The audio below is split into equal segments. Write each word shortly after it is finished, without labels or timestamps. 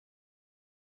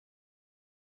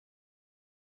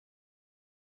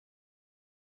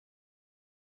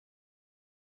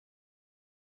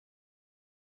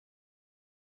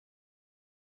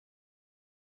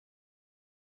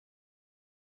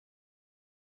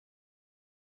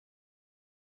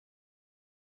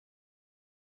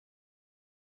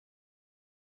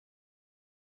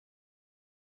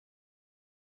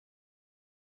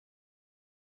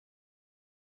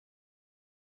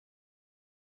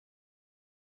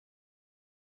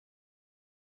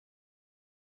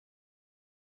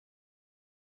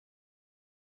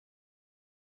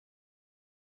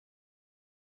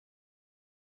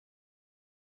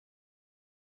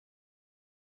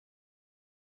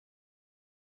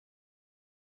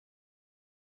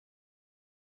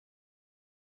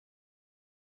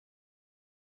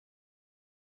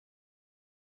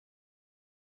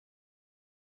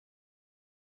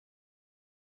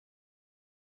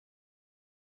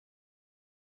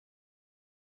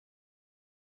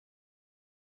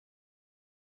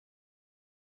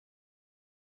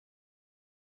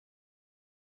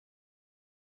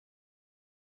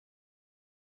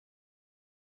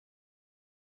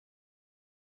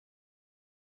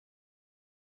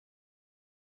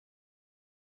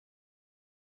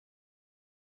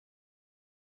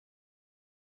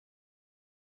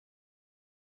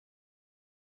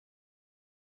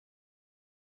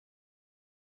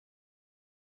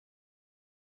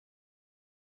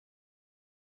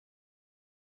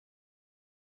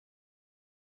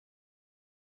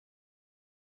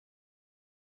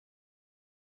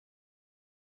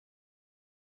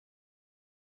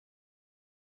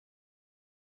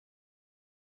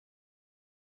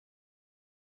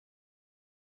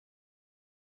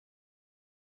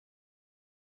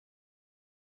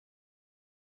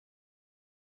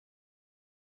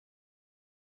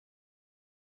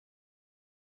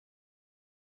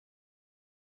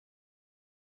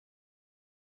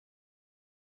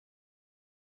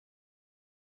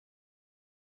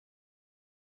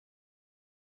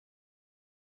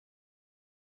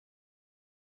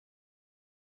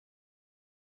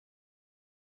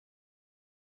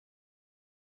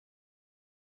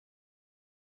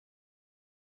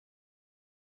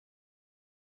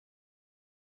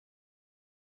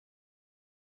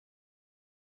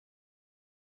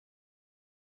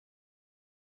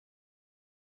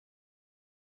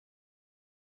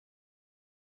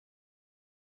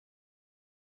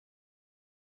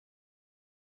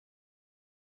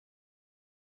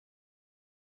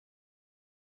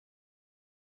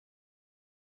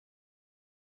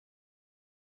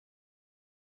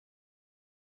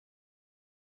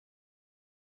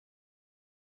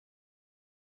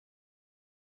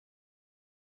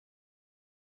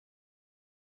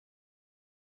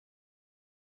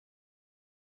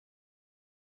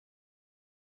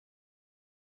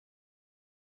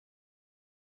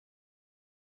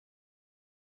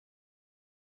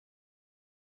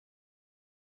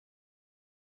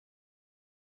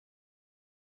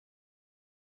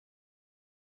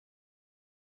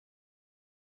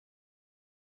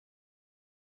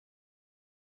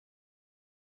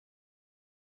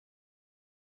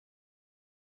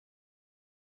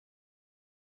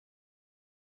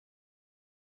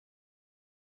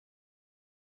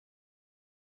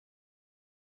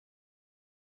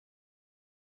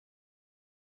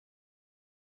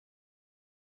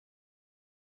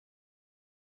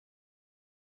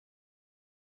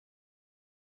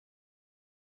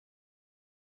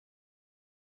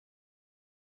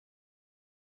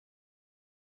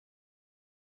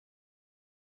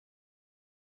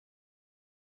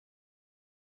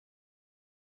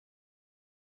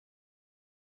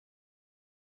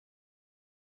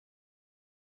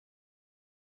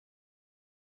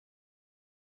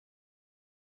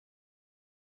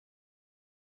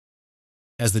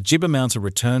As the Jibber mounts a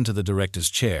return to the director's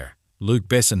chair, Luc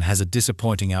Besson has a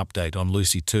disappointing update on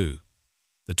Lucy 2.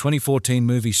 The 2014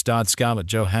 movie starred Scarlett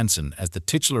Johansson as the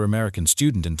titular American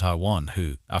student in Taiwan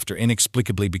who, after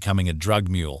inexplicably becoming a drug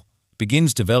mule,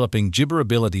 begins developing Jibber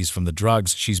abilities from the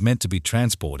drugs she's meant to be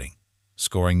transporting,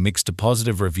 scoring mixed to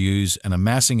positive reviews and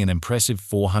amassing an impressive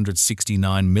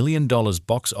 $469 million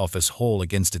box office haul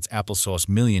against its applesauce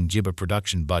million Jibber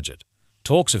production budget.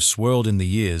 Talks have swirled in the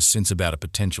years since about a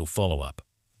potential follow-up.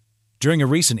 During a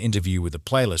recent interview with the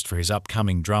Playlist for his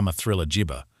upcoming drama thriller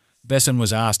Jibber, Besson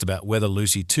was asked about whether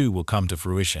Lucy 2 will come to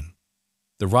fruition.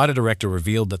 The writer-director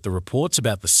revealed that the reports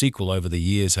about the sequel over the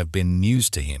years have been news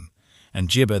to him, and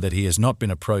Jibber that he has not been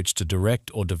approached to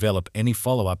direct or develop any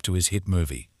follow-up to his hit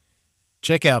movie.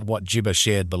 Check out what Jibber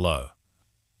shared below.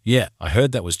 "Yeah, I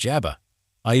heard that was Jabber.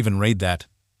 I even read that.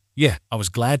 Yeah, I was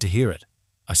glad to hear it.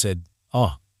 I said,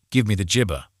 oh, give me the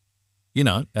Jibber. You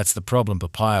know, that's the problem,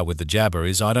 papaya, with the Jabber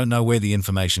is I don't know where the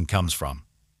information comes from.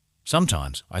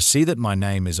 Sometimes I see that my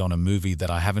name is on a movie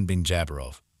that I haven't been Jabber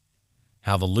of.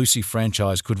 How the Lucy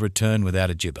franchise could return without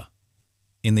a Jibber."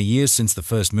 In the years since the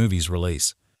first movie's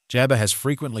release, Jabber has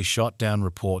frequently shot down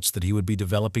reports that he would be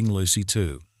developing Lucy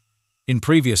 2. In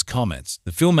previous comments,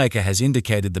 the filmmaker has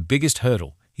indicated the biggest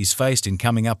hurdle he's faced in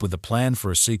coming up with a plan for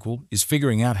a sequel is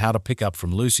figuring out how to pick up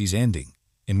from Lucy's ending,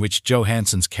 in which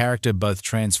Johansson's character both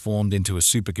transformed into a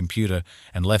supercomputer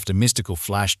and left a mystical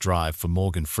flash drive for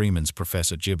Morgan Freeman's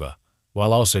Professor Jibber,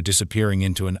 while also disappearing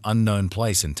into an unknown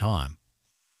place in time.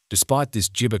 Despite this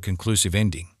Jibber conclusive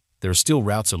ending, there are still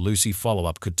routes a Lucy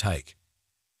follow-up could take.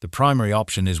 The primary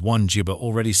option is one Jibber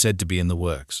already said to be in the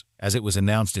works, as it was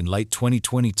announced in late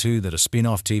 2022 that a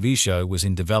spin-off TV show was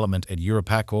in development at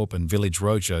EuropaCorp and Village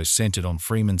Roadshow centered on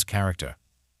Freeman's character.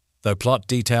 Though plot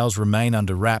details remain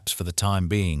under wraps for the time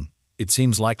being, it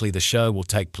seems likely the show will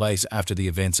take place after the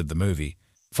events of the movie,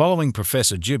 following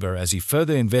Professor Jibber as he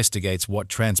further investigates what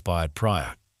transpired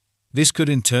prior. This could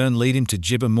in turn lead him to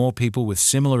Jibber more people with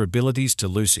similar abilities to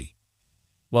Lucy.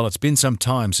 While it's been some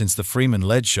time since the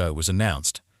Freeman-led show was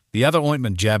announced, the other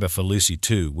ointment Jabber for Lucy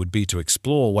 2 would be to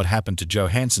explore what happened to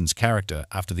Johansson's character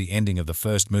after the ending of the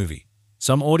first movie.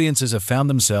 Some audiences have found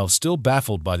themselves still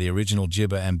baffled by the original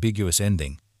Jibber ambiguous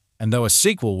ending, and though a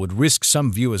sequel would risk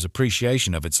some viewers'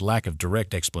 appreciation of its lack of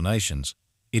direct explanations,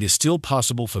 it is still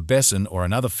possible for Besson or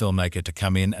another filmmaker to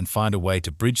come in and find a way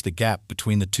to bridge the gap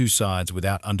between the two sides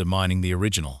without undermining the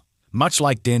original, much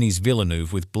like Denis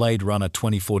Villeneuve with Blade Runner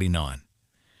 2049.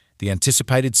 The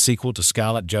anticipated sequel to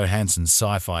Scarlett Johansson's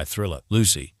sci-fi thriller,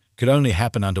 Lucy, could only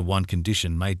happen under one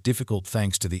condition made difficult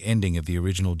thanks to the ending of the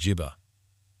original Jibber.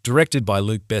 Directed by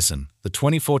Luc Besson, the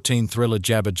 2014 thriller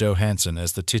Jabber Johansson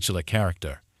as the titular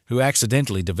character, who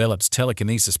accidentally develops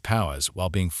telekinesis powers while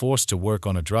being forced to work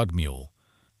on a drug mule.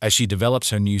 As she develops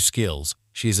her new skills,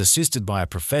 she is assisted by a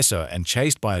professor and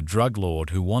chased by a drug lord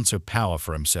who wants her power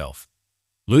for himself.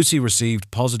 Lucy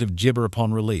received positive Jibber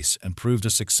upon release and proved a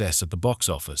success at the box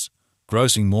office,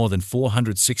 grossing more than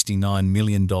 $469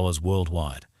 million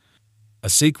worldwide. A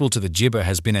sequel to the Jibber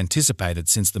has been anticipated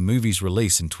since the movie's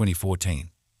release in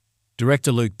 2014.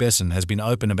 Director Luc Besson has been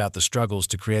open about the struggles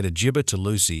to create a Jibber to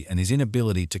Lucy and his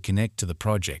inability to connect to the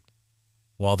project.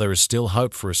 While there is still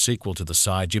hope for a sequel to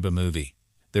the Jibber movie,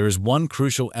 there is one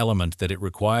crucial element that it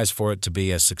requires for it to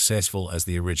be as successful as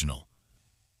the original.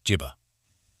 Jibber.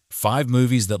 5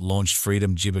 movies that launched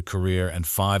Freedom Jibber career and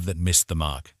 5 that missed the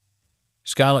mark.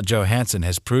 Scarlett Johansson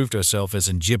has proved herself as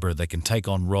a Jibber that can take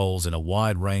on roles in a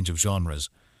wide range of genres,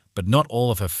 but not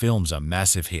all of her films are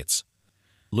massive hits.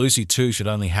 Lucy 2 should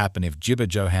only happen if Jibber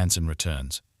Johansson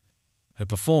returns. Her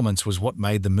performance was what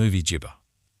made the movie Jibber.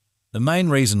 The main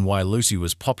reason why Lucy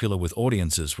was popular with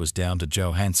audiences was down to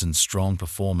Johansson's strong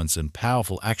performance and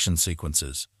powerful action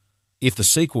sequences. If the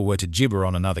sequel were to Jibber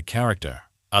on another character,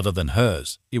 other than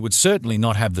hers, it would certainly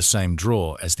not have the same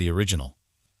draw as the original.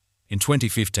 In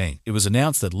 2015, it was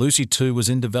announced that Lucy 2 was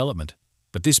in development,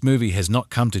 but this movie has not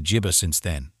come to Jibber since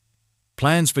then.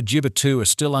 Plans for Jibber 2 are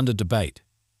still under debate.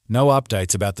 No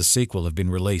updates about the sequel have been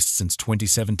released since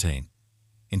 2017.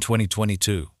 In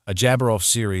 2022, a Jabber-off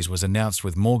series was announced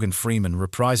with Morgan Freeman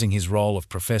reprising his role of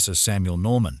Professor Samuel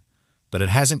Norman, but it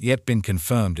hasn't yet been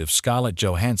confirmed if Scarlett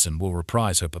Johansson will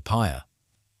reprise her papaya.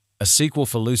 A sequel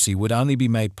for Lucy would only be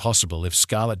made possible if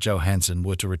Scarlett Johansson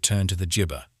were to return to the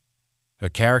Jibber. Her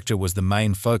character was the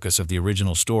main focus of the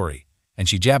original story, and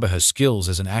she jabber her skills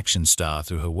as an action star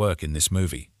through her work in this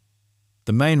movie.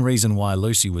 The main reason why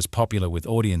Lucy was popular with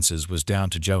audiences was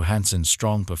down to Johansson's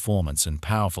strong performance and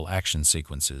powerful action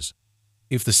sequences.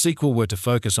 If the sequel were to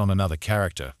focus on another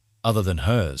character, other than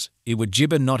hers, it would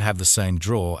Jibber not have the same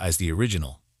draw as the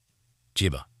original.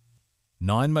 Jibber.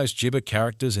 9 most gibber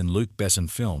characters in Luc Besson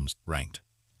films, ranked.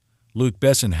 Luc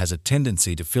Besson has a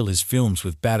tendency to fill his films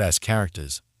with badass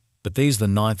characters, but these the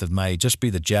 9th of May just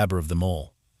be the jabber of them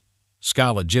all.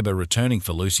 Scarlett Gibber returning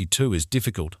for Lucy 2 is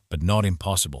difficult, but not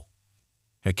impossible.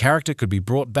 Her character could be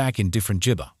brought back in different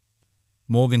gibber.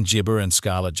 Morgan Gibber and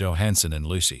Scarlett Johansson in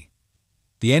Lucy.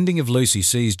 The ending of Lucy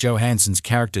sees Johansson's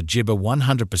character gibber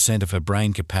 100% of her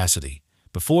brain capacity,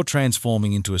 before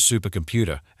transforming into a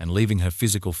supercomputer and leaving her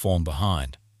physical form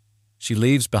behind. She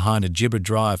leaves behind a gibber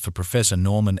drive for Professor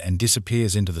Norman and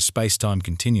disappears into the space-time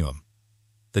continuum.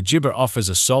 The gibber offers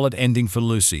a solid ending for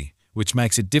Lucy, which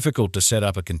makes it difficult to set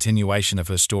up a continuation of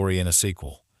her story in a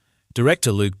sequel.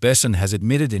 Director Luc Besson has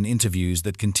admitted in interviews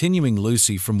that continuing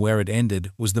Lucy from where it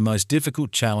ended was the most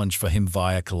difficult challenge for him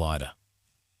via Collider.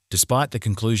 Despite the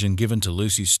conclusion given to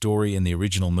Lucy's story in the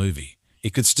original movie,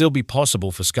 it could still be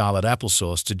possible for Scarlett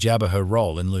Applesauce to jabber her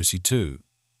role in Lucy 2.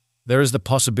 There is the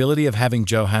possibility of having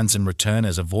Johansson return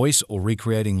as a voice or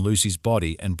recreating Lucy's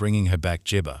body and bringing her back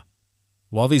gibber.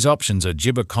 While these options are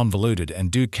gibber convoluted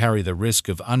and do carry the risk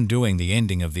of undoing the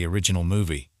ending of the original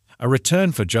movie, a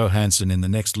return for Johansson in the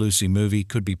next Lucy movie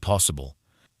could be possible.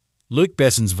 Luc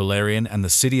Besson's Valerian and the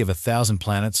City of a Thousand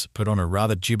Planets put on a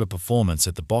rather gibber performance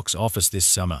at the box office this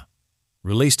summer.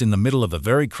 Released in the middle of a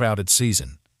very crowded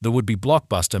season, the would-be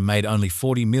blockbuster made only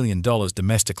 $40 million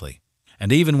domestically,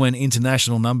 and even when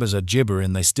international numbers are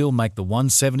gibbering, they still make the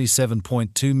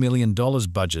 $177.2 million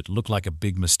budget look like a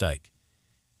big mistake.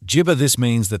 Gibber this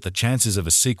means that the chances of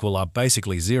a sequel are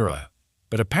basically zero,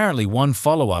 but apparently one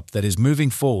follow-up that is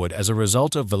moving forward as a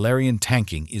result of Valerian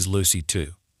tanking is Lucy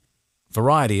 2.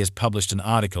 Variety has published an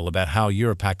article about how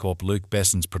EuropaCorp Luc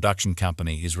Besson's production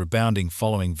company is rebounding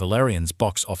following Valerian's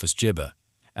box office gibber,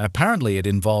 and apparently it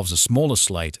involves a smaller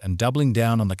slate and doubling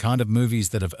down on the kind of movies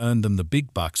that have earned them the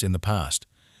big bucks in the past.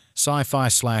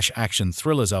 Sci-fi/action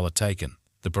thrillers are taken,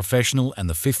 The Professional and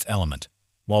The Fifth Element.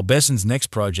 While Besson's next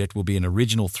project will be an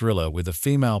original thriller with a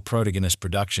female protagonist,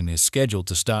 production is scheduled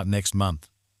to start next month.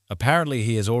 Apparently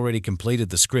he has already completed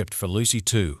the script for Lucy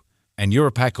 2, and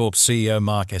EuropaCorp CEO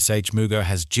Mark S.H. Mugo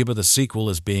has Gibber the sequel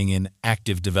as being in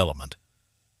active development.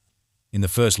 In the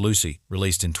first Lucy,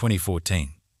 released in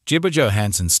 2014, Gibber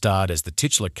Johansson starred as the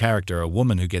titular character, a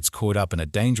woman who gets caught up in a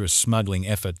dangerous smuggling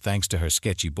effort thanks to her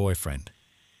sketchy boyfriend.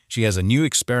 She has a new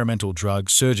experimental drug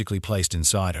surgically placed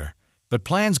inside her, but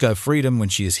plans go freedom when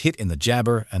she is hit in the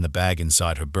jabber and the bag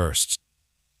inside her bursts.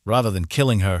 Rather than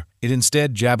killing her, it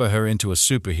instead jabber her into a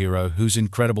superhero whose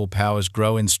incredible powers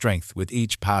grow in strength with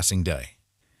each passing day.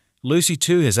 Lucy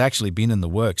 2 has actually been in the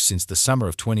works since the summer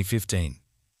of 2015,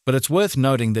 but it's worth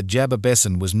noting that Jabber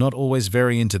Besson was not always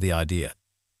very into the idea.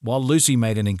 While Lucy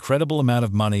made an incredible amount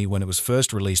of money when it was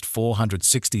first released,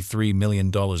 $463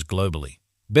 million globally,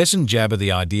 Besson jabbered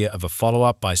the idea of a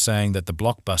follow-up by saying that the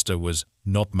blockbuster was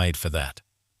not made for that.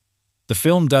 The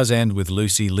film does end with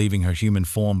Lucy leaving her human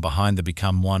form behind to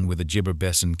become one with a gibber.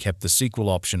 Besson kept the sequel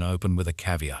option open with a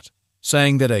caveat,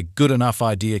 saying that a good enough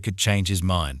idea could change his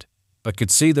mind, but could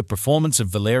see the performance of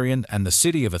Valerian and the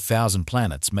City of a Thousand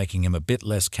Planets making him a bit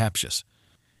less captious.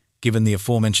 Given the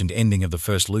aforementioned ending of the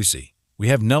first Lucy, we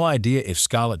have no idea if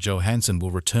Scarlett Johansson will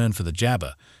return for the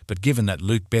jabber, but given that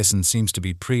Luc Besson seems to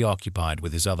be preoccupied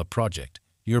with his other project,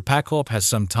 EuropaCorp has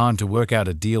some time to work out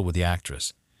a deal with the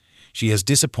actress. She has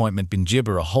disappointment been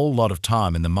gibber a whole lot of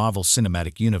time in the Marvel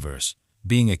Cinematic Universe,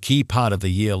 being a key part of the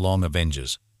year-long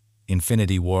Avengers.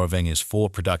 Infinity War Avengers 4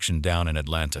 production down in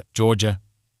Atlanta, Georgia,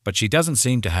 but she doesn't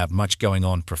seem to have much going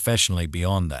on professionally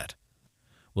beyond that.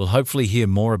 We'll hopefully hear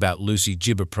more about Lucy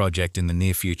Gibber project in the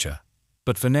near future.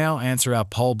 But for now, answer our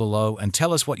poll below and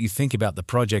tell us what you think about the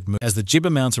project. As the gibber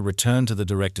mounts a return to the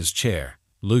director's chair,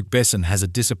 Luc Besson has a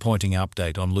disappointing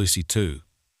update on Lucy 2.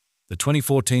 The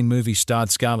 2014 movie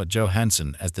starred Scarlett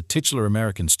Johansson as the titular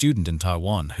American student in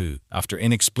Taiwan who, after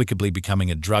inexplicably becoming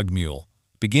a drug mule,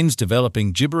 begins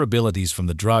developing gibber abilities from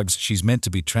the drugs she's meant to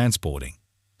be transporting,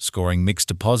 scoring mixed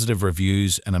to positive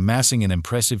reviews and amassing an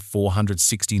impressive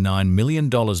 $469 million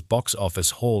box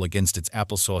office haul against its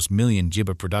applesauce million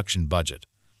gibber production budget.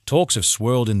 Talks have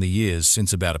swirled in the years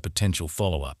since about a potential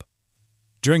follow-up.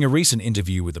 During a recent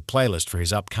interview with the Playlist for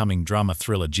his upcoming drama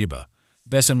thriller Gibber,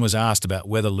 Besson was asked about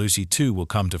whether Lucy 2 will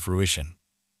come to fruition.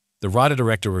 The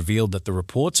writer-director revealed that the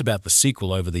reports about the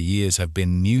sequel over the years have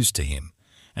been news to him,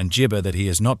 and Gibber that he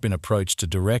has not been approached to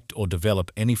direct or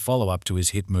develop any follow-up to his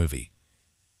hit movie.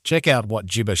 Check out what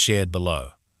Gibber shared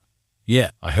below.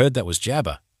 "Yeah, I heard that was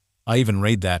jabber. I even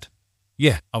read that.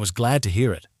 Yeah, I was glad to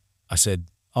hear it. I said,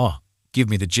 oh, give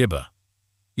me the gibber.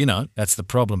 You know, that's the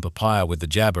problem papaya with the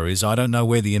jabber is I don't know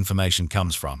where the information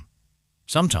comes from.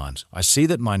 Sometimes I see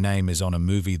that my name is on a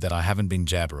movie that I haven't been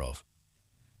jabber of.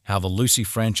 how the Lucy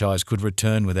franchise could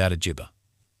return without a Jibber.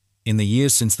 In the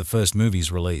years since the first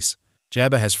movie's release,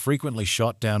 Jabber has frequently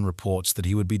shot down reports that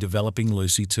he would be developing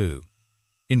Lucy 2.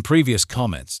 In previous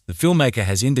comments, the filmmaker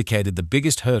has indicated the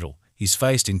biggest hurdle he's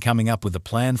faced in coming up with a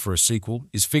plan for a sequel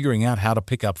is figuring out how to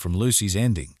pick up from Lucy's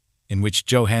ending, in which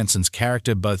Johansson's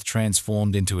character both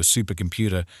transformed into a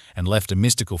supercomputer and left a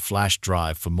mystical flash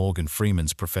drive for Morgan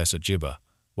Freeman's Professor Jibber,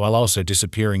 while also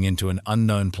disappearing into an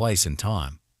unknown place and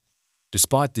time.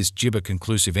 Despite this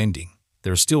Jibber-conclusive ending,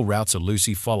 there are still routes a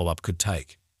Lucy follow-up could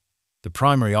take. The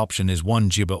primary option is one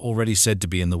Jibber already said to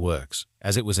be in the works,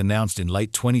 as it was announced in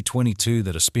late 2022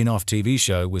 that a spin-off TV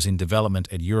show was in development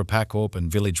at EuropaCorp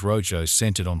and Village Roadshow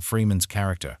centered on Freeman's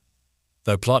character.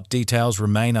 Though plot details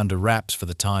remain under wraps for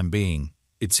the time being,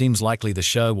 it seems likely the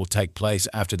show will take place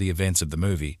after the events of the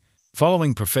movie,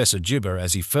 following Professor Jibber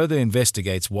as he further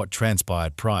investigates what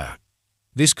transpired prior.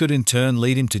 This could in turn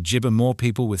lead him to Jibber more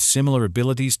people with similar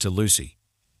abilities to Lucy.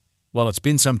 While it's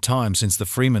been some time since the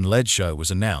Freeman-led show was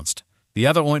announced, the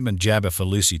other ointment jabber for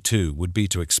Lucy 2 would be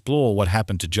to explore what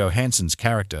happened to Johansson's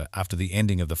character after the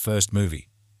ending of the first movie.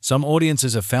 Some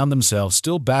audiences have found themselves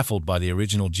still baffled by the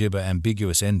original Jibber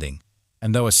ambiguous ending,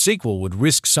 and though a sequel would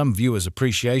risk some viewers'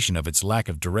 appreciation of its lack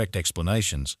of direct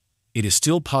explanations, it is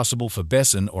still possible for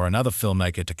Besson or another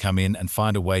filmmaker to come in and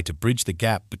find a way to bridge the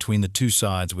gap between the two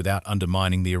sides without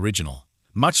undermining the original,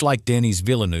 much like Denis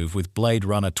Villeneuve with Blade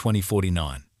Runner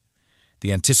 2049.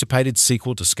 The anticipated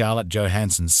sequel to Scarlett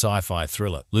Johansson's sci-fi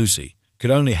thriller, Lucy, could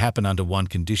only happen under one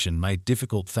condition made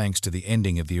difficult thanks to the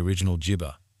ending of the original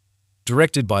Jibber.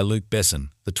 Directed by Luc Besson,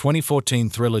 the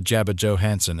 2014 thriller Jabber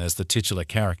Johansson as the titular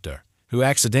character, who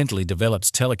accidentally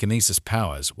develops telekinesis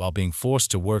powers while being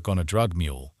forced to work on a drug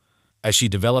mule. As she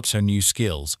develops her new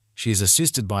skills, she is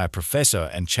assisted by a professor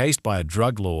and chased by a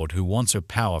drug lord who wants her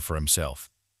power for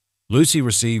himself. Lucy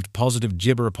received positive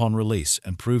Jibber upon release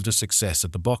and proved a success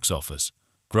at the box office,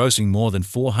 grossing more than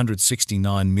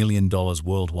 $469 million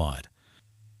worldwide.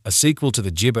 A sequel to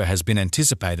the Jibber has been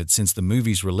anticipated since the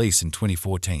movie's release in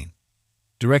 2014.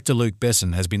 Director Luc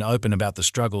Besson has been open about the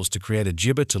struggles to create a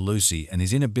Jibber to Lucy and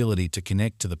his inability to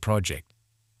connect to the project.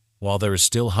 While there is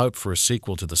still hope for a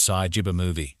sequel to the Jibber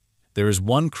movie, there is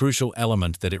one crucial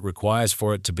element that it requires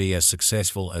for it to be as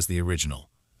successful as the original.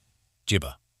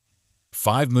 Jibber.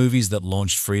 5 movies that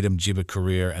launched Freedom Jibber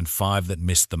career and 5 that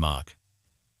missed the mark.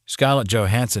 Scarlett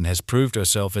Johansson has proved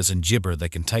herself as a Jibber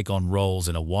that can take on roles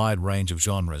in a wide range of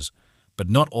genres, but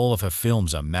not all of her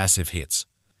films are massive hits.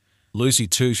 Lucy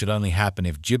 2 should only happen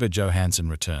if Jibber Johansson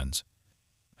returns.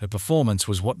 Her performance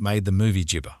was what made the movie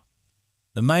Jibber.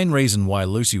 The main reason why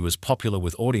Lucy was popular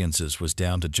with audiences was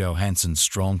down to Johansson's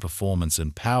strong performance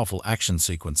and powerful action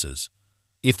sequences.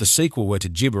 If the sequel were to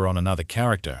Jibber on another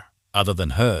character, other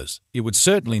than hers, it would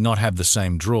certainly not have the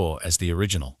same draw as the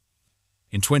original.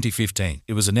 In 2015,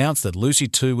 it was announced that Lucy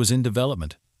 2 was in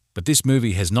development, but this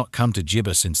movie has not come to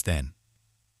Jibber since then.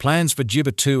 Plans for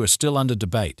Jibber 2 are still under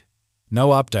debate.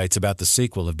 No updates about the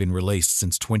sequel have been released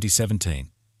since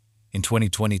 2017. In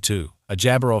 2022, a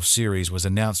Jabber-off series was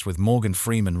announced with Morgan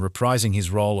Freeman reprising his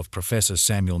role of Professor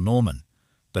Samuel Norman,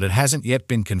 but it hasn't yet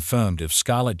been confirmed if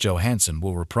Scarlett Johansson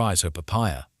will reprise her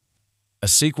papaya. A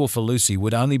sequel for Lucy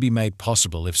would only be made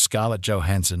possible if Scarlett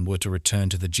Johansson were to return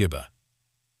to the Jibber.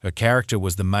 Her character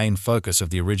was the main focus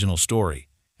of the original story,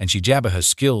 and she jabber her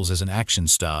skills as an action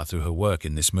star through her work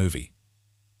in this movie.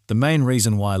 The main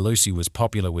reason why Lucy was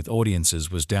popular with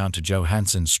audiences was down to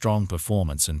Johansson's strong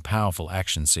performance and powerful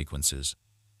action sequences.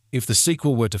 If the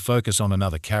sequel were to focus on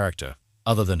another character,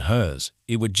 other than hers,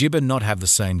 it would Jibber not have the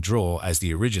same draw as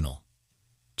the original.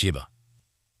 Jibber.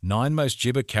 9 most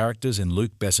Jibber characters in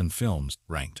Luc Besson films,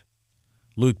 ranked.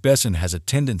 Luc Besson has a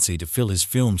tendency to fill his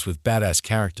films with badass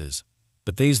characters,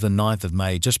 but these the 9th of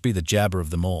May just be the jabber of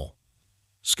them all.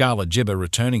 Scarlett Jibber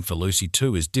returning for Lucy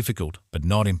 2 is difficult, but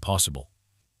not impossible.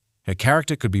 Her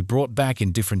character could be brought back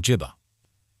in different Jibber.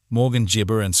 Morgan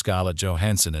Jibber and Scarlett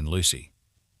Johansson in Lucy.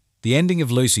 The ending of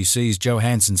Lucy sees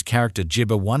Johansson's character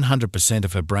Jibber 100%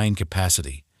 of her brain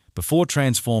capacity, before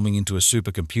transforming into a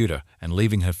supercomputer and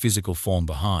leaving her physical form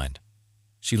behind.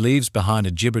 She leaves behind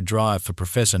a Jibber drive for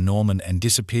Professor Norman and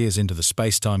disappears into the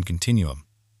space-time continuum.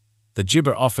 The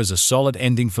Jibber offers a solid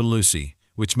ending for Lucy,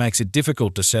 which makes it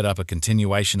difficult to set up a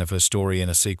continuation of her story in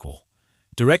a sequel.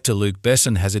 Director Luc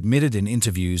Besson has admitted in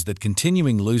interviews that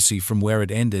continuing Lucy from where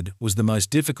it ended was the most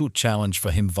difficult challenge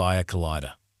for him via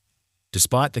Collider.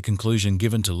 Despite the conclusion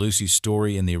given to Lucy's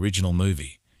story in the original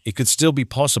movie, it could still be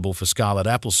possible for Scarlett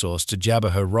Applesauce to jabber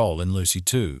her role in Lucy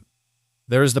 2.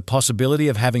 There is the possibility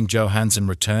of having Johansson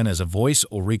return as a voice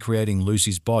or recreating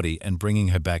Lucy's body and bringing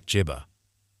her back Jibber.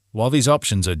 While these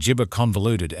options are gibber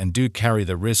convoluted and do carry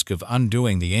the risk of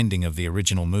undoing the ending of the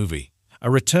original movie,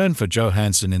 a return for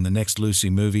Johansson in the next Lucy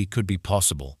movie could be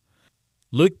possible.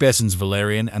 Luc Besson's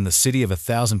Valerian and the City of a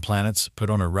Thousand Planets put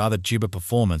on a rather gibber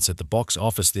performance at the box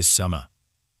office this summer.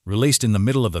 Released in the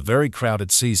middle of a very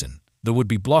crowded season, the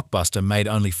would-be blockbuster made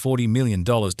only $40 million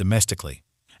domestically.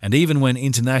 And even when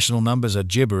international numbers are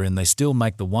gibbering, they still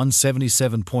make the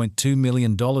 $177.2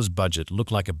 million budget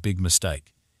look like a big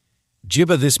mistake.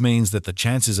 Gibber this means that the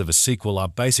chances of a sequel are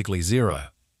basically zero,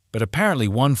 but apparently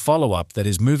one follow-up that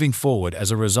is moving forward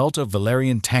as a result of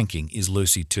Valerian tanking is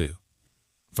Lucy 2.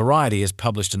 Variety has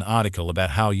published an article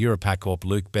about how Europacorp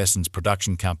Luc Besson's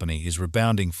production company is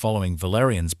rebounding following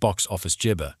Valerian's box office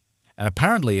gibber, and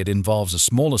apparently it involves a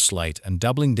smaller slate and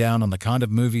doubling down on the kind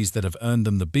of movies that have earned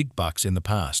them the big bucks in the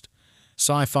past.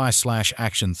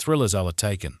 Sci-fi/action thrillers are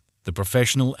taken, The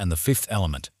Professional and The Fifth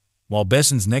Element. While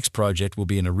Besson's next project will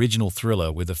be an original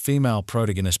thriller with a female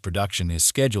protagonist, production is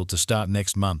scheduled to start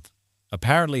next month.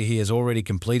 Apparently he has already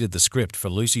completed the script for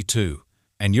Lucy 2,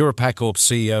 and Europacorp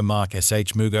CEO Mark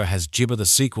S.H. Mugo has gibber the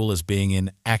sequel as being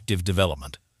in active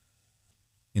development.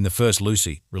 In the first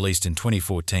Lucy, released in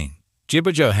 2014,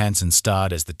 Gibber Johansson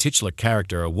starred as the titular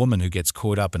character, a woman who gets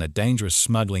caught up in a dangerous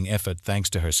smuggling effort thanks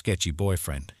to her sketchy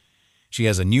boyfriend. She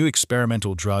has a new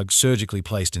experimental drug surgically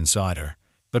placed inside her,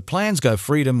 but plans go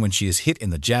freedom when she is hit in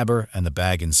the jabber and the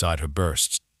bag inside her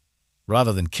bursts.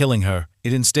 Rather than killing her,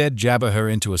 it instead jabber her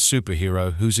into a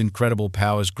superhero whose incredible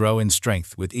powers grow in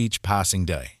strength with each passing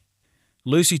day.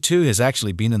 Lucy 2 has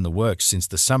actually been in the works since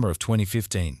the summer of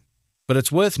 2015, but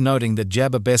it's worth noting that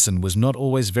Jabber Besson was not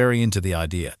always very into the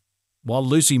idea. While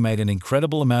Lucy made an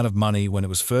incredible amount of money when it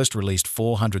was first released,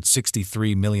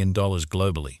 $463 million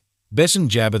globally, Besson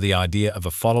jabbered the idea of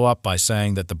a follow-up by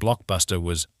saying that the blockbuster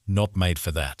was not made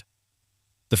for that.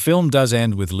 The film does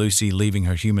end with Lucy leaving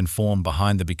her human form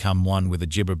behind to become one with a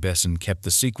gibber. Besson kept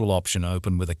the sequel option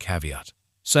open with a caveat,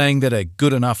 saying that a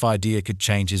good enough idea could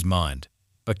change his mind,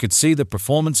 but could see the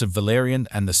performance of Valerian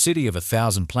and the City of a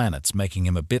Thousand Planets making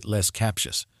him a bit less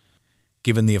captious.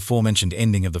 Given the aforementioned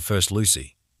ending of the first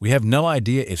Lucy, we have no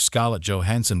idea if Scarlett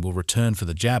Johansson will return for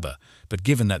the jabber, but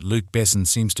given that Luc Besson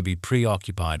seems to be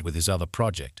preoccupied with his other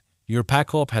project,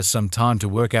 Europacorp has some time to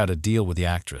work out a deal with the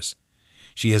actress.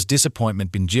 She has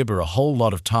disappointment been gibber a whole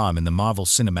lot of time in the Marvel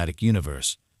Cinematic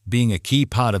Universe, being a key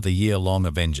part of the year-long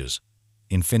Avengers.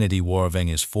 Infinity War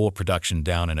Avengers 4 production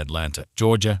down in Atlanta,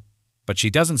 Georgia, but she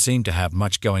doesn't seem to have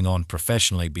much going on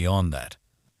professionally beyond that.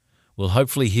 We'll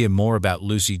hopefully hear more about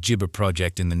Lucy Gibber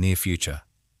project in the near future.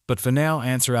 But for now,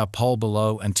 answer our poll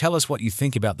below and tell us what you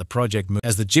think about the project.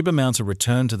 As the gibber mounts a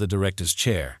return to the director's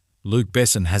chair, Luc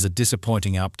Besson has a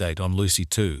disappointing update on Lucy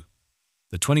 2.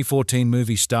 The 2014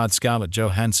 movie starred Scarlett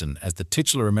Johansson as the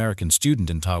titular American student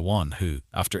in Taiwan who,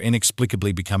 after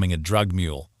inexplicably becoming a drug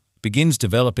mule, begins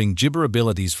developing gibber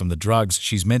abilities from the drugs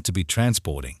she's meant to be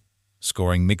transporting,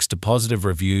 scoring mixed to positive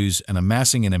reviews and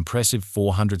amassing an impressive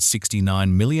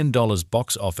 $469 million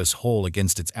box office haul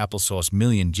against its applesauce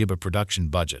million gibber production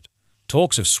budget.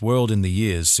 Talks have swirled in the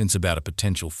years since about a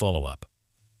potential follow-up.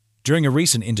 During a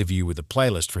recent interview with the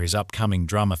Playlist for his upcoming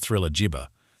drama thriller Gibber,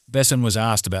 Besson was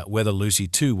asked about whether Lucy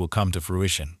 2 will come to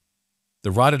fruition.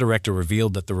 The writer-director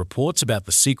revealed that the reports about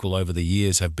the sequel over the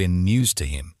years have been news to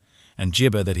him, and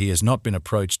gibber that he has not been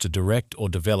approached to direct or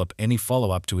develop any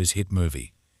follow-up to his hit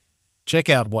movie. Check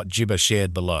out what Gibber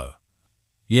shared below.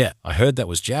 "Yeah, I heard that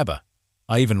was jabber.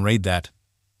 I even read that.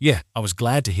 Yeah, I was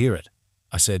glad to hear it.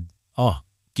 I said, oh,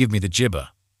 give me the gibber.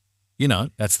 You know,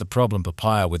 that's the problem,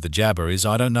 papaya, with the jabber is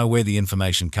I don't know where the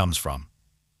information comes from.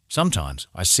 Sometimes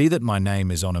I see that my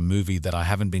name is on a movie that I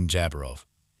haven't been jabber of.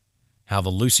 How the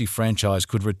Lucy franchise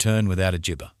could return without a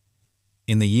gibber."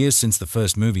 In the years since the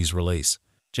first movie's release,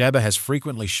 Jabber has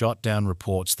frequently shot down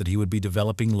reports that he would be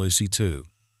developing Lucy 2.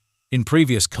 In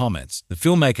previous comments, the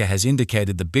filmmaker has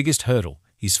indicated the biggest hurdle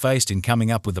he's faced in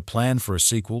coming up with a plan for a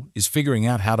sequel is figuring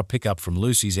out how to pick up from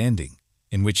Lucy's ending,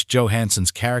 in which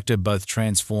Johansson's character both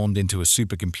transformed into a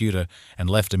supercomputer and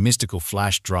left a mystical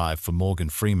flash drive for Morgan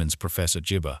Freeman's Professor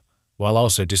Gibber, while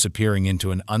also disappearing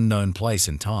into an unknown place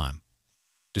in time.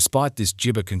 Despite this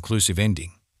Gibber-conclusive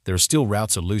ending, there are still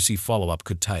routes a Lucy follow-up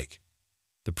could take.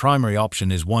 The primary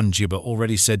option is one Gibber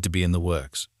already said to be in the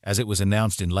works, as it was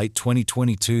announced in late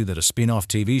 2022 that a spin-off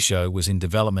TV show was in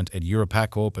development at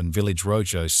Europacorp and Village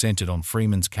Roadshow centered on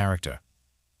Freeman's character.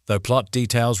 Though plot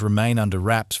details remain under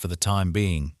wraps for the time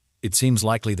being, it seems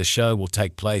likely the show will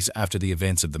take place after the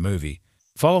events of the movie,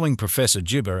 following Professor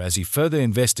Gibber as he further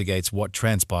investigates what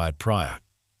transpired prior.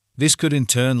 This could in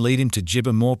turn lead him to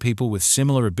gibber more people with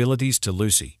similar abilities to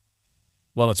Lucy.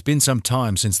 While it's been some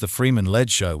time since the Freeman-led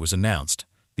show was announced,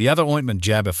 The other ointment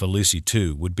jabber for Lucy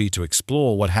 2 would be to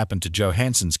explore what happened to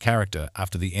Johansson's character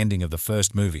after the ending of the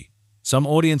first movie. Some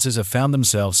audiences have found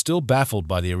themselves still baffled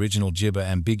by the original Gibber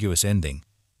ambiguous ending,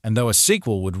 and though a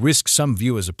sequel would risk some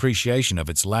viewers' appreciation of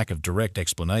its lack of direct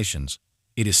explanations,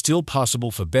 it is still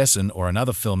possible for Besson or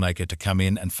another filmmaker to come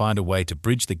in and find a way to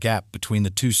bridge the gap between the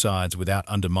two sides without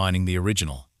undermining the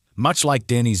original, much like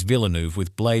Denis Villeneuve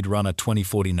with Blade Runner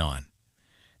 2049.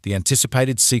 The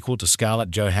anticipated sequel to Scarlett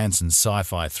Johansson's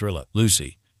sci-fi thriller,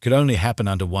 Lucy, could only happen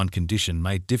under one condition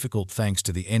made difficult thanks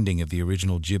to the ending of the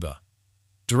original Gibber.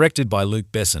 Directed by Luc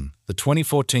Besson, the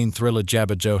 2014 thriller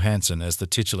jabber Johansson as the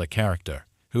titular character,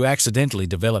 who accidentally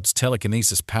develops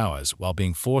telekinesis powers while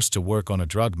being forced to work on a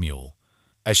drug mule.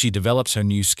 As she develops her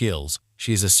new skills,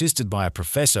 she is assisted by a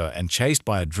professor and chased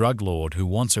by a drug lord who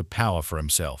wants her power for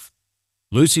himself.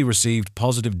 Lucy received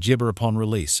positive Gibber upon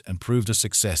release and proved a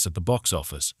success at the box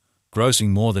office, grossing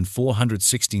more than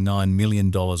 $469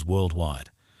 million worldwide.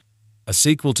 A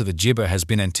sequel to the Gibber has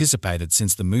been anticipated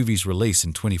since the movie's release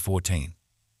in 2014.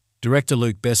 Director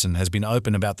Luc Besson has been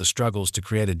open about the struggles to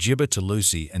create a Gibber to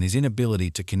Lucy and his inability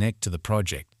to connect to the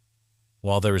project.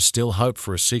 While there is still hope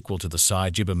for a sequel to the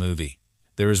Gibber movie,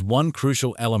 there is one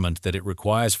crucial element that it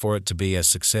requires for it to be as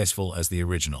successful as the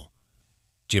original.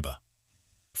 Gibber.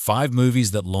 5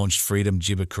 movies that launched Freedom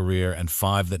Gibber career and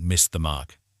 5 that missed the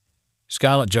mark.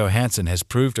 Scarlett Johansson has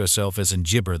proved herself as a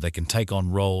Gibber that can take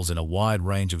on roles in a wide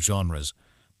range of genres,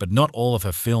 but not all of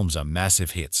her films are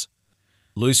massive hits.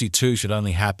 Lucy 2 should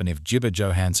only happen if Gibber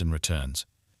Johansson returns.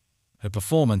 Her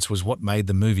performance was what made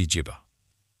the movie Gibber.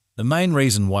 The main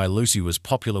reason why Lucy was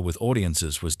popular with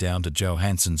audiences was down to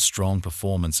Johansson's strong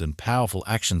performance and powerful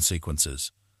action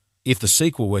sequences. If the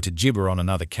sequel were to Gibber on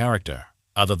another character,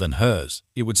 other than hers,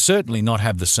 it would certainly not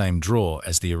have the same draw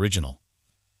as the original.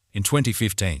 In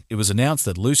 2015, it was announced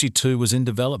that Lucy 2 was in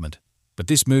development, but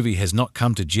this movie has not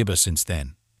come to Gibber since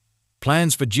then.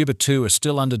 Plans for Gibber 2 are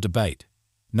still under debate.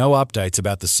 No updates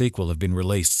about the sequel have been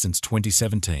released since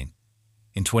 2017.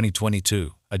 In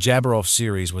 2022, a Jabber-off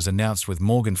series was announced with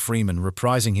Morgan Freeman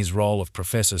reprising his role of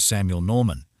Professor Samuel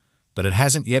Norman, but it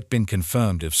hasn't yet been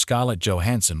confirmed if Scarlett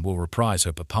Johansson will reprise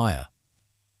her papaya.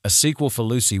 A sequel for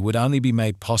Lucy would only be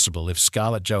made possible if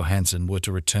Scarlett Johansson were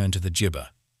to return to the Gibber.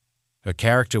 Her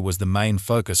character was the main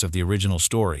focus of the original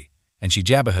story, and she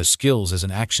jabber her skills as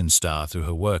an action star through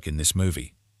her work in this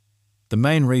movie. The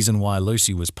main reason why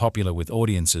Lucy was popular with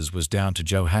audiences was down to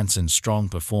Johansson's strong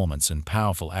performance and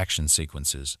powerful action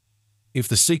sequences. If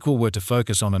the sequel were to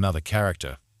focus on another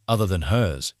character, other than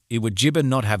hers, it would Gibber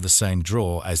not have the same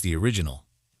draw as the original.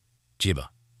 Gibber.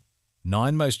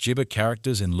 9 most Gibber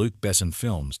characters in Luc Besson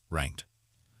films, ranked.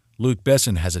 Luc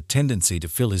Besson has a tendency to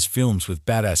fill his films with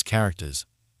badass characters,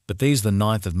 but these the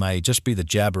 9th of may just be the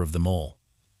jabber of them all.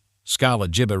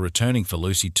 Scarlett Gibber returning for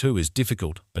Lucy 2 is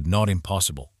difficult, but not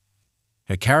impossible.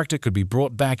 Her character could be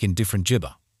brought back in different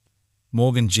Gibber.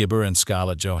 Morgan Gibber and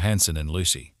Scarlett Johansson in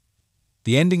Lucy.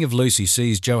 The ending of Lucy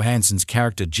sees Johansson's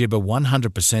character Gibber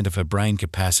 100% of her brain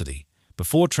capacity,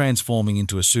 before transforming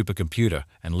into a supercomputer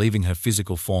and leaving her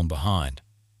physical form behind.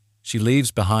 She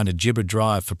leaves behind a Gibber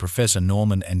drive for Professor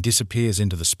Norman and disappears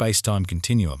into the space-time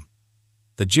continuum.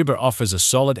 The Gibber offers a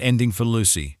solid ending for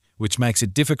Lucy, which makes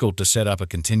it difficult to set up a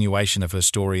continuation of her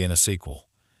story in a sequel.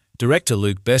 Director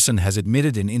Luc Besson has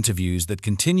admitted in interviews that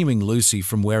continuing Lucy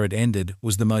from where it ended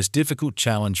was the most difficult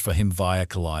challenge for him via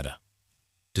Collider.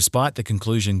 Despite the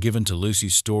conclusion given to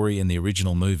Lucy's story in the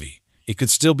original movie, it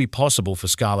could still be possible for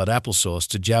Scarlett Applesauce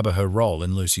to jabber her role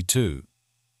in Lucy 2.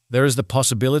 There is the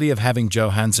possibility of having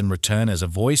Johansson return as a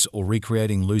voice or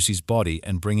recreating Lucy's body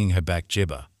and bringing her back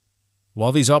Gibber.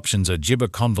 While these options are Gibber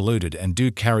convoluted and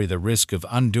do carry the risk of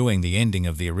undoing the ending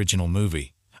of the original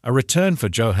movie, a return for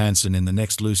Johansson in the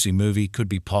next Lucy movie could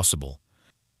be possible.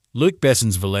 Luc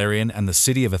Besson's Valerian and the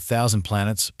City of a Thousand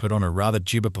Planets put on a rather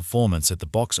Gibber performance at the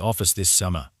box office this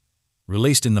summer.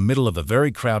 Released in the middle of a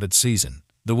very crowded season,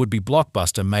 the would-be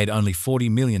blockbuster made only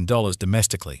 $40 million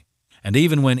domestically, and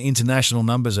even when international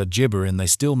numbers are gibbering, they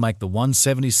still make the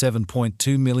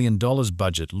 $177.2 million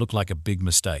budget look like a big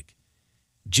mistake.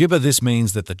 Gibber, this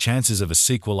means that the chances of a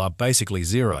sequel are basically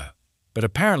zero, but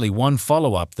apparently one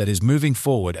follow-up that is moving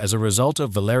forward as a result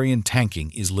of Valerian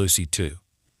tanking is Lucy 2.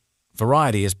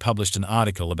 Variety has published an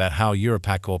article about how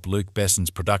Europacorp, Luc Besson's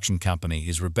production company,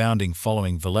 is rebounding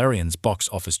following Valerian's box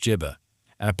office gibber,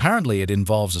 and apparently it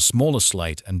involves a smaller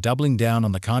slate and doubling down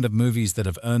on the kind of movies that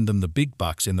have earned them the big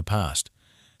bucks in the past.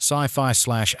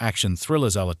 Sci-fi/action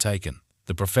thrillers are taken,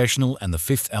 The Professional and The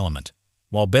Fifth Element.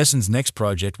 While Besson's next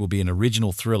project will be an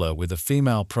original thriller with a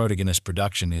female protagonist,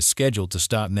 production is scheduled to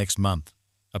start next month.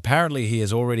 Apparently he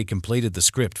has already completed the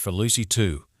script for Lucy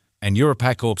 2, And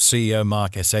EuropaCorp CEO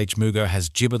Mark S.H. Muger has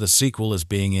Gibber the sequel as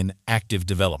being in active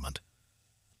development.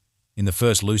 In the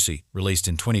first Lucy, released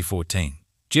in 2014,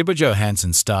 Gibber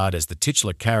Johansson starred as the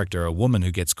titular character, a woman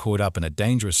who gets caught up in a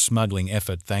dangerous smuggling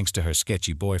effort thanks to her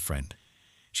sketchy boyfriend.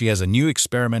 She has a new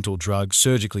experimental drug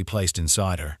surgically placed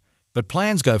inside her, but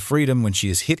plans go freedom when she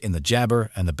is hit in the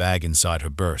jabber and the bag inside her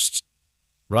bursts.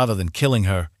 Rather than killing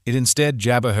her, it instead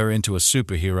jabber her into a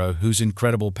superhero whose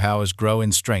incredible powers grow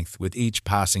in strength with each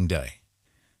passing day.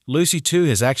 Lucy 2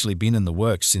 has actually been in the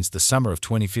works since the summer of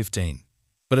 2015.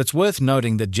 But it's worth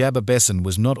noting that Jabber Besson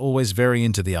was not always very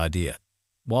into the idea.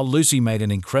 While Lucy made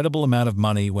an incredible amount of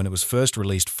money when it was first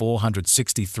released,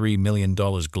 $463 million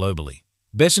globally,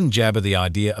 Besson jabbered the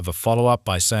idea of a follow-up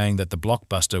by saying that the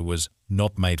blockbuster was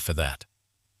not made for that.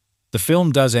 The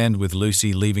film does end with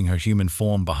Lucy leaving her human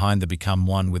form behind to become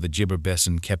one with a Gibber.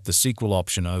 Besson kept the sequel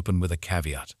option open with a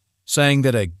caveat, saying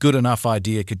that a good enough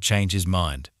idea could change his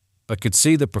mind, but could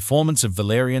see the performance of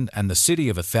Valerian and the City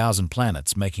of 1,000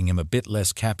 Planets making him a bit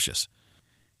less captious.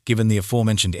 Given the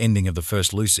aforementioned ending of the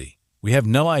first Lucy, we have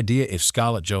no idea if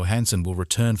Scarlett Johansson will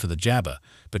return for the jabber,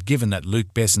 but given that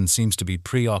Luc Besson seems to be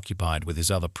preoccupied with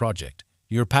his other project,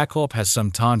 EuropaCorp has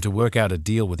some time to work out a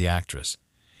deal with the actress.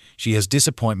 She has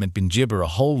disappointment been Gibber a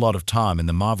whole lot of time in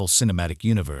the Marvel Cinematic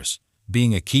Universe,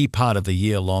 being a key part of the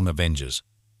year-long Avengers.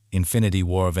 Infinity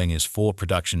War Avengers 4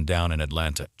 production down in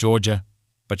Atlanta, Georgia,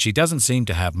 but she doesn't seem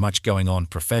to have much going on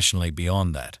professionally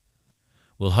beyond that.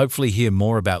 We'll hopefully hear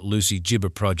more about Lucy Gibber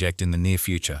project in the near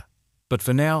future. But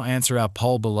for now, answer our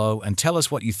poll below and tell us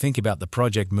what you think about the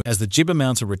project. As the Gibber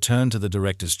mounts a return to the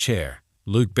director's chair,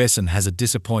 Luc Besson has a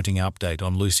disappointing update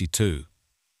on Lucy 2.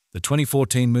 The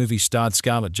 2014 movie starred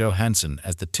Scarlett Johansson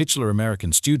as the titular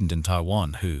American student in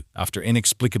Taiwan who, after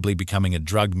inexplicably becoming a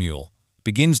drug mule,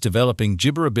 begins developing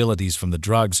Gibber abilities from the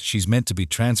drugs she's meant to be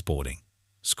transporting,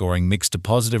 scoring mixed to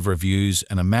positive reviews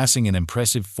and amassing an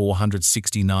impressive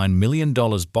 $469 million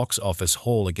box office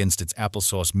haul against its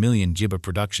applesauce million Gibber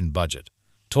production budget.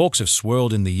 Talks have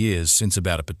swirled in the years since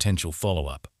about a potential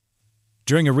follow-up.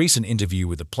 During a recent interview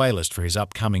with the Playlist for his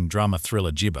upcoming drama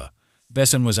thriller Gibber,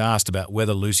 Besson was asked about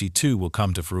whether Lucy 2 will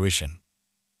come to fruition.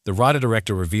 The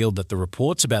writer-director revealed that the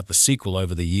reports about the sequel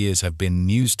over the years have been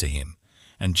news to him,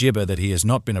 and Gibber that he has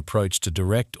not been approached to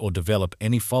direct or develop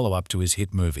any follow-up to his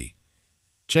hit movie.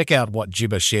 Check out what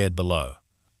Gibber shared below.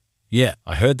 "Yeah,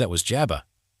 I heard that was jabber.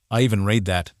 I even read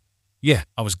that. Yeah,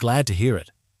 I was glad to hear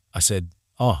it. I said,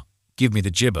 oh, give me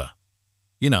the Gibber.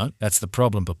 You know, that's the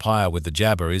problem, papaya, with the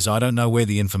jabber is I don't know where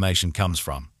the information comes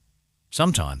from.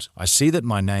 Sometimes I see that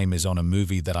my name is on a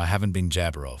movie that I haven't been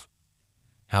jabber of.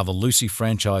 How the Lucy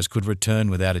franchise could return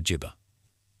without a Gibber."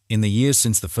 In the years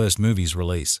since the first movie's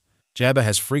release, Jabber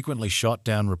has frequently shot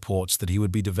down reports that he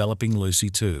would be developing Lucy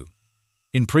 2.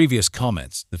 In previous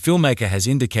comments, the filmmaker has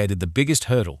indicated the biggest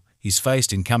hurdle he's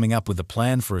faced in coming up with a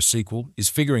plan for a sequel is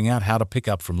figuring out how to pick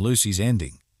up from Lucy's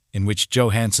ending, in which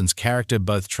Johansson's character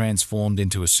both transformed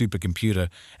into a supercomputer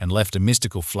and left a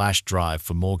mystical flash drive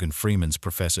for Morgan Freeman's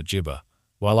Professor Gibber,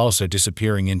 while also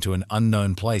disappearing into an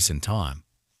unknown place in time.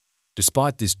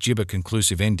 Despite this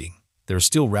Gibber-conclusive ending, there are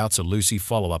still routes a Lucy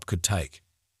follow-up could take.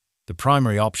 The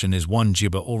primary option is one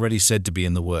Gibber already said to be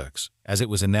in the works, as it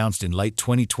was announced in late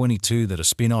 2022 that a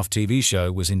spin-off TV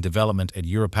show was in development at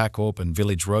EuropaCorp and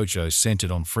Village Roadshow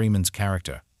centered on Freeman's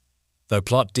character. Though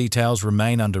plot details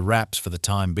remain under wraps for the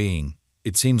time being,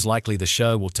 it seems likely the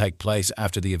show will take place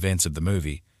after the events of the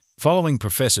movie, following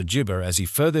Professor Gibber as he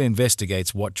further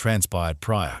investigates what transpired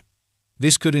prior.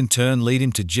 This could in turn lead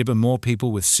him to Gibber more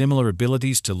people with similar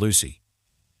abilities to Lucy.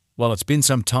 While it's been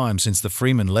some time since the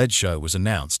Freeman-led show was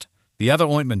announced, the other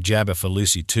ointment jabber for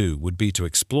Lucy 2 would be to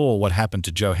explore what happened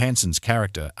to Johansson's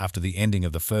character after the ending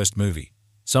of the first movie.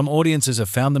 Some audiences have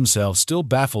found themselves still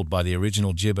baffled by the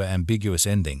original Gibber ambiguous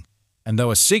ending, and though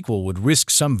a sequel would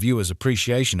risk some viewers'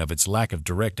 appreciation of its lack of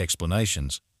direct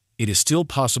explanations, it is still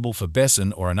possible for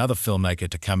Besson or another filmmaker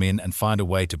to come in and find a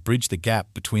way to bridge the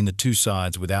gap between the two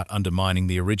sides without undermining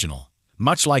the original,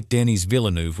 much like Denis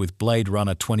Villeneuve with Blade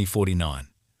Runner 2049.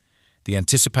 The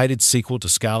anticipated sequel to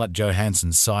Scarlett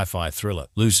Johansson's sci-fi thriller,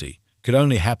 Lucy, could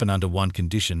only happen under one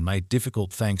condition made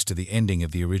difficult thanks to the ending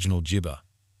of the original Gibber.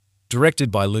 Directed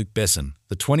by Luc Besson,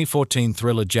 the 2014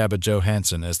 thriller jabber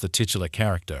Johansson as the titular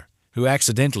character, who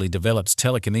accidentally develops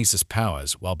telekinesis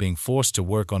powers while being forced to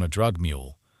work on a drug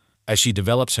mule. As she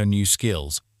develops her new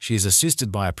skills, she is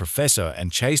assisted by a professor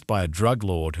and chased by a drug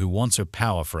lord who wants her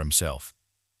power for himself.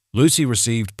 Lucy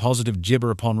received positive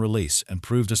Gibber upon release and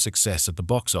proved a success at the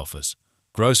box office,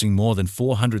 grossing more than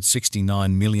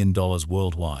 $469 million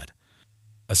worldwide.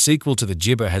 A sequel to the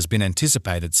Gibber has been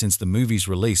anticipated since the movie's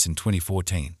release in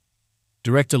 2014.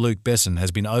 Director Luc Besson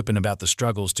has been open about the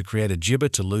struggles to create a gibber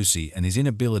to Lucy and his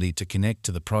inability to connect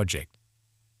to the project.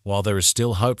 While there is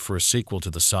still hope for a sequel to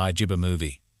the Gibber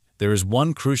movie, there is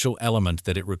one crucial element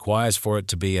that it requires for it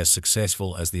to be as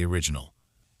successful as the original.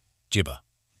 Gibber.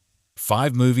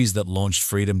 5 movies that launched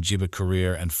Freedom Gibber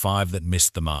career and 5 that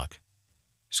missed the mark.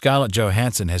 Scarlett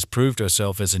Johansson has proved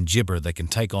herself as a gibber that can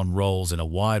take on roles in a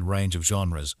wide range of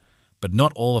genres, but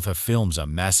not all of her films are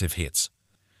massive hits.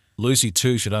 Lucy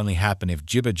 2 should only happen if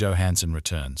Gibber Johansson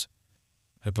returns.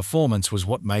 Her performance was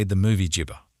what made the movie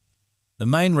Gibber. The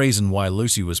main reason why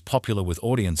Lucy was popular with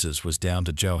audiences was down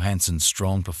to Johansson's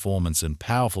strong performance and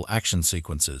powerful action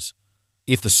sequences.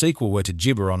 If the sequel were to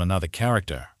gibber on another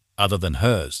character, other than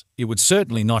hers, it would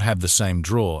certainly not have the same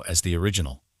draw as the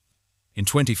original. In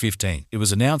 2015, it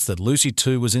was announced that Lucy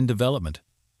 2 was in development,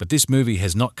 but this movie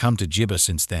has not come to Gibber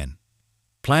since then.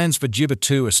 Plans for Gibber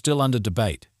 2 are still under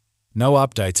debate. No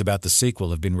updates about the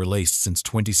sequel have been released since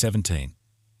 2017.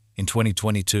 In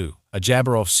 2022, a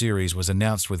Jabber-Off series was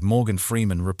announced with Morgan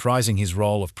Freeman reprising his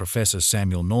role of Professor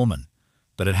Samuel Norman,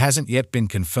 but it hasn't yet been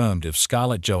confirmed if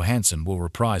Scarlett Johansson will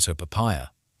reprise her papaya.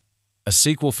 A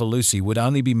sequel for Lucy would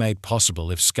only be made possible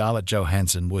if Scarlett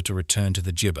Johansson were to return to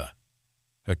the gibber.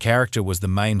 Her character was the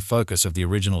main focus of the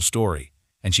original story,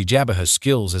 and she jabber her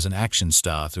skills as an action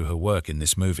star through her work in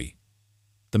this movie.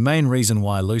 The main reason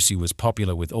why Lucy was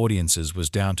popular with audiences was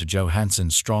down to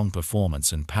Johansson's strong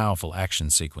performance and powerful action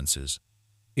sequences.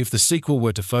 If the sequel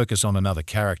were to focus on another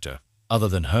character, other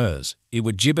than hers, it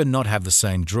would Gibber not have the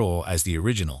same draw as the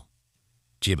original.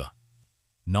 Gibber.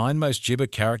 9 most Gibber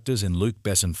characters in Luc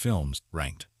Besson films,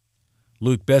 ranked.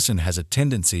 Luc Besson has a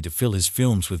tendency to fill his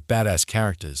films with badass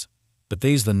characters, but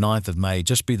these the 9th of May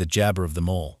just be the jabber of them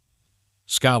all.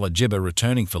 Scarlett Gibber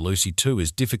returning for Lucy 2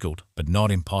 is difficult, but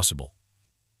not impossible.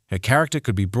 Her character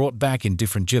could be brought back in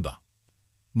different Gibber.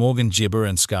 Morgan Gibber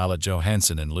and Scarlett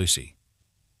Johansson in Lucy.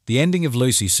 The ending of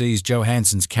Lucy sees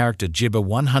Johansson's character gibber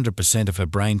 100% of her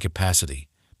brain capacity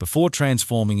before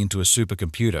transforming into a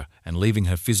supercomputer and leaving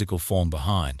her physical form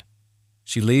behind.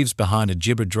 She leaves behind a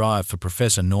gibber drive for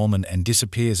Professor Norman and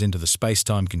disappears into the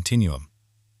space-time continuum.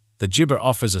 The gibber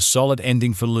offers a solid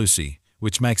ending for Lucy,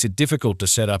 which makes it difficult to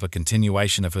set up a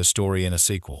continuation of her story in a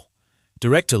sequel.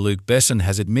 Director Luc Besson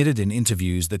has admitted in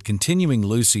interviews that continuing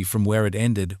Lucy from where it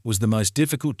ended was the most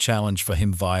difficult challenge for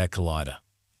him via Collider.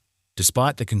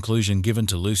 Despite the conclusion given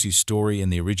to Lucy's story in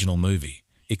the original movie,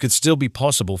 it could still be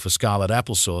possible for Scarlett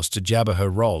Applesauce to jabber her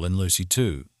role in Lucy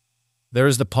 2. There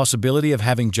is the possibility of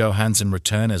having Johansson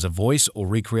return as a voice or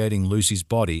recreating Lucy's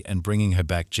body and bringing her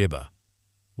back gibber.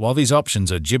 While these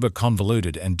options are gibber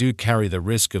convoluted and do carry the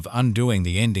risk of undoing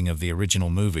the ending of the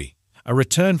original movie, a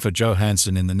return for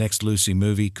Johansson in the next Lucy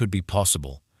movie could be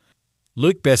possible.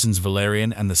 Luc Besson's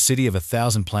Valerian and the City of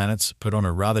 1,000 Planets put on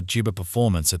a rather gibber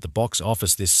performance at the box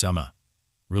office this summer.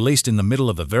 Released in the middle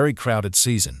of a very crowded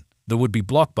season, the would-be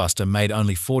blockbuster made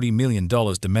only $40 million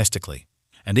domestically.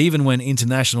 And even when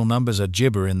international numbers are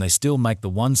gibbering, they still make the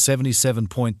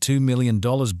 $177.2 million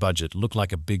budget look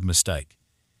like a big mistake.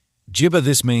 Gibber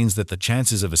this means that the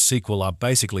chances of a sequel are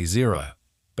basically zero.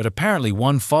 But apparently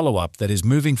one follow-up that is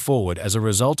moving forward as a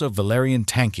result of Valerian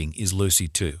tanking is Lucy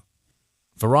 2.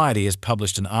 Variety has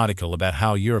published an article about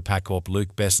how Europacorp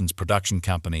Luc Besson's production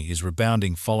company is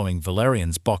rebounding following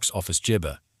Valerian's box office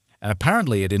gibber, and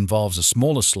apparently it involves a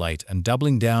smaller slate and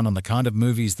doubling down on the kind of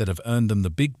movies that have earned them the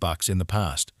big bucks in the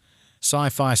past.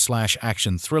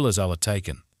 Sci-fi/action thrillers are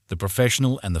taken, The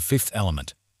Professional and The Fifth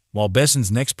Element. While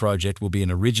Besson's next project will be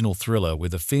an original thriller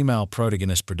with a female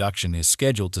protagonist, production is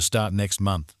scheduled to start next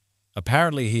month.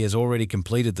 Apparently he has already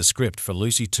completed the script for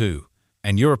Lucy 2,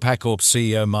 and Europacorp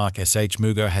CEO Mark S.H.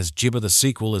 Muger has gibber the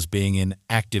sequel as being in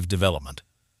active development.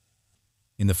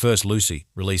 In the first Lucy,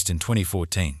 released in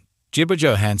 2014, Gibber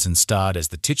Johansson starred as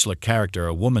the titular character,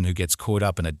 a woman who gets caught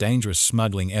up in a dangerous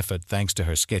smuggling effort thanks to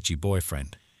her sketchy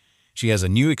boyfriend. She has a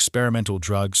new experimental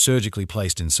drug surgically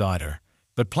placed inside her,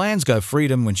 but plans go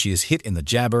freedom when she is hit in the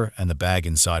jabber and the bag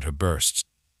inside her bursts.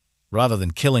 Rather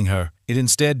than killing her, it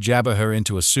instead jabber her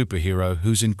into a superhero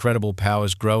whose incredible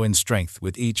powers grow in strength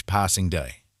with each passing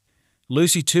day.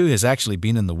 Lucy 2 has actually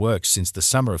been in the works since the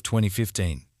summer of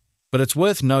 2015. But it's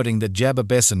worth noting that Jabber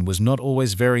Besson was not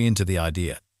always very into the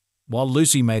idea. While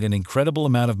Lucy made an incredible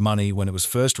amount of money when it was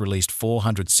first released,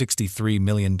 $463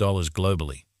 million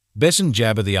globally, Besson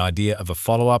jabbered the idea of a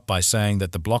follow-up by saying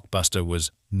that the blockbuster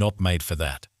was not made for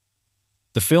that.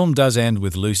 The film does end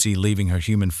with Lucy leaving her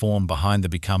human form behind to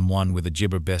become one with a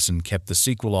gibber. Besson kept the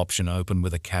sequel option open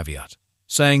with a caveat,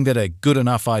 saying that a good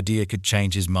enough idea could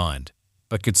change his mind,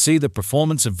 but could see the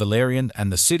performance of Valerian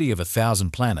and the City of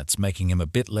 1,000 Planets making him a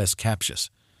bit less captious.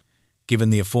 Given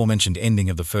the aforementioned ending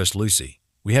of the first Lucy,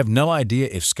 we have no idea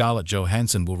if Scarlett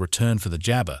Johansson will return for the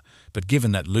Jabba, but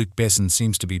given that Luc Besson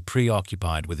seems to be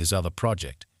preoccupied with his other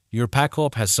project,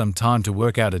 REPORTING has some time to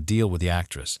work out a deal with the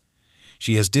actress.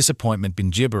 She has disappointment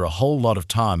been Jibba a whole lot of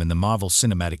time in the Marvel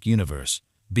Cinematic Universe,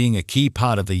 being a key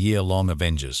part of the year-long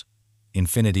Avengers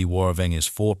Infinity War Avengers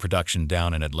 4 production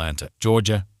down in Atlanta,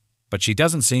 Georgia, but she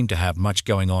doesn't seem to have much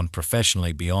going on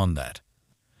professionally beyond that.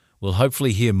 We'll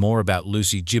hopefully hear more about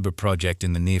Lucy Jibba project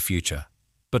in the near future.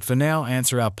 But for now,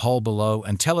 answer our poll below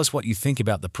and tell us what you think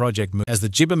about the project. As the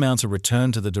Jibba mounts a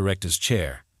return to the director's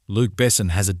chair, Luc Besson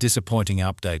has a disappointing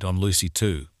update on Lucy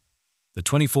 2. The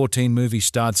 2014 movie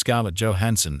starred Scarlett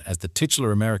Johansson as the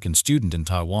titular American student in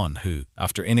Taiwan who,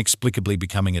 after inexplicably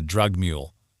becoming a drug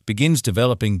mule, begins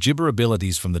developing Jibba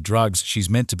abilities from the drugs she's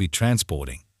meant to be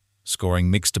transporting, scoring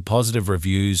mixed to positive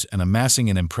reviews and amassing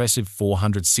an impressive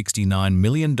 $469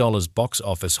 million box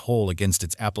office haul against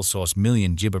its applesauce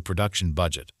million Jibba production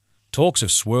budget. Talks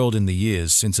have swirled in the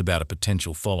years since about a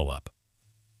potential follow-up.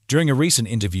 During a recent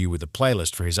interview with the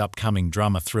Playlist for his upcoming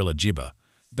drama thriller Jibba,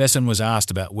 Besson was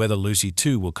asked about whether Lucy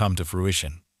 2 will come to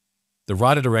fruition. The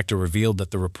writer-director revealed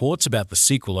that the reports about the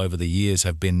sequel over the years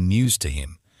have been news to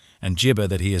him, and Jibba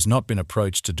that he has not been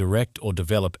approached to direct or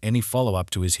develop any follow-up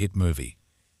to his hit movie.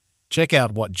 Check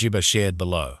out what Jibba shared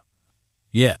below.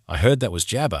 "Yeah, I heard that was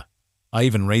Jabba. I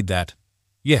even read that.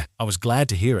 Yeah, I was glad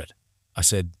to hear it. I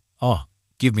said, oh,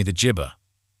 give me the Jibba.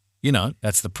 You know,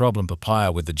 that's the problem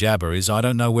papaya with the Jabba is I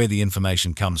don't know where the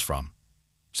information comes from.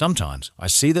 Sometimes I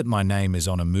see that my name is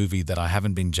on a movie that I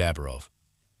haven't been Jabba of.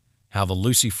 How the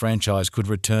Lucy franchise could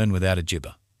return without a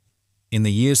Jibba." In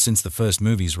the years since the first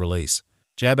movie's release,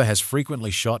 Jabba has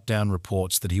frequently shot down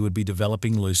reports that he would be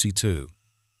developing Lucy 2.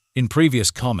 In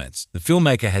previous comments, the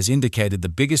filmmaker has indicated the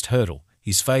biggest hurdle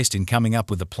he's faced in coming up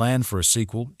with a plan for a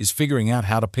sequel is figuring out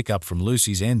how to pick up from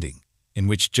Lucy's ending, in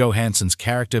which Johansson's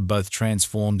character both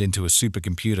transformed into a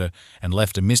supercomputer and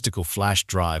left a mystical flash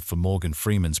drive for Morgan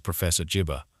Freeman's Professor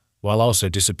Jibba, while also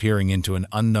disappearing into an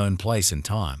unknown place and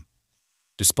time.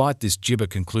 Despite this Jibba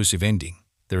conclusive ending,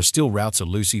 there are still routes a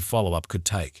Lucy follow-up could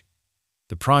take.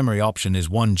 The primary option is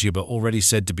one Jibba already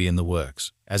said to be in the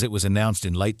works, as it was announced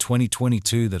in late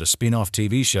 2022 that a spin-off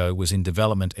TV show was in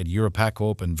development at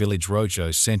REPORTING and Village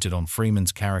Roadshow centered on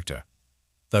Freeman's character.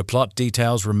 Though plot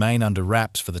details remain under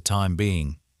wraps for the time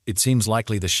being, it seems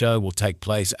likely the show will take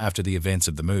place after the events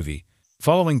of the movie,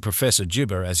 following Professor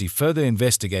Jibba as he further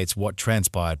investigates what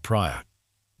transpired prior.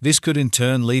 This could in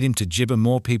turn lead him to Jibba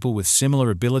more people with similar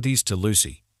abilities to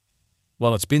Lucy.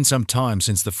 While it's been some time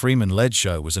since the Freeman-led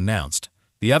show was announced,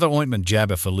 the other ointment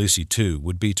Jabba for Lucy 2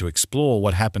 would be to explore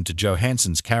what happened to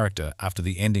Johansson's character after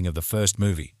the ending of the first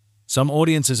movie. Some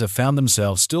audiences have found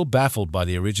themselves still baffled by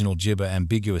the original Jibba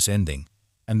ambiguous ending,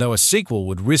 and though a sequel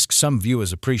would risk some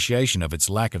viewers' appreciation of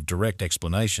its lack of direct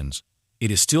explanations,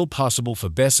 it is still possible for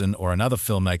Besson or another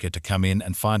filmmaker to come in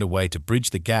and find a way to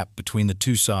bridge the gap between the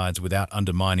two sides without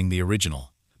undermining the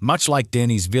original, much like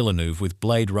Denis Villeneuve with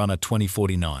Blade Runner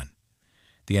 2049.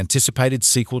 The anticipated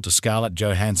sequel to Scarlett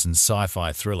Johansson's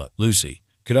sci-fi thriller, Lucy,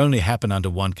 could only happen under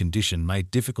one condition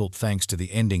made difficult thanks to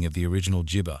the ending of the original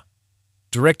Jibba.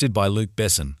 Directed by Luc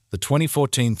Besson, the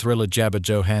 2014 thriller Jabba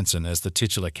Johansson as the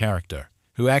titular character,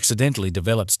 who accidentally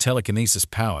develops telekinesis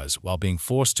powers while being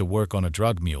forced to work on a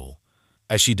drug mule.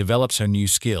 As she develops her new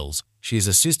skills, she is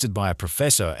assisted by a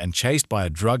professor and chased by a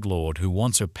drug lord who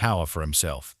wants her power for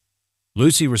himself.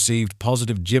 Lucy received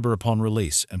positive Jibba upon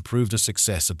release and proved a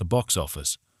success at the box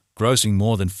office, grossing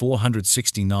more than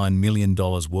 $469 million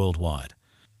worldwide.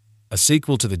 A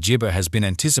sequel to the Jibba has been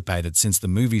anticipated since the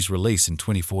movie's release in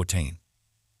 2014.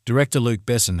 Director Luc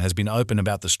Besson has been open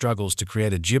about the struggles to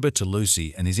create a Jibba to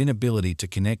Lucy and his inability to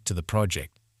connect to the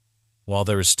project. While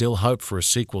there is still hope for a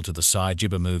sequel to the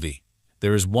Jibba movie,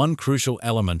 there is one crucial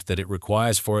element that it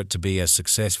requires for it to be as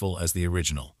successful as the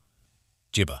original.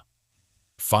 Jibba.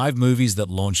 5 movies that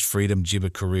launched Freedom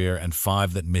Jibba career and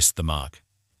 5 that missed the mark.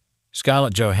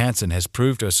 Scarlett Johansson has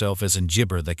proved herself as a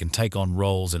Jibba that can take on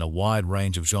roles in a wide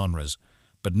range of genres,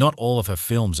 but not all of her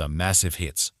films are massive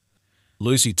hits.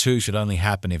 Lucy 2 should only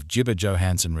happen if Jibba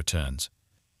Johansson returns.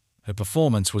 Her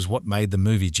performance was what made the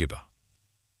movie Jibba.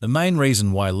 The main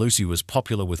reason why Lucy was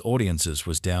popular with audiences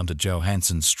was down to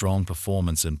Johansson's strong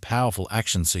performance and powerful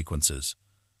action sequences.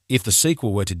 If the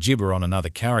sequel were to Jibba on another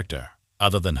character,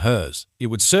 other than hers, it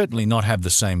would certainly not have the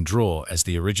same draw as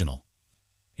the original.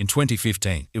 In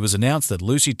 2015, it was announced that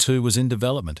Lucy 2 was in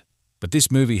development, but this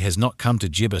movie has not come to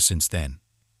Jibba since then.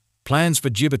 Plans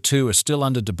for Jibba 2 are still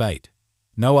under debate.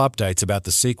 No updates about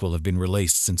the sequel have been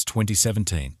released since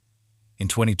 2017. In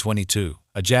 2022,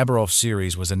 A Jabber-off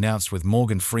series was announced with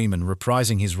Morgan Freeman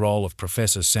reprising his role of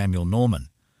Professor Samuel Norman,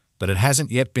 but it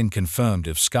hasn't yet been confirmed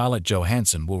if Scarlett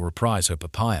Johansson will reprise her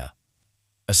papaya.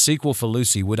 A sequel for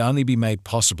Lucy would only be made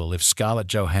possible if Scarlett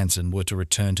Johansson were to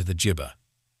return to the Jibber.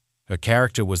 Her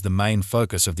character was the main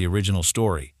focus of the original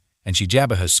story, and she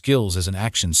jabber her skills as an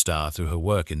action star through her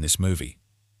work in this movie.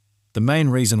 The main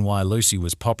reason why Lucy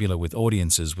was popular with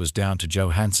audiences was down to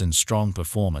Johansson's strong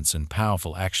performance and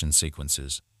powerful action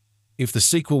sequences. If the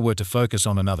sequel were to focus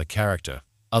on another character,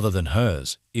 other than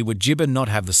hers, it would Jibber not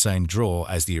have the same draw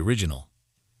as the original.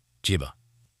 Jibber.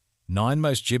 9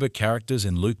 most Jibber characters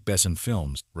in Luc Besson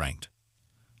films, ranked.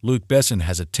 Luc Besson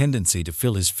has a tendency to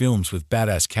fill his films with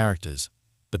badass characters,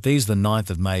 but these the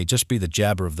 9th may just be the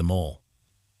jabber of them all.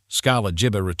 Scarlett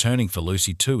Jibber returning for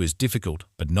Lucy 2 is difficult,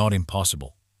 but not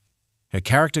impossible. Her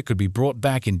character could be brought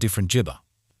back in different Jibber.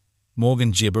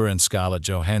 Morgan Jibber and Scarlett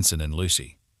Johansson in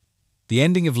Lucy. The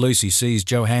ending of Lucy sees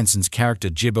Johansson's character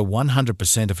Jibber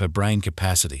 100% of her brain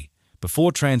capacity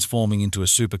before transforming into a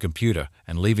supercomputer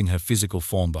and leaving her physical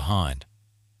form behind.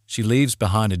 She leaves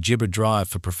behind a Jibber drive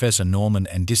for Professor Norman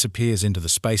and disappears into the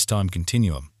space-time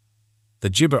continuum. The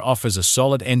Jibber offers a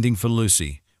solid ending for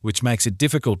Lucy, which makes it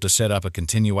difficult to set up a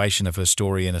continuation of her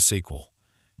story in a sequel.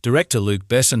 Director Luc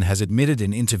Besson has admitted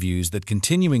in interviews that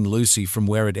continuing Lucy from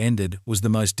where it ended was the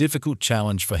most difficult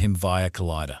challenge for him via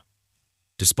Collider.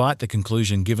 Despite the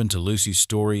conclusion given to Lucy's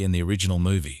story in the original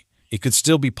movie, it could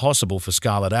still be possible for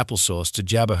Scarlett Applesauce to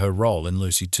jabber her role in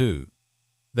Lucy 2.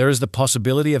 There is the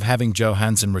possibility of having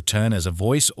Johansson return as a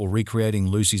voice or recreating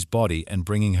Lucy's body and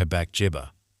bringing her back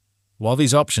Jibber. While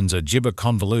these options are Jibber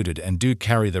convoluted and do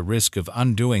carry the risk of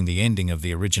undoing the ending of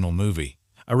the original movie,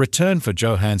 a return for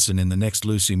Johansson in the next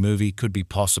Lucy movie could be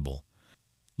possible.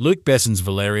 Luc Besson's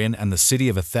Valerian and the City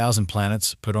of 1,000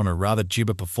 Planets put on a rather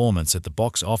Jibber performance at the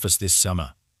box office this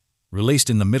summer.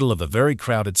 Released in the middle of a very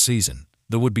crowded season,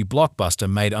 the would-be blockbuster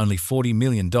made only $40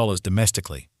 million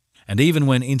domestically. And even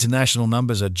when international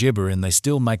numbers are gibbering, they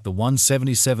still make the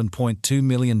 $177.2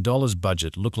 million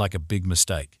budget look like a big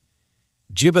mistake.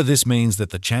 Jibber, this means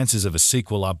that the chances of a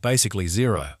sequel are basically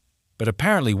zero. But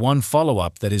apparently one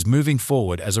follow-up that is moving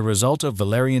forward as a result of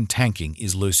Valerian tanking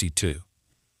is Lucy 2.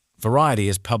 Variety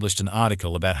has published an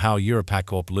article about how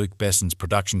EuropaCorp, Luc Besson's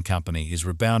production company, is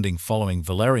rebounding following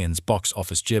Valerian's box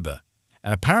office Jibber,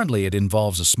 and apparently it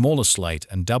involves a smaller slate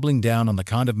and doubling down on the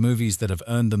kind of movies that have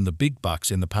earned them the big bucks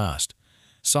in the past.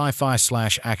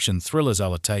 Sci-fi/action thrillers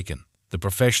are taken, The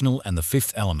Professional and The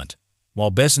Fifth Element, while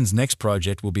Besson's next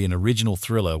project will be an original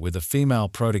thriller with a female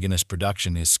protagonist.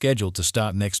 Production is scheduled to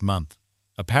start next month.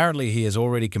 Apparently he has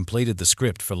already completed the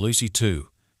script for Lucy 2,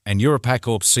 and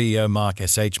EuropaCorp CEO Mark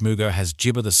S.H. Muger has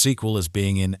Jibber the sequel as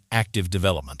being in active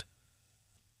development.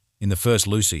 In the first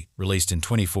Lucy, released in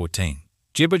 2014,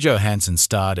 Jibber Johansson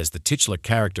starred as the titular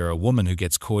character, a woman who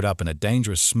gets caught up in a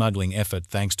dangerous smuggling effort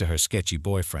thanks to her sketchy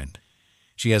boyfriend.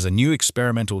 She has a new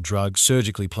experimental drug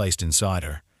surgically placed inside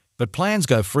her, but plans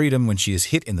go freedom when she is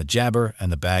hit in the jabber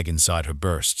and the bag inside her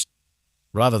bursts.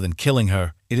 Rather than killing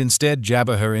her, it instead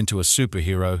jabber her into a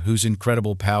superhero whose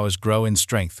incredible powers grow in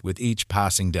strength with each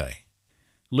passing day.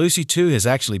 Lucy 2 has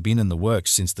actually been in the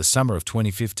works since the summer of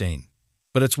 2015.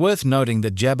 But it's worth noting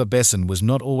that Jabber Besson was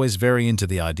not always very into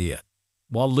the idea.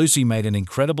 While Lucy made an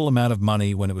incredible amount of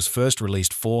money when it was first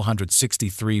released,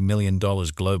 $463 million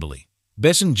globally,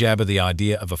 Besson jabbered the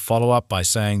idea of a follow-up by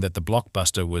saying that the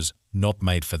blockbuster was not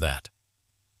made for that.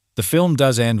 The film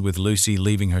does end with Lucy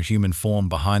leaving her human form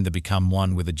behind to become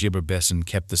one with a Jibber. Besson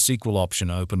kept the sequel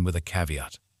option open with a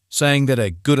caveat, saying that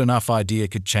a good enough idea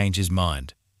could change his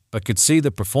mind, but could see the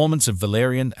performance of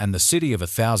Valerian and the City of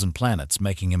 1,000 Planets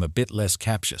making him a bit less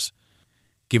captious.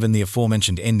 Given the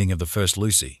aforementioned ending of the first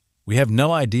Lucy, we have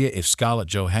no idea if Scarlett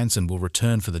Johansson will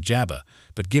return for the jabber,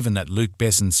 but given that Luc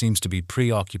Besson seems to be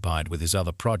preoccupied with his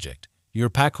other project,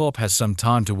 EuropaCorp has some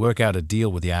time to work out a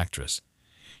deal with the actress.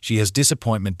 She has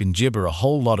disappointment been Jibber a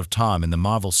whole lot of time in the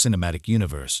Marvel Cinematic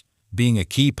Universe, being a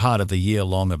key part of the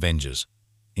year-long Avengers.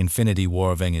 Infinity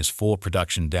War Avengers 4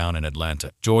 production down in Atlanta,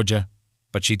 Georgia,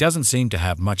 but she doesn't seem to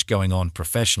have much going on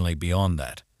professionally beyond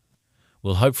that.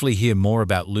 We'll hopefully hear more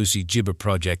about Lucy Jibber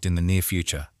project in the near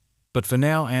future. But for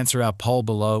now, answer our poll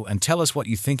below and tell us what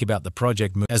you think about the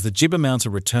project. As the Jibber mounts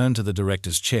a return to the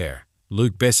director's chair,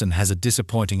 Luc Besson has a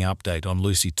disappointing update on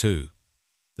Lucy 2.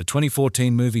 The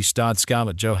 2014 movie starred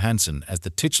Scarlett Johansson as the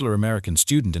titular American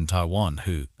student in Taiwan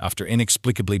who, after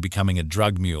inexplicably becoming a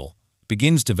drug mule,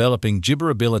 begins developing Jibber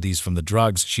abilities from the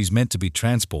drugs she's meant to be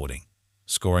transporting,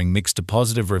 scoring mixed to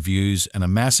positive reviews and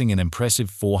amassing an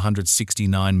impressive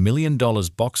 $469 million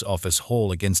box office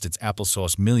haul against its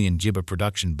applesauce million Jibber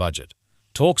production budget.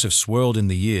 Talks have swirled in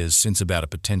the years since about a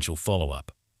potential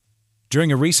follow-up.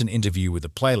 During a recent interview with the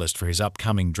playlist for his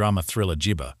upcoming drama thriller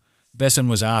Jibba, Besson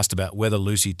was asked about whether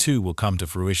Lucy 2 will come to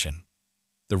fruition.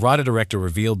 The writer-director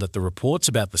revealed that the reports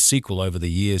about the sequel over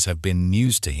the years have been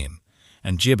news to him,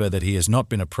 and Jibba that he has not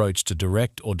been approached to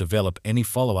direct or develop any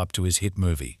follow-up to his hit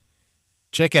movie.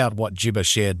 Check out what Jibba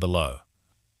shared below.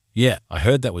 "Yeah, I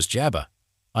heard that was Jabba.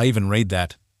 I even read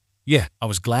that. Yeah, I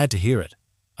was glad to hear it.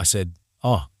 I said,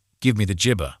 oh, give me the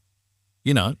Jibba.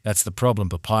 You know, that's the problem,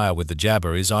 papaya, with the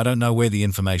Jabba is I don't know where the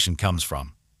information comes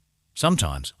from.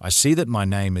 Sometimes I see that my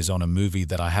name is on a movie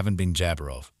that I haven't been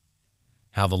Jabba of.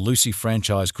 How the Lucy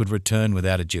franchise could return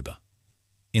without a Jibba."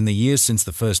 In the years since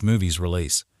the first movie's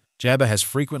release, Jabba has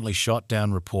frequently shot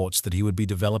down reports that he would be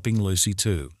developing Lucy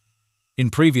 2. In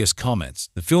previous comments,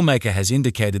 the filmmaker has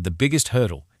indicated the biggest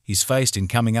hurdle he's faced in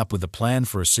coming up with a plan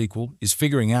for a sequel is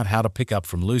figuring out how to pick up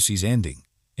from Lucy's ending,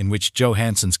 in which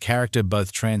Johansson's character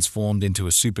both transformed into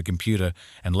a supercomputer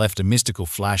and left a mystical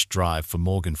flash drive for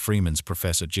Morgan Freeman's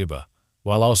Professor Jibba,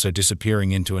 while also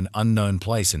disappearing into an unknown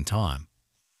place and time.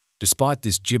 Despite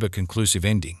this Jibba conclusive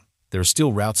ending, there are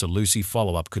still routes a Lucy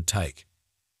follow-up could take.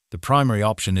 The primary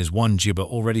option is one Jibba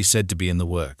already said to be in the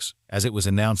works, as it was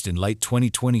announced in late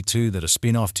 2022 that a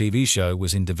spin-off TV show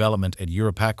was in development at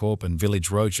EuropaCorp and Village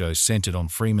Roadshow centered on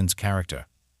Freeman's character.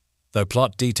 Though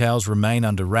plot details remain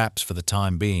under wraps for the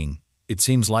time being, it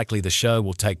seems likely the show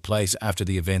will take place after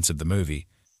the events of the movie,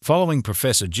 following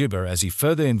Professor Jibba as he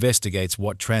further investigates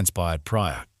what transpired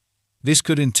prior. This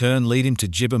could in turn lead him to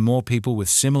Jibba more people with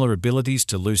similar abilities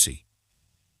to Lucy.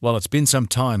 While it's been some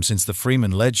time since the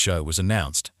Freeman-led show was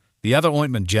announced, the other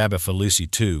ointment Jabba for Lucy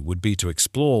 2 would be to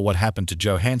explore what happened to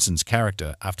Johansson's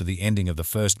character after the ending of the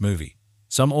first movie.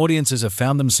 Some audiences have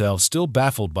found themselves still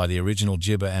baffled by the original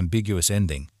Jibba ambiguous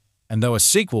ending, and though a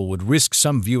sequel would risk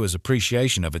some viewers'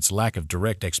 appreciation of its lack of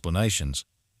direct explanations,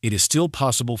 it is still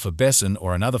possible for Besson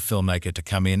or another filmmaker to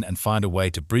come in and find a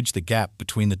way to bridge the gap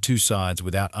between the two sides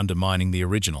without undermining the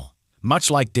original,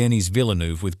 much like Denis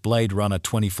Villeneuve with Blade Runner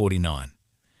 2049.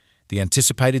 The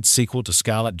anticipated sequel to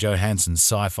Scarlett Johansson's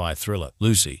sci-fi thriller,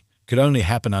 Lucy, could only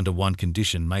happen under one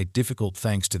condition made difficult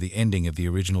thanks to the ending of the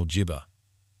original Jibba.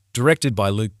 Directed by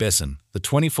Luc Besson, the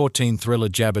 2014 thriller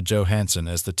Jabba Johansson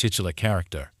as the titular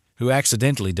character, who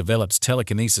accidentally develops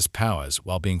telekinesis powers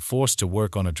while being forced to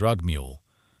work on a drug mule.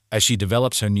 As she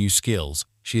develops her new skills,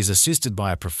 she is assisted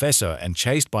by a professor and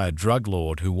chased by a drug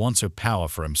lord who wants her power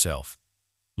for himself.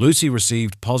 Lucy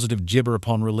received positive Jibba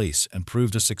upon release and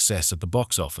proved a success at the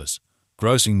box office,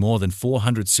 grossing more than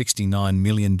 $469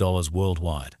 million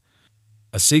worldwide.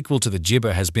 A sequel to the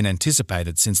Jibba has been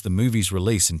anticipated since the movie's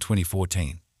release in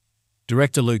 2014.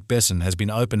 Director Luc Besson has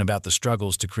been open about the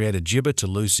struggles to create a Jibba to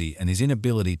Lucy and his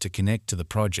inability to connect to the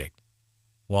project.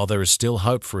 While there is still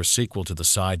hope for a sequel to the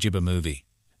Jibba movie,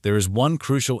 there is one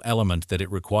crucial element that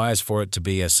it requires for it to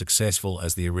be as successful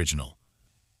as the original.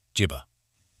 Jibba.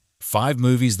 5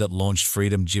 movies that launched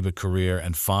Freedom Jibba career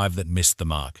and 5 that missed the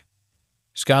mark.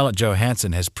 Scarlett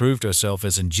Johansson has proved herself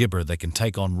as a Jibba that can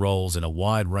take on roles in a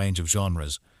wide range of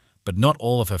genres, but not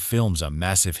all of her films are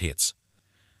massive hits.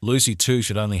 Lucy 2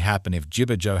 should only happen if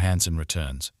Jibba Johansson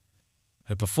returns.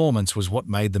 Her performance was what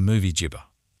made the movie Jibba.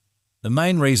 The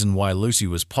main reason why Lucy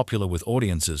was popular with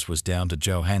audiences was down to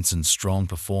Johansson's strong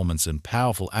performance and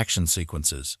powerful action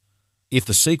sequences. If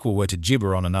the sequel were to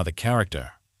Jibba on another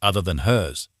character, other than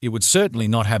hers, it would certainly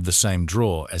not have the same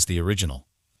draw as the original.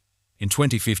 In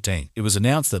 2015, it was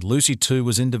announced that Lucy 2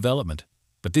 was in development,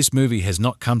 but this movie has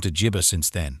not come to Jibba since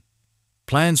then.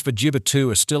 Plans for Jibba 2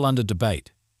 are still under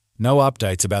debate. No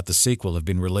updates about the sequel have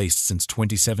been released since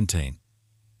 2017.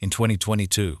 In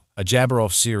 2022, a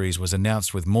Jabberwock series was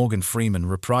announced with Morgan Freeman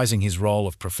reprising his role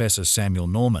of Professor Samuel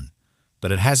Norman,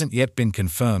 but it hasn't yet been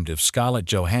confirmed if Scarlett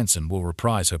Johansson will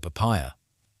reprise her papaya.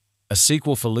 A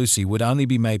sequel for Lucy would only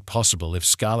be made possible if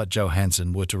Scarlett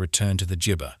Johansson were to return to the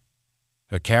Jibba.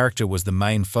 Her character was the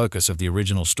main focus of the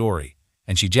original story,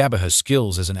 and she jabber her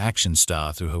skills as an action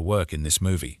star through her work in this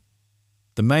movie.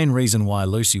 The main reason why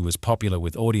Lucy was popular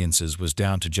with audiences was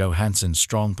down to Johansson's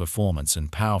strong performance and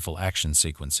powerful action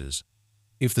sequences.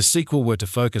 If the sequel were to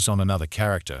focus on another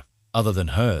character, other than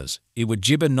hers, it would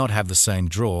Jibba not have the same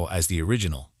draw as the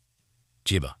original.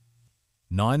 Jibba.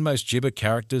 9 most Jibba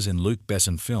characters in Luc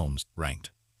Besson films,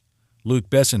 ranked. Luc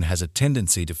Besson has a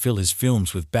tendency to fill his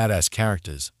films with badass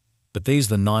characters, but these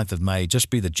the 9th of May just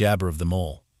be the jabber of them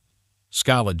all.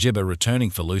 Scarlett Jibba returning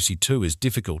for Lucy 2 is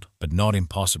difficult, but not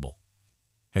impossible.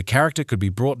 Her character could be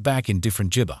brought back in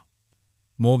different Jibba.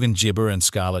 Morgan Jibba and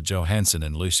Scarlett Johansson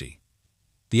and Lucy.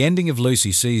 The ending of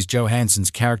Lucy sees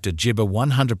Johansson's character Jibba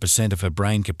 100% of her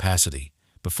brain capacity,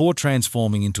 before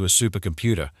transforming into a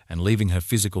supercomputer and leaving her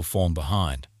physical form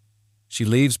behind. She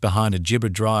leaves behind a gibber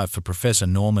drive for Professor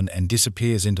Norman and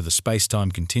disappears into the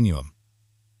space-time continuum.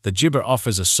 The gibber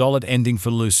offers a solid ending for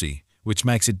Lucy, which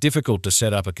makes it difficult to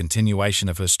set up a continuation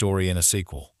of her story in a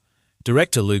sequel.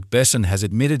 Director Luc Besson has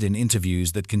admitted in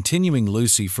interviews that continuing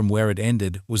Lucy from where it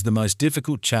ended was the most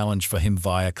difficult challenge for him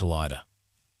via Collider.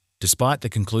 Despite the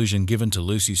conclusion given to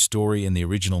Lucy's story in the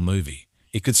original movie,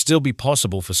 it could still be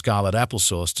possible for Scarlett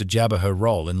Applesauce to jabber her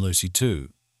role in Lucy 2.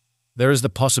 There is the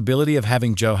possibility of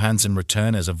having Johansson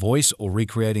return as a voice or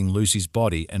recreating Lucy's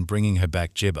body and bringing her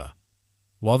back gibber.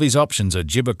 While these options are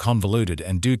gibber convoluted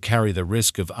and do carry the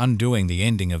risk of undoing the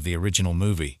ending of the original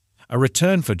movie, a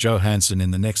return for Johansson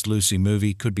in the next Lucy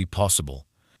movie could be possible.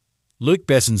 Luc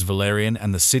Besson's Valerian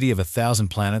and the City of a Thousand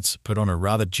Planets put on a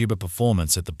rather gibber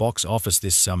performance at the box office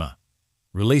this summer.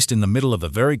 Released in the middle of a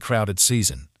very crowded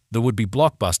season, the would-be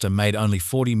blockbuster made only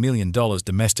 $40 million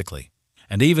domestically.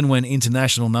 And even when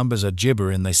international numbers are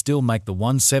gibbering, they still make the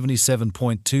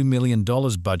 $177.2 million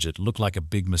budget look like a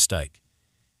big mistake.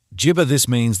 Gibber, this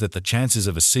means that the chances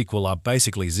of a sequel are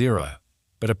basically zero.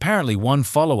 But apparently one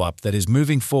follow-up that is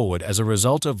moving forward as a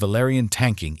result of Valerian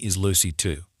tanking is Lucy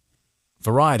 2.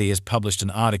 Variety has published an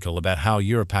article about how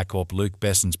EuropaCorp, Luc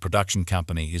Besson's production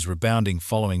company, is rebounding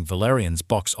following Valerian's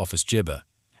box office gibber.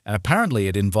 And apparently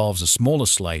it involves a smaller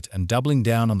slate and doubling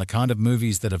down on the kind of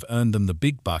movies that have earned them the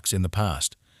big bucks in the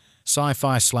past.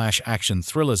 Sci-fi/action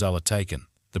thrillers are taken,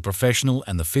 The Professional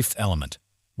and The Fifth Element.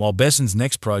 While Besson's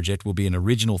next project will be an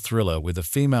original thriller with a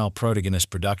female protagonist,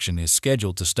 production is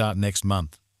scheduled to start next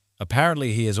month.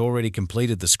 Apparently he has already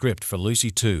completed the script for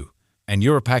Lucy 2, and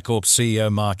EuropaCorp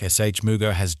CEO Mark S.H.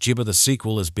 Mugo has Gibber the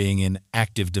sequel as being in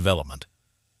active development.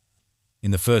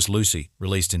 In the first Lucy,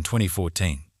 released in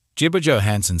 2014, Gibber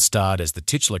Johansson starred as the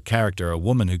titular character, a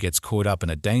woman who gets caught up in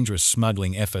a dangerous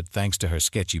smuggling effort thanks to her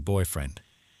sketchy boyfriend.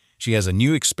 She has a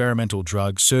new experimental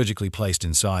drug surgically placed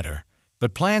inside her,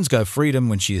 but plans go freedom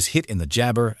when she is hit in the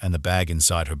jabber and the bag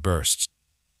inside her bursts.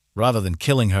 Rather than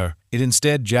killing her, it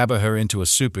instead jabber her into a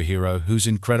superhero whose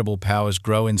incredible powers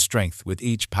grow in strength with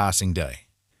each passing day.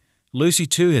 Lucy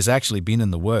 2 has actually been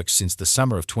in the works since the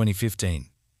summer of 2015.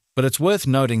 But it's worth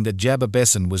noting that Jabber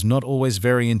Besson was not always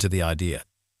very into the idea.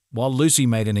 While Lucy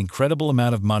made an incredible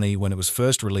amount of money when it was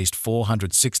first released,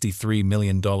 $463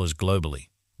 million globally,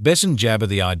 Besson jabbered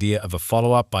the idea of a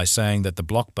follow-up by saying that the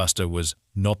blockbuster was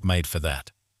not made for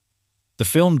that. The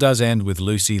film does end with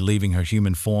Lucy leaving her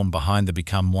human form behind to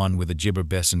become one with a gibber.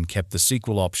 Besson kept the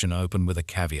sequel option open with a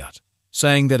caveat,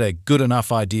 saying that a good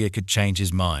enough idea could change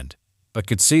his mind, but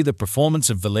could see the performance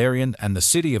of Valerian and the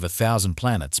City of a Thousand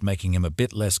Planets making him a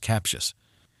bit less captious.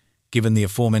 Given the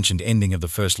aforementioned ending of the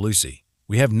first Lucy,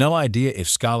 we have no idea if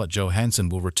Scarlett Johansson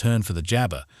will return for the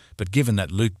jabber, but given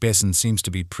that Luc Besson seems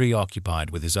to be preoccupied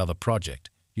with his other project,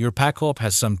 EuropaCorp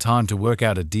has some time to work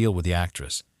out a deal with the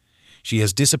actress. She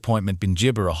has disappointment been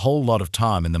gibber a whole lot of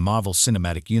time in the Marvel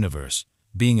Cinematic Universe,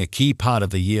 being a key part of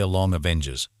the year-long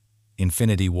Avengers.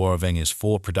 Infinity War Avengers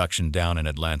 4 production down in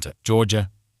Atlanta, Georgia,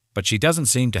 but she doesn't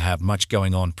seem to have much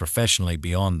going on professionally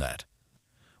beyond that.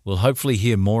 We'll hopefully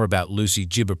hear more about Lucy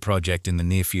Gibber project in the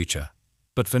near future.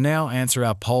 But for now, answer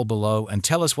our poll below and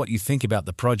tell us what you think about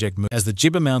the project. As the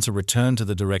gibber mounts a return to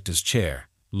the director's chair,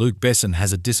 Luc Besson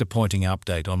has a disappointing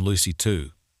update on Lucy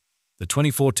 2. The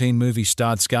 2014 movie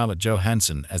starred Scarlett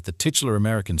Johansson as the titular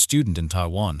American student in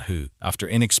Taiwan who, after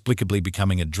inexplicably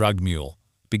becoming a drug mule,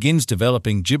 begins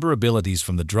developing gibber abilities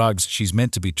from the drugs she's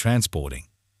meant to be transporting,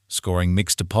 scoring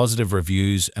mixed to positive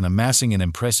reviews and amassing an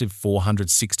impressive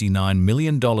 $469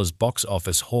 million box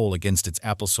office haul against its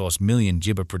applesauce million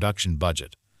gibber production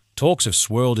budget. Talks have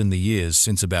swirled in the years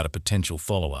since about a potential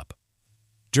follow-up.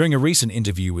 During a recent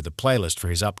interview with the Playlist for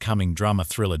his upcoming drama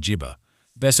thriller Gibber,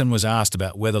 Besson was asked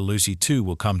about whether Lucy 2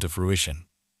 will come to fruition.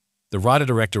 The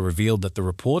writer-director revealed that the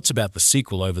reports about the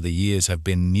sequel over the years have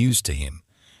been news to him,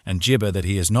 and Gibber that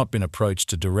he has not been approached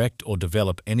to direct or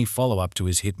develop any follow-up to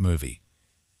his hit movie.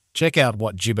 Check out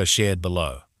what Gibber shared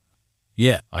below.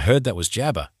 "Yeah, I heard that was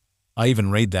jabber. I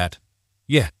even read that.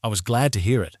 Yeah, I was glad to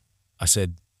hear it. I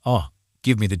said, oh,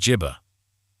 give me the gibber.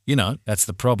 You know, that's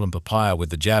the problem, papaya, with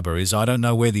the jabber is I don't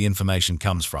know where the information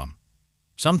comes from.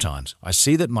 Sometimes I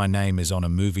see that my name is on a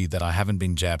movie that I haven't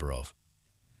been jabber of.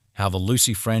 How the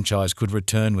Lucy franchise could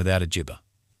return without a gibber."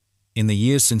 In the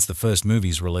years since the first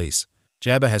movie's release,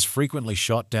 Jabber has frequently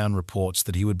shot down reports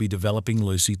that he would be developing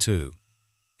Lucy 2.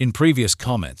 In previous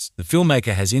comments, the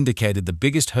filmmaker has indicated the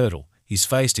biggest hurdle he's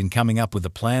faced in coming up with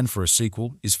a plan for a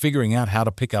sequel is figuring out how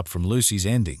to pick up from Lucy's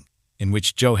ending, in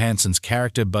which Johansson's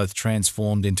character both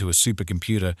transformed into a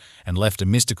supercomputer and left a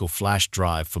mystical flash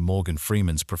drive for Morgan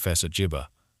Freeman's Professor Gibber.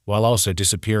 while also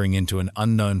disappearing into an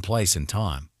unknown place and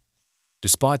time.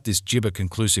 Despite this Jibber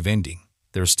conclusive ending,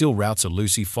 there are still routes a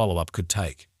Lucy follow-up could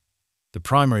take. The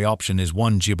primary option is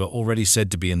one Jibber already said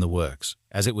to be in the works,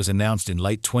 as it was announced in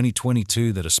late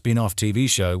 2022 that a spin-off TV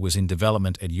show was in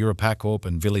development at EuropaCorp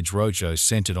and Village Roadshow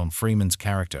centered on Freeman's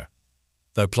character.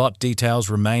 Though plot details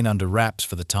remain under wraps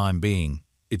for the time being,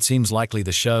 it seems likely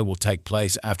the show will take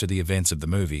place after the events of the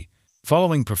movie,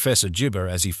 following Professor Jibber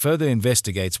as he further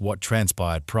investigates what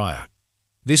transpired prior.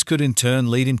 This could in turn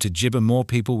lead him to Jibber more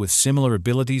people with similar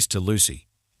abilities to Lucy.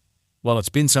 While it's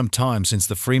been some time since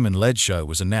the Freeman-led show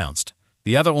was announced,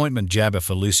 the other ointment jabber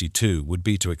for Lucy 2 would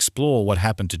be to explore what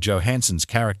happened to Johansson's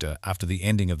character after the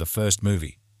ending of the first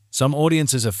movie. Some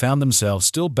audiences have found themselves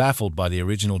still baffled by the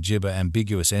original Jibber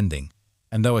ambiguous ending,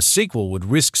 and though a sequel would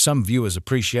risk some viewers'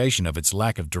 appreciation of its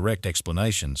lack of direct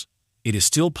explanations, it is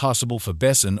still possible for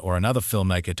Besson or another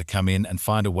filmmaker to come in and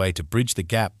find a way to bridge the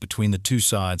gap between the two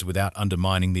sides without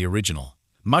undermining the original,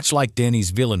 much like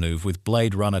Denis Villeneuve with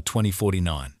Blade Runner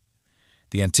 2049.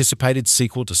 The anticipated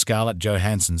sequel to Scarlett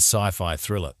Johansson's sci-fi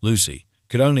thriller, Lucy,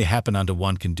 could only happen under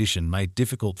one condition made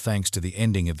difficult thanks to the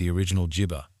ending of the original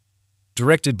Jibber.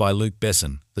 Directed by Luc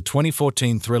Besson, the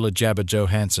 2014 thriller jabber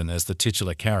Johansson as the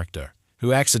titular character,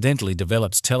 who accidentally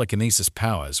develops telekinesis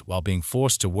powers while being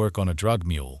forced to work on a drug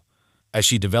mule. As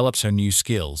she develops her new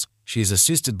skills, she is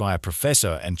assisted by a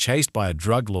professor and chased by a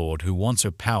drug lord who wants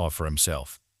her power for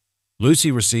himself.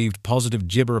 Lucy received positive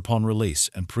Jibber upon release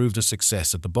and proved a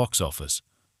success at the box office,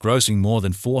 grossing more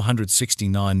than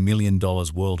 $469 million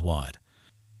worldwide.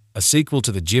 A sequel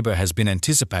to the Jibber has been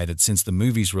anticipated since the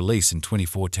movie's release in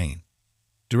 2014.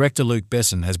 Director Luc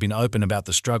Besson has been open about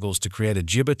the struggles to create a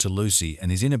Jibber to Lucy and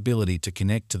his inability to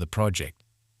connect to the project.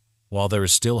 While there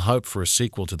is still hope for a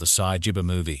sequel to the Jibber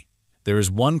movie, there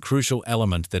is one crucial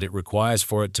element that it requires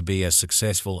for it to be as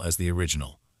successful as the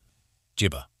original.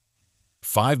 Jibber.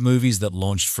 5 movies that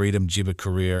launched Freedom Jibber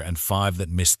career and 5 that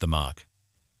missed the mark.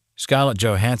 Scarlett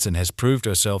Johansson has proved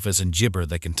herself as a Jibber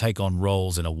that can take on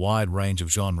roles in a wide range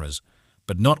of genres,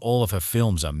 but not all of her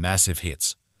films are massive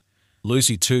hits.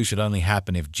 Lucy 2 should only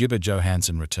happen if Jibber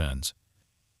Johansson returns.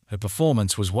 Her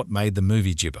performance was what made the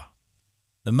movie Jibber.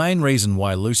 The main reason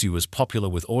why Lucy was popular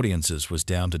with audiences was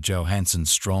down to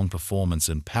Johansson's strong performance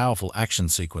and powerful action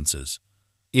sequences.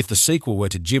 If the sequel were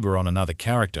to Jibber on another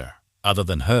character, other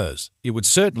than hers, it would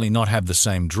certainly not have the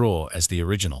same draw as the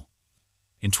original.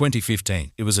 In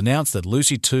 2015, it was announced that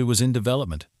Lucy 2 was in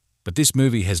development, but this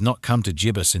movie has not come to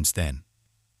Jibber since then.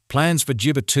 Plans for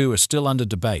Jibber 2 are still under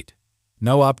debate.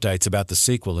 No updates about the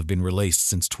sequel have been released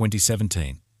since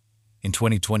 2017. In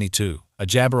 2022, a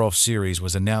Jabber-off series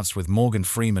was announced with Morgan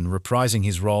Freeman reprising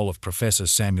his role of Professor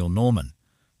Samuel Norman,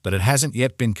 but it hasn't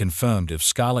yet been confirmed if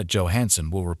Scarlett Johansson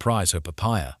will reprise her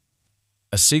papaya.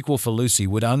 A sequel for Lucy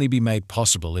would only be made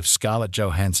possible if Scarlett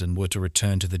Johansson were to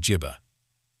return to the Jibber.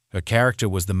 Her character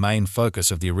was the main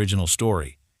focus of the original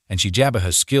story, and she jabbered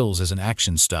her skills as an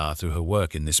action star through her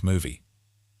work in this movie.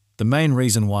 The main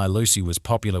reason why Lucy was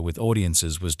popular with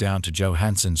audiences was down to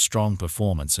Johansson's strong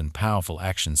performance and powerful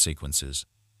action sequences.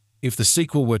 If the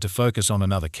sequel were to focus on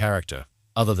another character,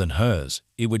 other than hers,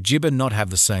 it would Jibber not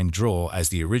have the same draw as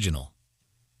the original.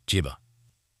 Jibber.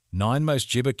 9 most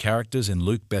Jibber characters in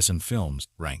Luc Besson films,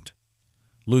 ranked.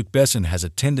 Luc Besson has a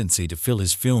tendency to fill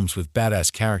his films with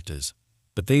badass characters,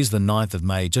 but these the 9th of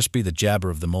May just be the jabber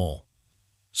of them all.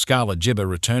 Scarlett Jibber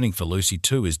returning for Lucy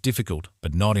 2 is difficult,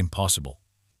 but not impossible.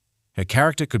 Her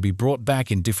character could be brought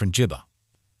back in different Jibber.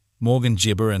 Morgan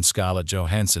Jibber and Scarlett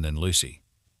Johansson in Lucy.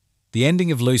 The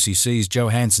ending of Lucy sees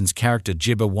Johansson's character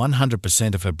Jibber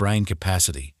 100% of her brain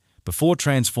capacity, before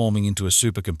transforming into a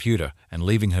supercomputer and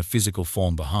leaving her physical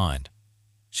form behind.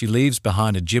 She leaves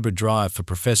behind a Jibber drive for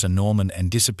Professor Norman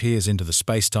and disappears into the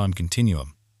space-time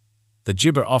continuum. The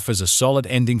Jibber offers a solid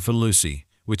ending for Lucy,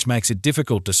 which makes it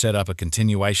difficult to set up a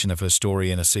continuation of her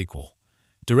story in a sequel.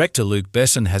 Director Luc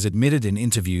Besson has admitted in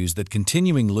interviews that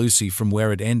continuing Lucy from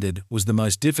where it ended was the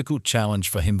most difficult challenge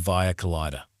for him via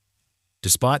Collider.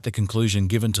 Despite the conclusion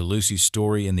given to Lucy's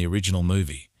story in the original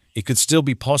movie, it could still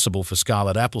be possible for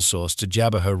Scarlett Applesauce to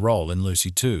jabber her role in Lucy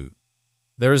 2.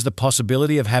 There is the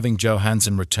possibility of having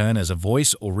Johansson return as a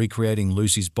voice or recreating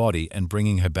Lucy's body and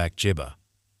bringing her back Jibber.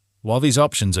 While these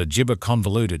options are Jibber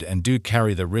convoluted and do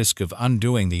carry the risk of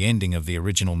undoing the ending of the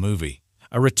original movie,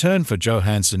 a return for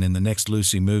Johansson in the next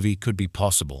Lucy movie could be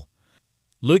possible.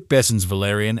 Luc Besson's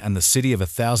Valerian and the City of a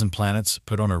Thousand Planets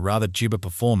put on a rather Jibber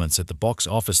performance at the box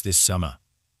office this summer.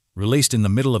 Released in the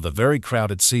middle of a very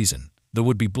crowded season, the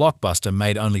would-be blockbuster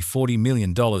made only $40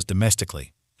 million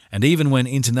domestically, and even when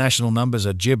international numbers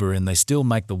are gibbering, they still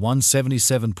make the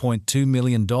 $177.2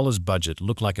 million budget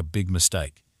look like a big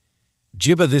mistake.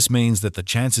 Jibba, this means that the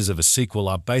chances of a sequel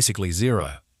are basically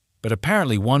zero. But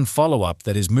apparently one follow-up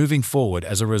that is moving forward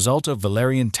as a result of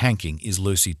Valerian tanking is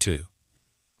Lucy 2.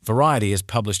 Variety has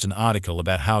published an article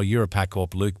about how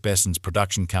EuropaCorp Luc Besson's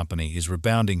production company is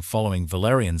rebounding following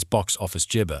Valerian's box office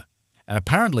Jibba, and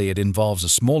apparently it involves a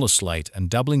smaller slate and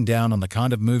doubling down on the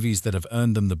kind of movies that have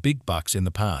earned them the big bucks in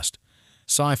the past.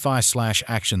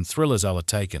 Sci-fi/action thrillers are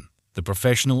taken, The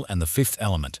Professional and The Fifth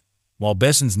Element. While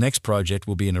Besson's next project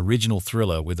will be an original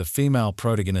thriller with a female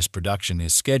protagonist, production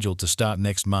is scheduled to start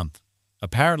next month.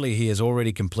 Apparently he has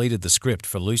already completed the script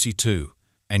for Lucy 2,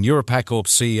 and EuropaCorp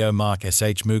CEO Mark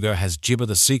S.H. Muger has Jibba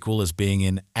the sequel as being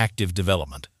in active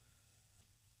development.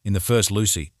 In the first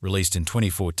Lucy, released in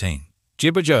 2014,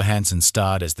 Jibba Johansson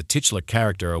starred as the titular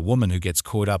character, a woman who gets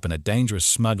caught up in a dangerous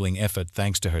smuggling effort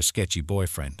thanks to her sketchy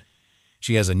boyfriend.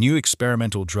 She has a new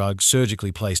experimental drug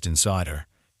surgically placed inside her,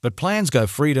 but plans go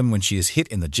freedom when she is hit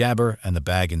in the jabber and the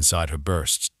bag inside her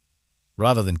bursts.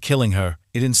 Rather than killing her,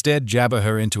 it instead jabber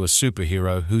her into a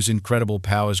superhero whose incredible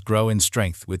powers grow in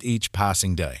strength with each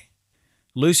passing day.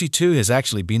 Lucy 2 has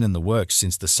actually been in the works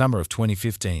since the summer of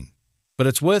 2015, but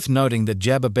it's worth noting that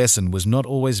Jabba Besson was not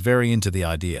always very into the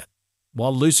idea.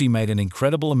 While Lucy made an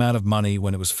incredible amount of money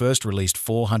when it was first released,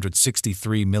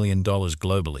 $463 million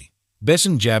globally,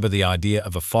 Besson jabbered the idea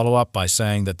of a follow-up by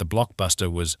saying that the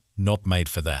blockbuster was not made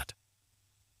for that.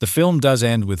 The film does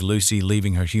end with Lucy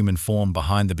leaving her human form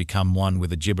behind to become one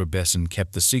with a Jibba. Besson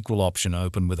kept the sequel option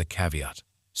open with a caveat,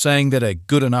 saying that a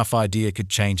good enough idea could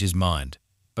change his mind,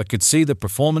 but could see the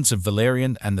performance of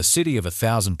Valerian and the City of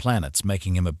 1,000 Planets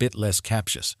making him a bit less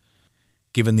captious.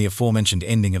 Given the aforementioned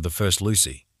ending of the first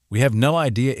Lucy, we have no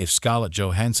idea if Scarlett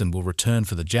Johansson will return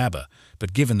for the Jabba,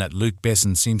 but given that Luc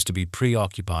Besson seems to be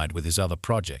preoccupied with his other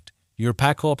project,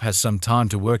 EuropaCorp has some time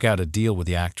to work out a deal with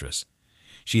the actress.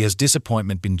 She has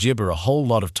disappointment been Jibba a whole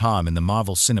lot of time in the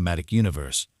Marvel Cinematic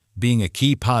Universe, being a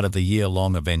key part of the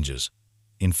year-long Avengers.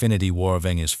 Infinity War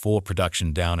Avengers 4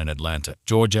 production down in Atlanta,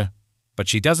 Georgia, but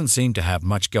she doesn't seem to have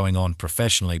much going on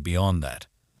professionally beyond that.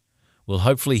 We'll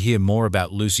hopefully hear more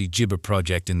about Lucy Jibba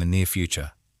project in the near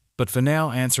future. But for now,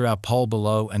 answer our poll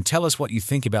below and tell us what you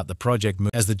think about the project.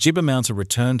 As the Jibba mounts a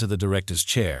return to the director's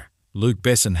chair, Luc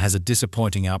Besson has a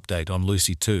disappointing update on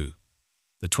Lucy 2.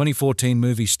 The 2014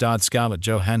 movie starred Scarlett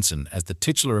Johansson as the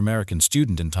titular American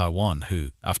student in Taiwan who,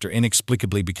 after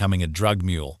inexplicably becoming a drug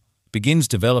mule, begins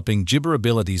developing Jibba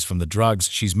abilities from the drugs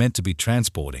she's meant to be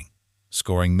transporting,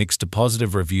 scoring mixed to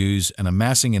positive reviews and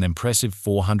amassing an impressive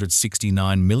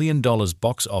 $469 million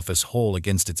box office haul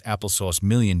against its applesauce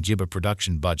million Jibba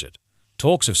production budget.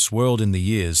 Talks have swirled in the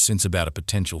years since about a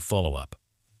potential follow-up.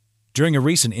 During a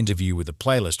recent interview with the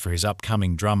Playlist for his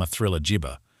upcoming drama thriller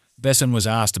Jibba, Besson was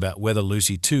asked about whether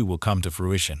Lucy 2 will come to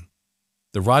fruition.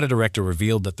 The writer-director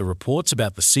revealed that the reports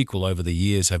about the sequel over the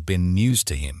years have been news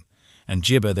to him, and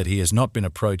Jibba that he has not been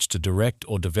approached to direct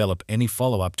or develop any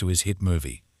follow-up to his hit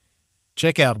movie.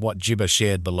 Check out what Jibba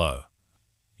shared below.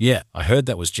 "Yeah, I heard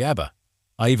that was Jabba.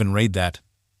 I even read that.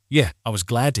 Yeah, I was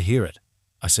glad to hear it.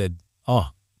 I said,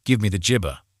 oh, give me the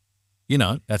Jibba. You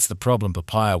know, that's the problem,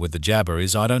 papaya, with the Jabba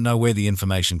is I don't know where the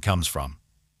information comes from.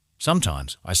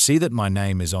 Sometimes I see that my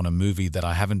name is on a movie that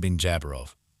I haven't been Jabba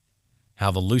of. How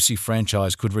the Lucy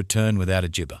franchise could return without a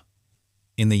Jibba."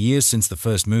 In the years since the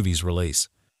first movie's release,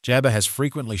 Jabba has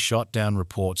frequently shot down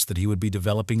reports that he would be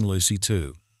developing Lucy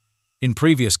 2. In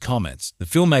previous comments, the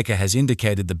filmmaker has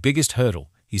indicated the biggest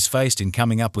hurdle he's faced in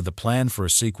coming up with a plan for a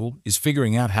sequel is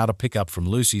figuring out how to pick up from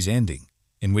Lucy's ending,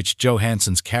 in which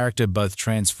Johansson's character both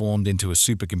transformed into a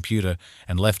supercomputer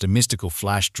and left a mystical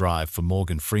flash drive for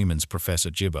Morgan Freeman's Professor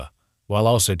Jibba, while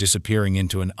also disappearing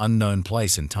into an unknown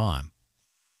place in time.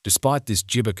 Despite this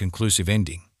Jibba conclusive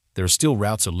ending, there are still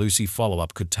routes a Lucy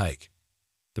follow-up could take.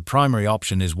 The primary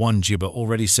option is one Jibba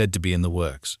already said to be in the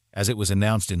works, as it was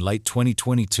announced in late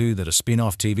 2022 that a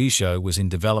spin-off TV show was in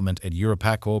development at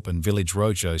EuropaCorp and Village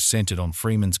Roadshow centered on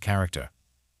Freeman's character.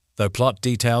 Though plot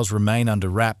details remain under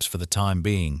wraps for the time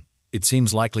being, it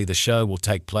seems likely the show will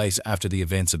take place after the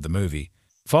events of the movie,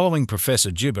 following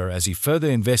Professor Jibba as he further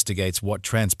investigates what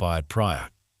transpired prior.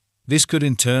 This could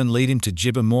in turn lead him to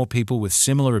Jibba more people with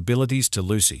similar abilities to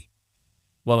Lucy.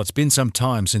 While it's been some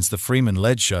time since the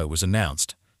Freeman-led show was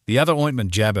announced, the other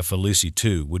ointment Jabba for Lucy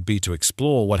 2 would be to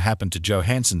explore what happened to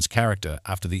Johansson's character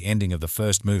after the ending of the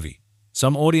first movie.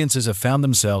 Some audiences have found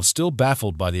themselves still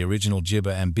baffled by the original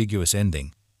Jibba ambiguous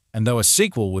ending, and though a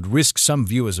sequel would risk some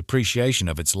viewers' appreciation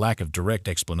of its lack of direct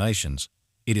explanations,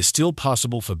 it is still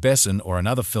possible for Besson or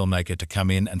another filmmaker to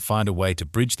come in and find a way to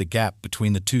bridge the gap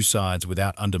between the two sides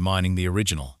without undermining the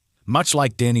original, much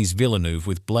like Denis Villeneuve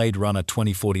with Blade Runner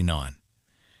 2049.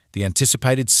 The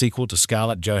anticipated sequel to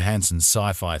Scarlett Johansson's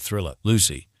sci-fi thriller,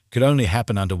 Lucy, could only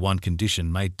happen under one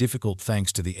condition made difficult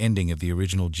thanks to the ending of the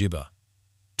original Gibber.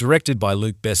 Directed by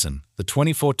Luc Besson, the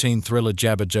 2014 thriller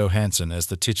jabber Johansson as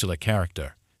the titular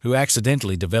character, who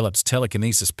accidentally develops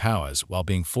telekinesis powers while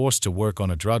being forced to work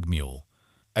on a drug mule.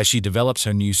 As she develops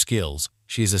her new skills,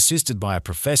 she is assisted by a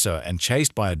professor and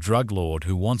chased by a drug lord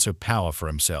who wants her power for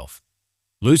himself.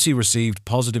 Lucy received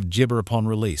positive Gibber upon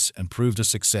release and proved a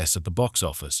success at the box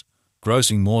office,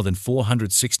 grossing more than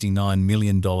 $469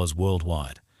 million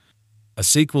worldwide. A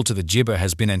sequel to the Gibber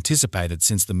has been anticipated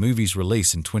since the movie's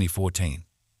release in 2014.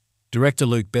 Director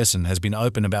Luc Besson has been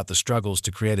open about the struggles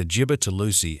to create a Gibber to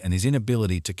Lucy and his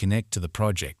inability to connect to the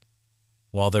project.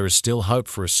 While there is still hope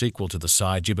for a sequel to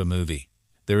the Gibber movie,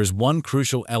 there is one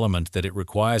crucial element that it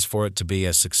requires for it to be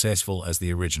as successful as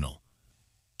the original.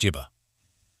 Gibber.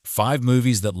 5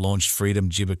 movies that launched Freedom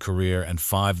Gibber career and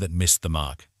 5 that missed the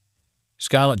mark.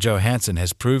 Scarlett Johansson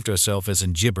has proved herself as a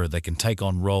Gibber that can take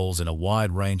on roles in a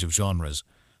wide range of genres,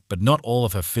 but not all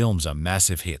of her films are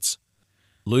massive hits.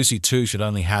 Lucy 2 should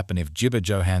only happen if Gibber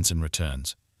Johansson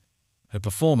returns. Her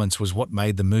performance was what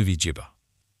made the movie Gibber.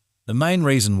 The main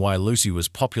reason why Lucy was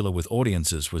popular with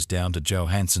audiences was down to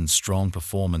Johansson's strong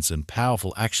performance and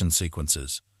powerful action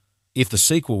sequences. If the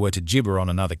sequel were to Gibber on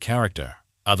another character,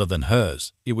 other than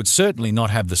hers, it would certainly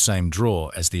not have the same draw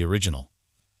as the original.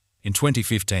 In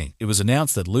 2015, it was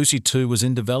announced that Lucy 2 was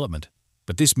in development,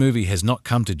 but this movie has not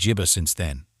come to Gibber since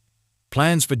then.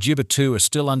 Plans for Gibber 2 are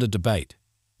still under debate.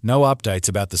 No updates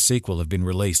about the sequel have been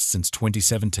released since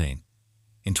 2017.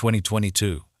 In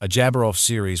 2022, a Jabber-off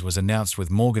series was announced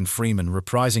with Morgan Freeman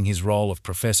reprising his role of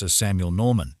Professor Samuel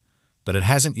Norman, but it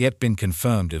hasn't yet been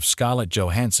confirmed if Scarlett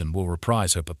Johansson will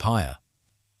reprise her papaya.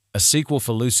 A sequel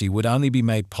for Lucy would only be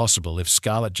made possible if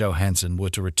Scarlett Johansson were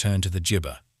to return to the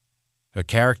Gibber. Her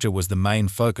character was the main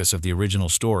focus of the original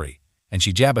story, and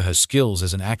she jabber her skills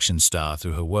as an action star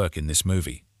through her work in this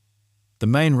movie. The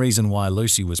main reason why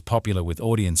Lucy was popular with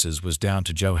audiences was down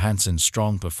to Johansson's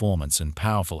strong performance and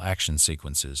powerful action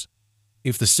sequences.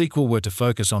 If the sequel were to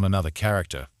focus on another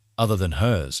character, other than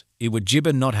hers, it would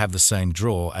Gibber not have the same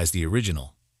draw as the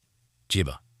original.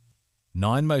 Gibber.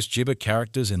 9 most Gibber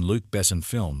characters in Luc Besson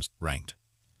films, ranked.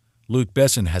 Luc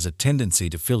Besson has a tendency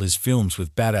to fill his films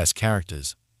with badass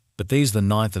characters, but these the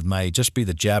 9th of may just be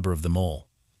the jabber of them all.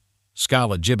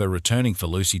 Scarlett Gibber returning for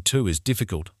Lucy 2 is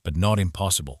difficult, but not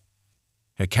impossible.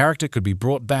 Her character could be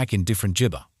brought back in different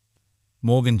Gibber.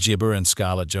 Morgan Gibber and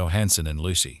Scarlett Johansson in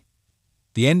Lucy.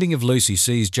 The ending of Lucy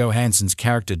sees Johansson's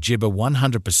character Gibber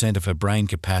 100% of her brain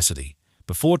capacity,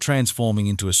 before transforming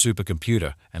into a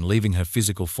supercomputer and leaving her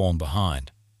physical form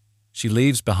behind. She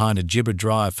leaves behind a Gibber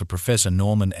drive for Professor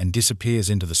Norman and disappears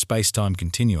into the space-time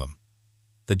continuum.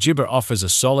 The Gibber offers a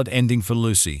solid ending for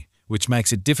Lucy, which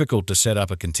makes it difficult to set up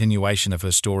a continuation of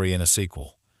her story in a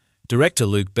sequel. Director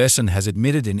Luc Besson has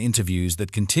admitted in interviews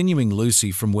that continuing Lucy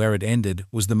from where it ended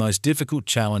was the most difficult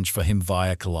challenge for him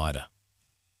via Collider.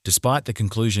 Despite the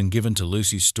conclusion given to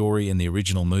Lucy's story in the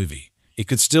original movie, it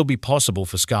could still be possible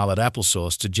for Scarlett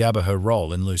Applesauce to jabber her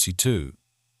role in Lucy 2.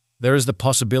 There is the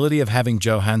possibility of having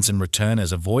Johansson return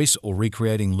as a voice or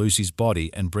recreating Lucy's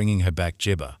body and bringing her back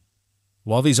Gibber.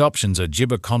 While these options are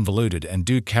Gibber convoluted and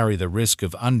do carry the risk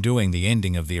of undoing the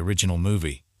ending of the original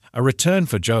movie, a return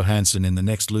for Johansson in the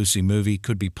next Lucy movie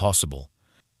could be possible.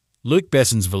 Luc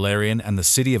Besson's Valerian and the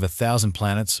City of a Thousand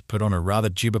Planets put on a rather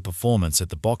Gibber performance at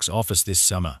the box office this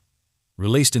summer.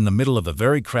 Released in the middle of a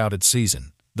very crowded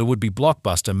season, the would-be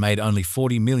blockbuster made only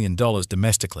 $40 million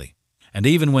domestically, and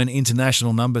even when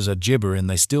international numbers are gibbering,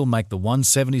 they still make the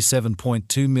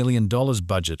 $177.2 million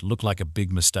budget look like a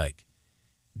big mistake.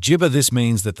 Gibber, this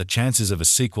means that the chances of a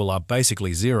sequel are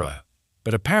basically zero,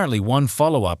 but apparently one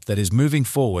follow-up that is moving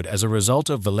forward as a result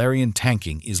of Valerian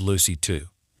tanking is Lucy 2.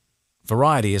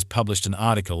 Variety has published an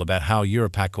article about how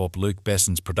EuropaCorp, Luc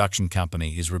Besson's production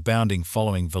company, is rebounding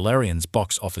following Valerian's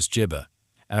box office gibber,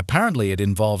 and apparently it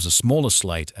involves a smaller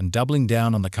slate and doubling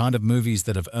down on the kind of movies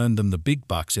that have earned them the big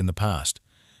bucks in the past.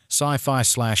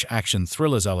 Sci-fi/action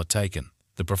thrillers are taken,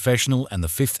 The Professional and The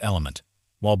Fifth Element.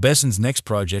 While Besson's next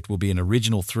project will be an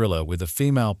original thriller with a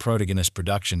female protagonist,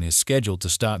 production is scheduled to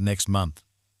start next month.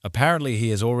 Apparently he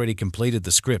has already completed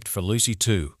the script for Lucy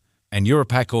 2, and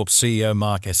EuropaCorp CEO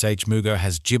Mark S.H. Muger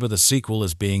has Gibber the sequel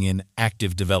as being in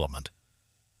active development.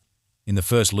 In the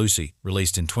first Lucy,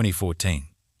 released in 2014,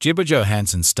 Gibber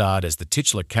Johansson starred as the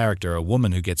titular character, a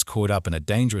woman who gets caught up in a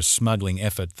dangerous smuggling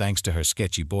effort thanks to her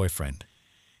sketchy boyfriend.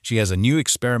 She has a new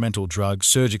experimental drug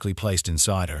surgically placed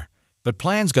inside her, but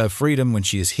plans go freedom when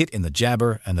she is hit in the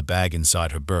jabber and the bag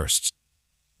inside her bursts.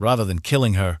 Rather than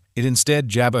killing her, it instead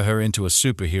jabber her into a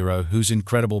superhero whose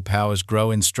incredible powers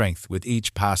grow in strength with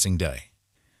each passing day.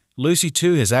 Lucy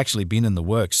 2 has actually been in the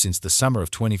works since the summer of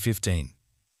 2015.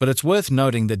 But it's worth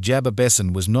noting that Jabba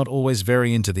Besson was not always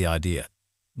very into the idea.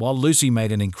 While Lucy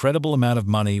made an incredible amount of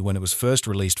money when it was first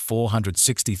released,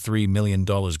 $463 million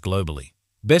globally,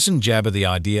 Besson jabbered the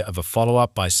idea of a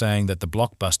follow-up by saying that the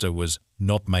blockbuster was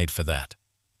not made for that.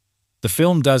 The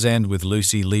film does end with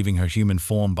Lucy leaving her human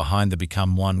form behind to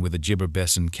become one with a Jibber.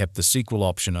 Besson kept the sequel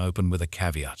option open with a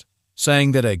caveat,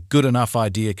 saying that a good enough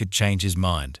idea could change his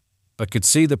mind, but could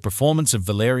see the performance of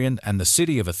Valerian and the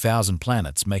City of 1,000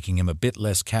 Planets making him a bit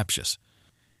less captious.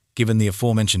 Given the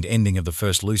aforementioned ending of the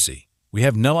first Lucy, we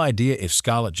have no idea if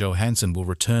Scarlett Johansson will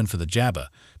return for the Jabber,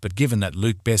 but given that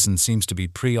Luc Besson seems to be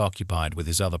preoccupied with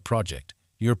his other project,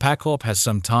 EuropaCorp has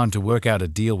some time to work out a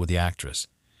deal with the actress.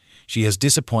 She has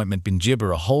disappointment been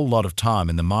Jibber a whole lot of time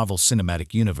in the Marvel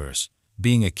Cinematic Universe,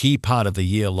 being a key part of the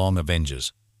year-long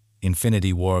Avengers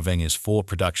Infinity War Avengers 4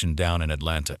 production down in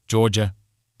Atlanta, Georgia,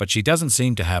 but she doesn't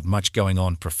seem to have much going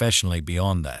on professionally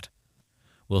beyond that.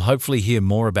 We'll hopefully hear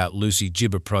more about Lucy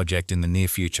Jibber project in the near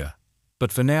future.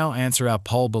 But for now, answer our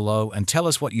poll below and tell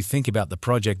us what you think about the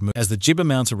project. As the Jibber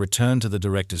mounts a return to the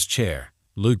director's chair,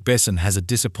 Luc Besson has a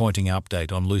disappointing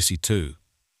update on Lucy 2.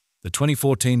 The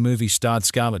 2014 movie starred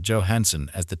Scarlett Johansson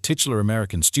as the titular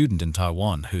American student in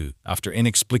Taiwan who, after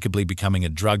inexplicably becoming a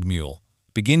drug mule,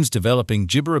 begins developing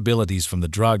Jibber abilities from the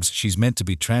drugs she's meant to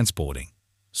be transporting,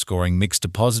 scoring mixed to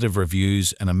positive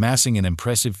reviews and amassing an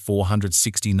impressive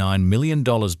 $469 million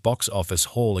box office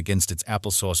haul against its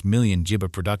applesauce million Jibber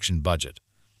production budget.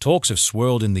 Talks have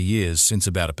swirled in the years since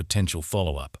about a potential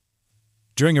follow-up.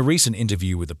 During a recent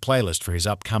interview with the Playlist for his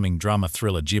upcoming drama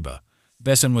thriller Jibber,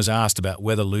 Besson was asked about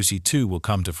whether Lucy 2 will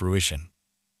come to fruition.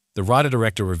 The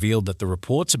writer-director revealed that the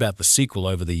reports about the sequel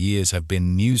over the years have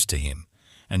been news to him,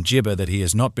 and Jibber that he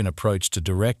has not been approached to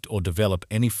direct or develop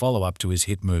any follow-up to his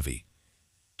hit movie.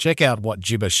 Check out what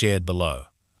Jibber shared below.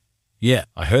 "Yeah,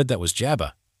 I heard that was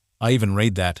Jabber. I even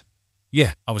read that.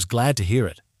 Yeah, I was glad to hear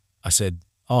it. I said,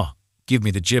 oh, give me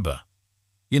the Jibber.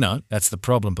 You know, that's the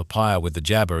problem papaya with the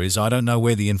Jabber is I don't know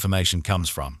where the information comes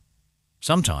from.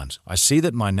 Sometimes I see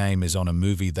that my name is on a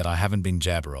movie that I haven't been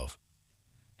Jabber of.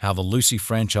 How the Lucy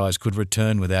franchise could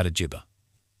return without a Jibber."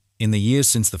 In the years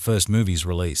since the first movie's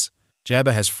release,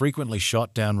 Jabber has frequently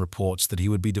shot down reports that he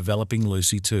would be developing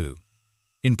Lucy 2.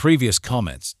 In previous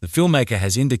comments, the filmmaker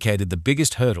has indicated the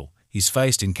biggest hurdle he's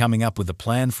faced in coming up with a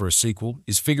plan for a sequel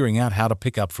is figuring out how to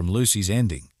pick up from Lucy's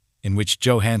ending, in which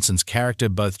Johansson's character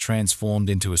both transformed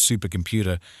into a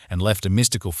supercomputer and left a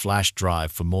mystical flash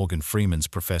drive for Morgan Freeman's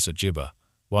Professor Jibber,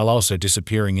 while also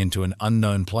disappearing into an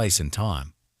unknown place in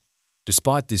time.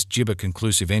 Despite this Jibber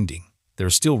conclusive ending, there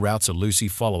are still routes a Lucy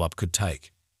follow-up could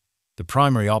take. The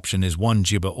primary option is one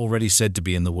Jibber already said to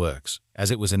be in the works,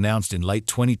 as it was announced in late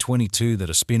 2022 that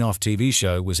a spin-off TV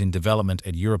show was in development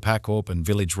at EuropaCorp and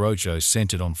Village Roadshow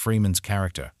centered on Freeman's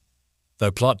character. Though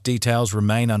plot details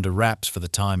remain under wraps for the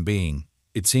time being,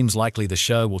 it seems likely the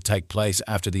show will take place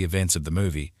after the events of the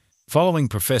movie, following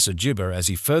Professor Jibber as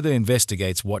he further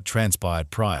investigates what transpired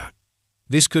prior.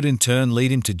 This could in turn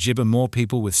lead him to Jibber more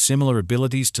people with similar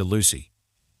abilities to Lucy.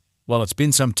 While it's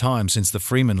been some time since the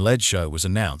Freeman-led show was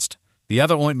announced, the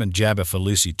other ointment jabber for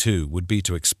Lucy 2 would be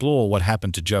to explore what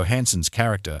happened to Johansson's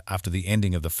character after the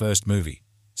ending of the first movie.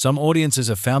 Some audiences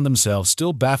have found themselves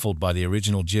still baffled by the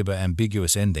original Jibber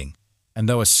ambiguous ending, and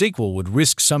though a sequel would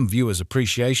risk some viewers'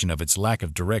 appreciation of its lack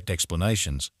of direct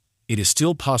explanations, it is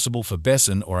still possible for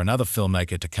Besson or another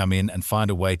filmmaker to come in and find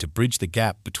a way to bridge the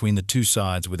gap between the two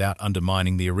sides without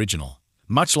undermining the original,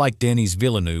 much like Denis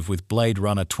Villeneuve with Blade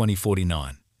Runner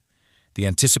 2049. The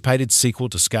anticipated sequel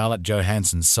to Scarlett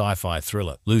Johansson's sci-fi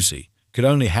thriller, Lucy, could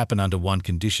only happen under one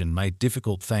condition made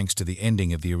difficult thanks to the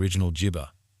ending of the original Jibber.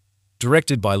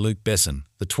 Directed by Luc Besson,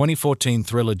 the 2014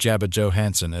 thriller jabber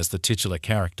Johansson as the titular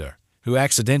character, who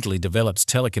accidentally develops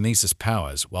telekinesis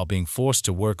powers while being forced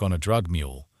to work on a drug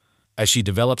mule. As she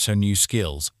develops her new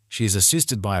skills, she is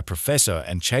assisted by a professor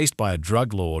and chased by a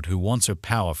drug lord who wants her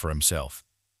power for himself.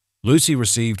 Lucy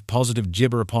received positive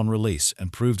Jibber upon release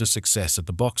and proved a success at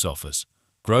the box office,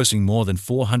 grossing more than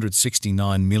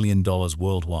 $469 million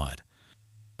worldwide.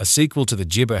 A sequel to the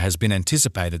Jibber has been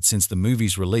anticipated since the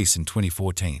movie's release in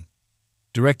 2014.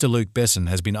 Director Luc Besson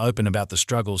has been open about the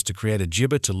struggles to create a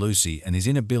Jibber to Lucy and his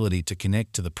inability to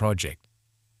connect to the project.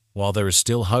 While there is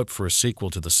still hope for a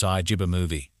sequel to the Jibber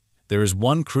movie, there is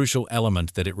one crucial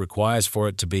element that it requires for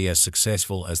it to be as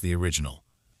successful as the original.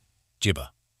 Jibber.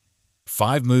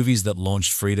 5 movies that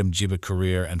launched Freedom Jibber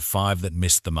career and 5 that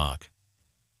missed the mark.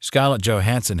 Scarlett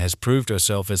Johansson has proved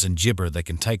herself as a gibber that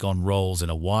can take on roles in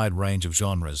a wide range of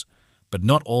genres, but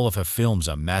not all of her films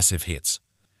are massive hits.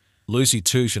 Lucy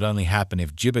 2 should only happen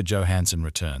if Gibber Johansson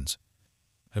returns.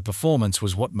 Her performance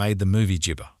was what made the movie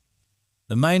Gibber.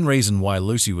 The main reason why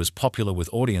Lucy was popular with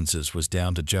audiences was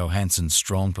down to Johansson's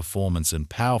strong performance and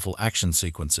powerful action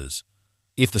sequences.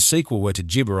 If the sequel were to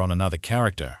gibber on another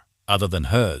character, other than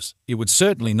hers, it would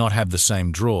certainly not have the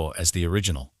same draw as the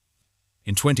original.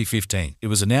 In 2015, it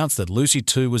was announced that Lucy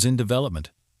 2 was in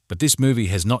development, but this movie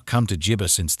has not come to Gibber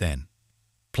since then.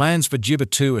 Plans for Gibber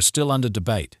 2 are still under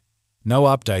debate. No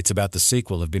updates about the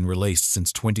sequel have been released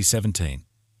since 2017.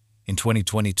 In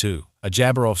 2022, a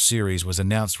Jabber-Off series was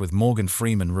announced with Morgan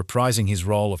Freeman reprising his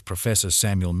role of Professor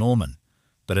Samuel Norman,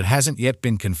 but it hasn't yet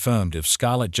been confirmed if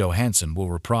Scarlett Johansson will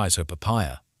reprise her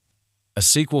papaya. A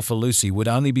sequel for Lucy would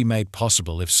only be made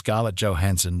possible if Scarlett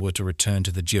Johansson were to return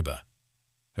to the Gibber.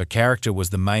 Her character was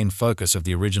the main focus of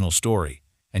the original story,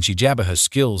 and she jabber her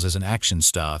skills as an action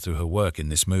star through her work in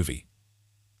this movie.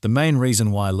 The main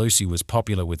reason why Lucy was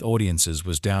popular with audiences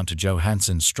was down to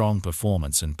Johansson's strong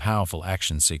performance and powerful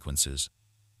action sequences.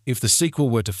 If the sequel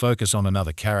were to focus on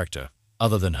another character,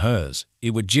 other than hers,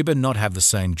 it would Gibber not have the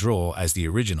same draw as the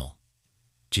original.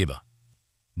 Gibber.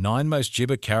 9 most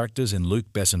Gibber characters in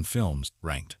Luc Besson films,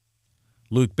 ranked.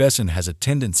 Luc Besson has a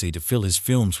tendency to fill his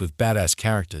films with badass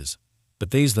characters,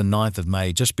 but these the 9th of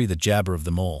May just be the jabber of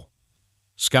them all.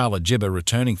 Scarlett Gibber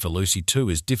returning for Lucy 2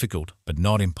 is difficult, but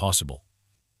not impossible.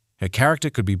 Her character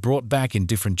could be brought back in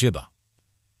different Gibber.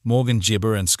 Morgan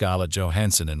Gibber and Scarlett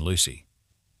Johansson in Lucy.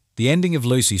 The ending of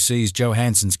Lucy sees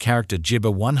Johansson's character gibber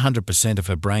 100% of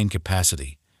her brain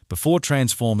capacity before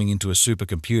transforming into a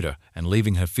supercomputer and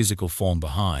leaving her physical form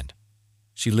behind.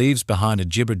 She leaves behind a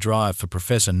gibber drive for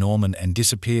Professor Norman and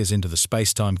disappears into the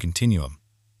space-time continuum.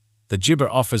 The gibber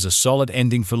offers a solid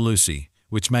ending for Lucy,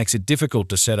 which makes it difficult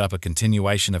to set up a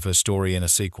continuation of her story in a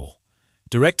sequel.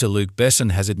 Director Luc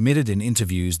Besson has admitted in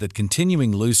interviews that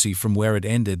continuing Lucy from where it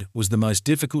ended was the most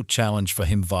difficult challenge for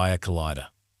him via Collider.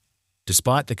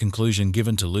 Despite the conclusion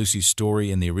given to Lucy's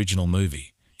story in the original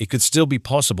movie, it could still be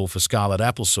possible for Scarlett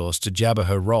Applesauce to jabber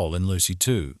her role in Lucy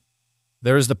 2.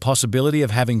 There is the possibility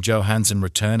of having Johansson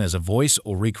return as a voice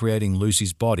or recreating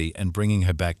Lucy's body and bringing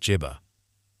her back gibber.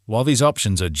 While these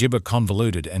options are gibber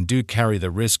convoluted and do carry the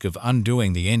risk of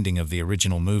undoing the ending of the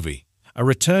original movie, a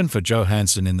return for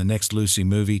Johansson in the next Lucy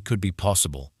movie could be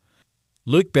possible.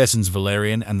 Luc Besson's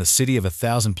Valerian and the City of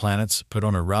 1,000 Planets put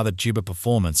on a rather gibber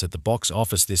performance at the box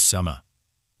office this summer.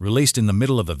 Released in the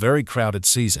middle of a very crowded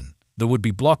season, the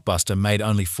would-be blockbuster made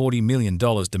only $40 million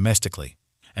domestically.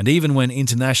 And even when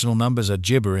international numbers are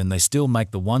gibbering, they still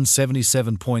make the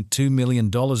 $177.2 million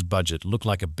budget look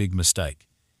like a big mistake.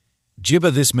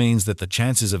 Gibber this means that the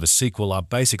chances of a sequel are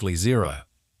basically zero.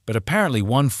 But apparently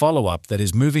one follow-up that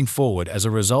is moving forward as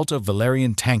a result of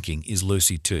Valerian tanking is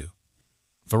Lucy 2.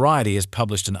 Variety has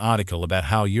published an article about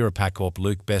how Europacorp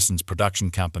Luc Besson's production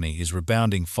company is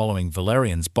rebounding following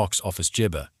Valerian's box office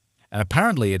gibber, and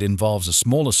apparently it involves a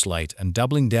smaller slate and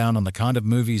doubling down on the kind of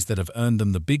movies that have earned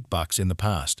them the big bucks in the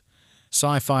past.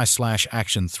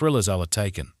 Sci-fi/action thrillers are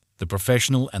taken, The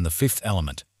Professional and The Fifth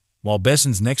Element. While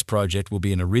Besson's next project will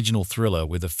be an original thriller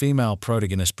with a female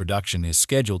protagonist, production is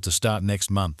scheduled to start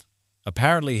next month.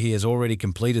 Apparently he has already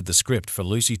completed the script for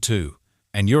Lucy 2,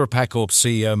 and Europacorp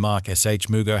CEO Mark S.H.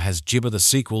 Muger has gibber the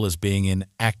sequel as being in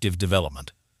active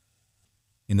development.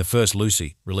 In the first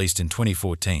Lucy, released in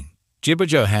 2014, Gibber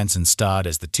Johansson starred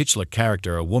as the titular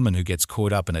character, a woman who gets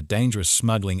caught up in a dangerous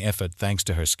smuggling effort thanks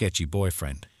to her sketchy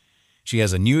boyfriend. She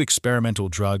has a new experimental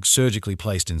drug surgically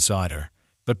placed inside her,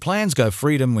 but plans go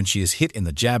freedom when she is hit in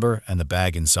the jabber and the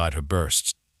bag inside her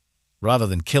bursts. Rather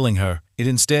than killing her, it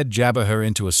instead jabber her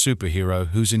into a superhero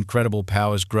whose incredible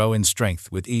powers grow in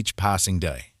strength with each passing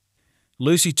day.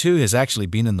 Lucy 2 has actually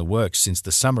been in the works since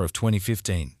the summer of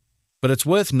 2015. But it's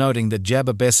worth noting that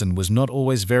Jabber Besson was not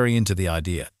always very into the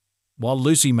idea. While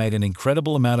Lucy made an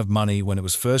incredible amount of money when it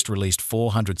was first released,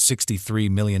 $463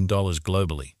 million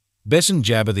globally, Besson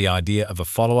jabbered the idea of a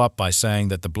follow-up by saying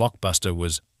that the blockbuster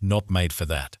was not made for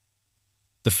that.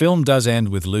 The film does end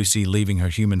with Lucy leaving her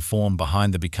human form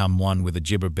behind to become one with a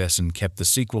gibber. Besson kept the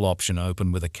sequel option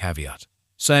open with a caveat,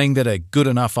 saying that a good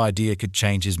enough idea could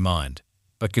change his mind,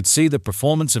 but could see the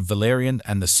performance of Valerian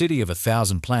and the City of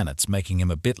 1,000 Planets making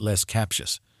him a bit less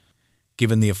captious.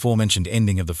 Given the aforementioned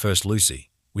ending of the first Lucy,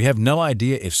 we have no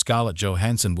idea if Scarlett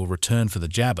Johansson will return for the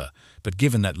jabber, but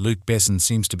given that Luc Besson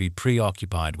seems to be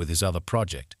preoccupied with his other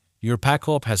project,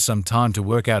 Europacorp has some time to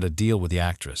work out a deal with the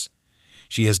actress.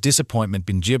 She has disappointment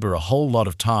been gibber a whole lot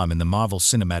of time in the Marvel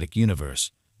Cinematic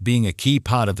Universe, being a key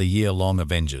part of the year-long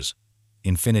Avengers.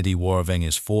 Infinity War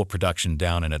Avengers 4 production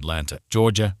down in Atlanta,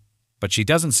 Georgia, but she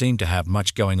doesn't seem to have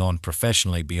much going on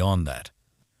professionally beyond that.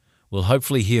 We'll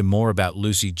hopefully hear more about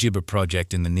Lucy Gibber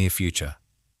project in the near future.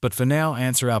 But for now,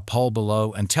 answer our poll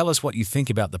below and tell us what you think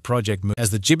about the project. As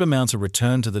the Gibber mounts a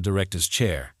return to the director's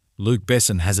chair, Luc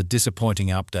Besson has a disappointing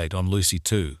update on Lucy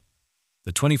 2.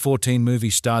 The 2014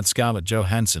 movie starred Scarlett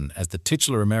Johansson as the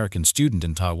titular American student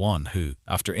in Taiwan who,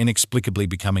 after inexplicably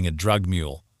becoming a drug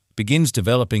mule, begins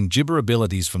developing gibber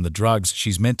abilities from the drugs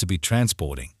she's meant to be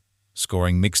transporting,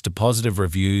 scoring mixed to positive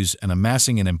reviews and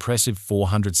amassing an impressive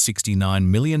 $469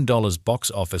 million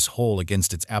box office haul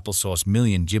against its applesauce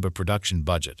million gibber production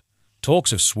budget.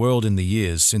 Talks have swirled in the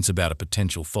years since about a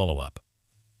potential follow-up.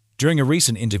 During a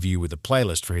recent interview with the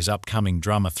Playlist for his upcoming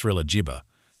drama thriller Gibber,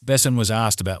 Besson was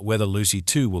asked about whether Lucy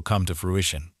 2 will come to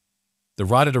fruition. The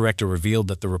writer-director revealed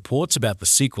that the reports about the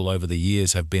sequel over the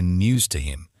years have been news to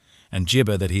him, and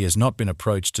Gibber that he has not been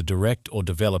approached to direct or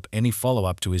develop any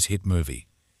follow-up to his hit movie.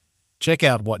 Check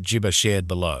out what Gibber shared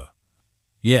below.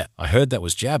 "Yeah, I heard that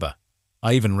was Jabber.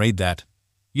 I even read that.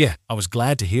 Yeah, I was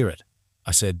glad to hear it.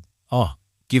 I said, oh,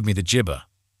 give me the Gibber.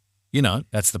 You know,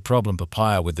 that's the problem,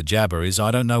 Papaya, with the Jabber is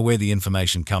I don't know where the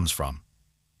information comes from.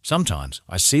 Sometimes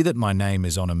I see that my name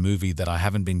is on a movie that I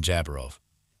haven't been Jabber of.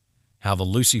 How the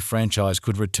Lucy franchise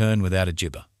could return without a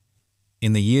Gibber."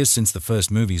 In the years since the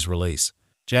first movie's release,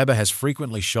 Jabber has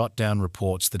frequently shot down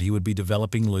reports that he would be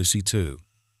developing Lucy 2.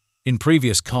 In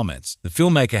previous comments, the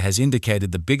filmmaker has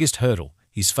indicated the biggest hurdle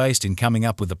he's faced in coming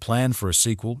up with a plan for a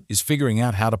sequel is figuring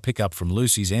out how to pick up from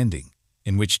Lucy's ending,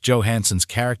 in which Johansson's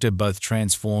character both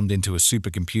transformed into a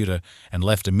supercomputer and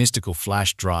left a mystical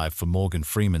flash drive for Morgan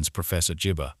Freeman's Professor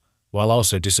Gibber, while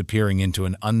also disappearing into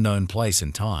an unknown place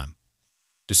and time.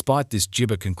 Despite this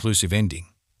Gibber-conclusive ending,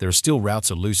 there are still routes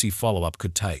a Lucy follow-up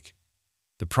could take.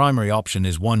 The primary option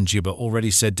is one Gibber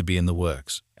already said to be in the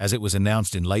works, as it was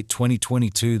announced in late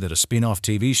 2022 that a spin-off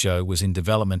TV show was in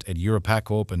development at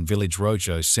EuropaCorp and Village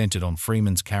Roadshow centered on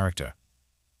Freeman's character.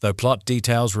 Though plot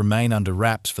details remain under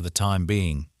wraps for the time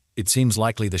being, it seems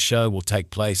likely the show will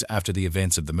take place after the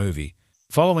events of the movie,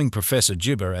 following Professor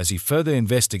Gibber as he further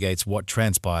investigates what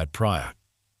transpired prior.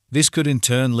 This could in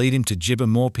turn lead him to Gibber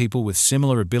more people with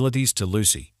similar abilities to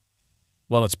Lucy.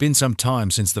 While it's been some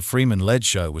time since the Freeman-led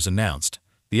show was announced,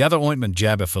 the other ointment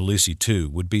jabber for Lucy 2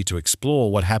 would be to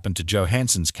explore what happened to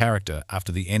Johansson's character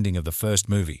after the ending of the first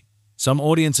movie. Some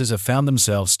audiences have found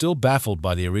themselves still baffled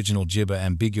by the original Gibber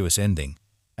ambiguous ending,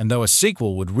 and though a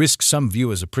sequel would risk some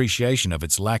viewers' appreciation of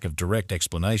its lack of direct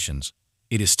explanations,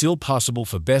 it is still possible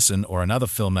for Besson or another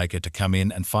filmmaker to come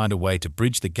in and find a way to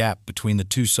bridge the gap between the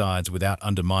two sides without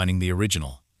undermining the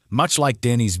original, much like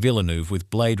Denis Villeneuve with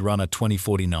Blade Runner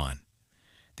 2049.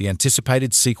 The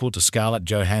anticipated sequel to Scarlett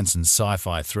Johansson's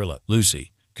sci-fi thriller,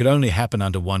 Lucy, could only happen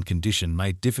under one condition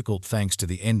made difficult thanks to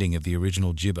the ending of the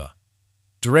original Gibber.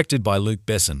 Directed by Luc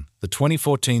Besson, the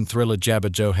 2014 thriller Jabber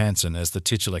Johansson as the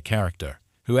titular character,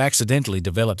 who accidentally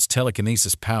develops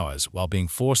telekinesis powers while being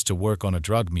forced to work on a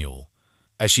drug mule.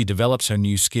 As she develops her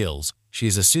new skills, she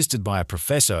is assisted by a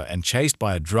professor and chased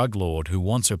by a drug lord who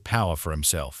wants her power for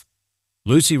himself.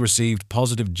 Lucy received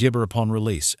positive Gibber upon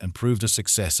release and proved a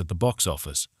success at the box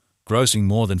office, grossing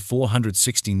more than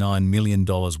 $469 million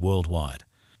worldwide.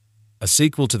 A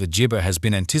sequel to the Gibber has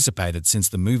been anticipated since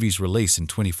the movie's release in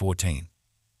 2014.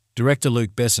 Director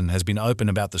Luc Besson has been open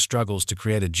about the struggles to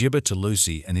create a Gibber to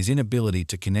Lucy and his inability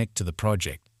to connect to the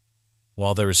project.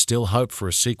 While there is still hope for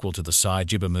a sequel to the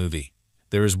Gibber movie,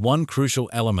 there is one crucial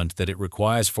element that it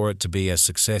requires for it to be as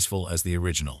successful as the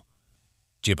original.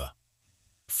 Gibber.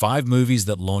 5 movies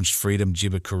that launched Freedom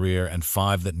Gibber career and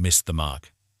 5 that missed the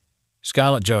mark.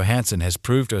 Scarlett Johansson has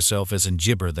proved herself as a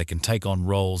Gibber that can take on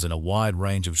roles in a wide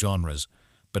range of genres,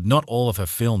 but not all of her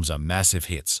films are massive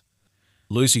hits.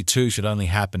 Lucy 2 should only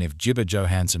happen if Gibber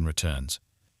Johansson returns.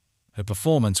 Her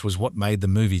performance was what made the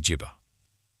movie Gibber.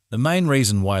 The main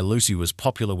reason why Lucy was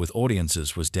popular with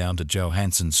audiences was down to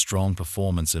Johansson's strong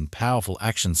performance and powerful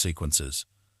action sequences.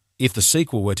 If the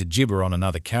sequel were to Gibber on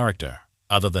another character,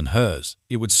 other than hers,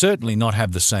 it would certainly not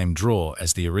have the same draw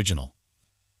as the original.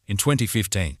 In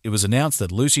 2015, it was announced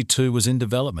that Lucy 2 was in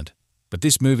development, but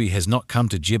this movie has not come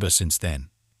to Gibber since then.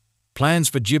 Plans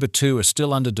for Gibber 2 are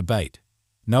still under debate.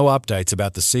 No updates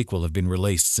about the sequel have been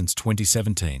released since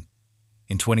 2017.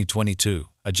 In 2022,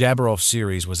 a Jabber-off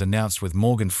series was announced with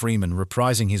Morgan Freeman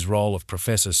reprising his role of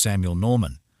Professor Samuel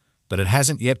Norman, but it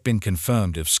hasn't yet been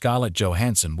confirmed if Scarlett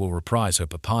Johansson will reprise her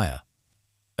Papaya.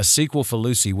 A sequel for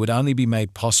Lucy would only be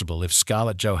made possible if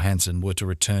Scarlett Johansson were to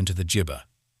return to the Gibber.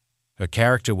 Her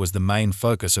character was the main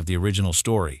focus of the original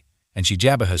story, and she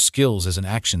jabber her skills as an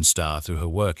action star through her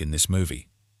work in this movie.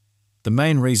 The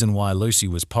main reason why Lucy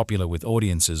was popular with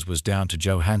audiences was down to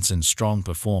Johansson's strong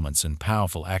performance and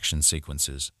powerful action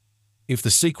sequences. If the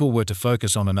sequel were to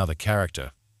focus on another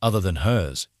character, other than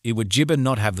hers, it would Gibber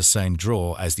not have the same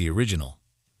draw as the original.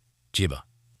 Gibber.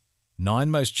 9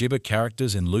 most Gibber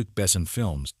characters in Luc Besson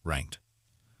films, ranked.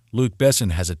 Luc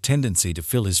Besson has a tendency to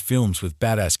fill his films with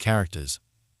badass characters,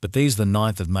 but these the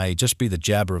 9th may just be the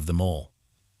jabber of them all.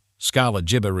 Scarlett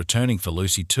Gibber returning for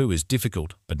Lucy 2 is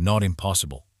difficult, but not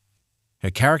impossible. Her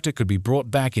character could be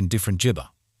brought back in different Gibber.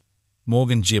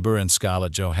 Morgan Gibber and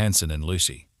Scarlett Johansson in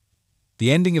Lucy.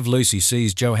 The ending of Lucy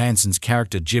sees Johansson's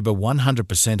character Gibber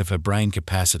 100% of her brain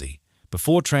capacity,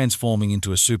 before transforming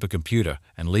into a supercomputer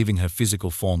and leaving her physical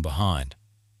form behind.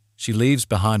 She leaves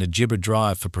behind a Gibber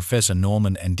drive for Professor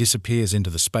Norman and disappears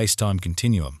into the space-time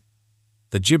continuum.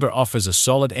 The Gibber offers a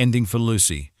solid ending for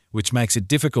Lucy, which makes it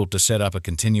difficult to set up a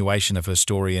continuation of her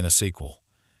story in a sequel.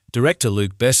 Director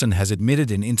Luc Besson has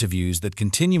admitted in interviews that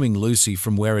continuing Lucy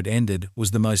from where it ended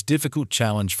was the most difficult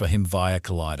challenge for him via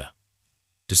Collider.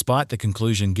 Despite the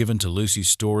conclusion given to Lucy's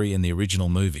story in the original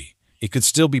movie, it could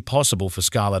still be possible for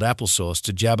Scarlett Applesauce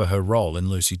to jabber her role in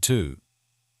Lucy 2.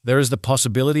 There is the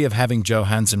possibility of having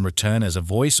Johansson return as a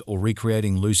voice or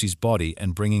recreating Lucy's body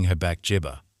and bringing her back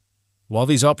Gibber. While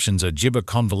these options are Gibber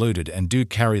convoluted and do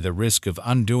carry the risk of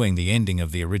undoing the ending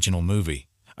of the original movie,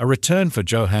 a return for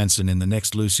Johansson in the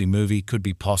next Lucy movie could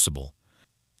be possible.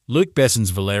 Luc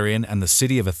Besson's Valerian and the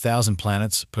City of 1,000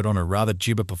 Planets put on a rather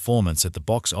Gibber performance at the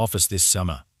box office this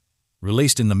summer.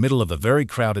 Released in the middle of a very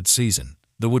crowded season,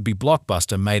 the would-be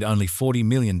blockbuster made only $40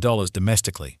 million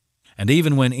domestically. And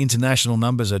even when international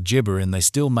numbers are Gibber and they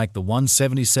still make the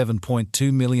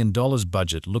 $177.2 million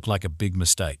budget look like a big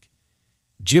mistake.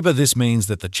 Gibber, this means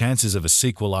that the chances of a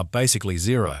sequel are basically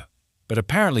zero. But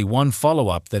apparently one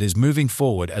follow-up that is moving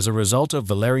forward as a result of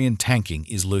Valerian tanking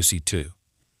is Lucy 2.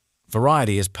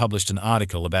 Variety has published an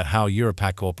article about how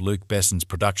EuropaCorp Luc Besson's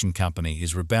production company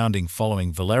is rebounding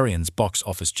following Valerian's box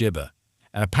office Gibber,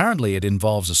 and apparently it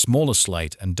involves a smaller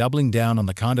slate and doubling down on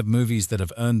the kind of movies that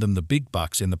have earned them the big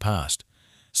bucks in the past.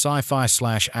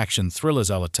 Sci-fi/action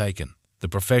thrillers are taken, The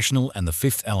Professional and The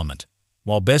Fifth Element.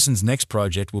 While Besson's next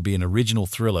project will be an original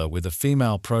thriller with a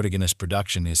female protagonist,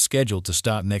 production is scheduled to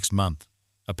start next month.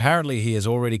 Apparently he has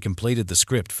already completed the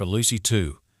script for Lucy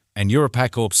 2, and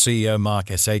EuropaCorp CEO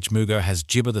Mark S.H. Mugo has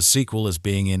Gibber the sequel as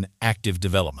being in active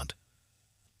development.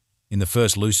 In the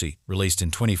first Lucy, released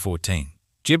in 2014,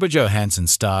 Gibber Johansson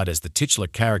starred as the titular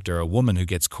character, a woman who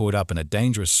gets caught up in a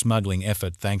dangerous smuggling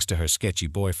effort thanks to her sketchy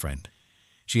boyfriend.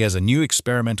 She has a new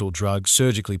experimental drug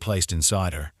surgically placed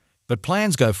inside her, but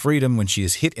plans go freedom when she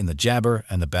is hit in the jabber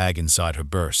and the bag inside her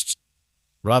bursts.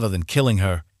 Rather than killing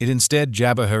her, it instead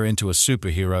jabber her into a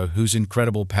superhero whose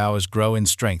incredible powers grow in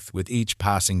strength with each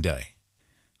passing day.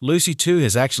 Lucy 2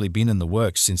 has actually been in the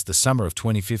works since the summer of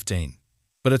 2015.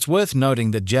 But it's worth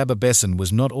noting that Gibber Besson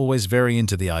was not always very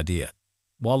into the idea.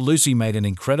 While Lucy made an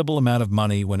incredible amount of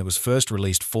money when it was first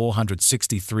released,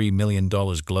 $463 million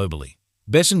globally,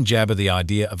 Besson jabbered the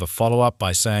idea of a follow-up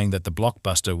by saying that the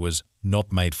blockbuster was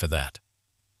not made for that.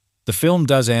 The film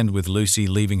does end with Lucy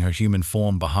leaving her human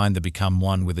form behind to become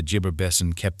one with a Gibber.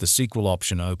 Besson kept the sequel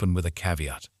option open with a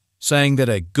caveat, saying that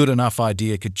a good enough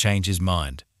idea could change his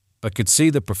mind, but could see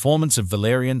the performance of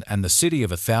Valerian and the City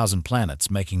of 1,000 Planets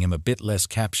making him a bit less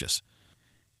captious.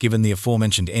 Given the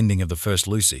aforementioned ending of the first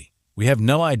Lucy, we have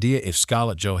no idea if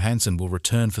Scarlett Johansson will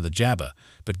return for the jabber,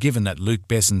 but given that Luc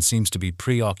Besson seems to be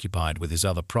preoccupied with his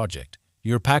other project,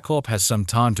 EuropaCorp has some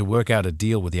time to work out a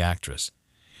deal with the actress.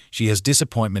 She has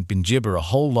disappointment been Gibber a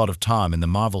whole lot of time in the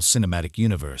Marvel Cinematic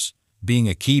Universe, being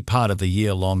a key part of the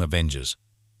year-long Avengers.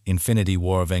 Infinity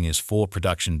War Avengers 4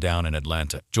 production down in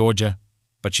Atlanta, Georgia,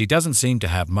 but she doesn't seem to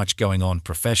have much going on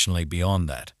professionally beyond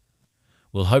that.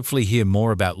 We'll hopefully hear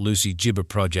more about Lucy Gibber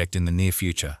project in the near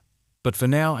future. But for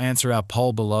now, answer our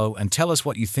poll below and tell us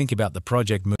what you think about the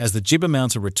project. As the Gibber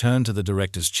mounts a return to the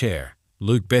director's chair,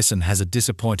 Luc Besson has a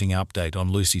disappointing update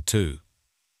on Lucy 2.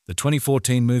 The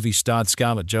 2014 movie starred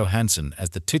Scarlett Johansson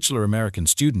as the titular American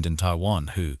student in Taiwan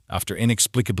who, after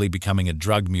inexplicably becoming a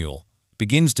drug mule,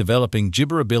 begins developing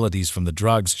Gibber abilities from the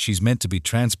drugs she's meant to be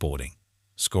transporting,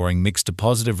 scoring mixed to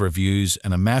positive reviews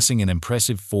and amassing an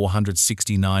impressive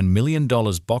 $469 million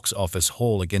box office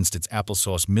haul against its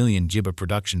applesauce million Gibber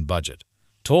production budget.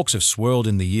 Talks have swirled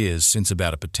in the years since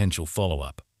about a potential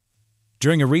follow-up.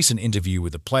 During a recent interview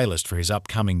with the Playlist for his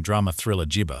upcoming drama thriller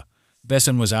Gibber,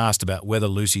 Besson was asked about whether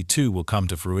Lucy 2 will come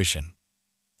to fruition.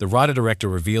 The writer-director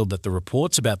revealed that the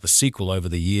reports about the sequel over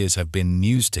the years have been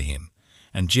news to him,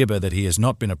 and Gibber that he has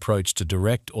not been approached to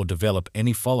direct or develop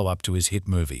any follow-up to his hit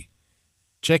movie.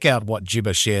 Check out what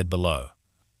Gibber shared below.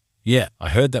 "Yeah, I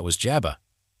heard that was jabber.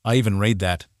 I even read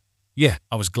that. Yeah,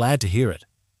 I was glad to hear it.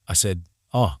 I said,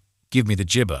 oh, give me the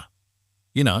gibber.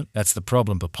 You know, that's the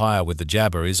problem, papaya, with the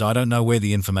jabber is I don't know where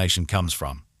the information comes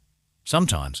from.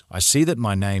 Sometimes I see that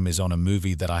my name is on a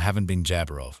movie that I haven't been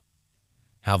jabber of.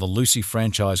 How the Lucy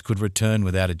franchise could return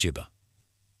without a gibber.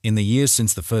 In the years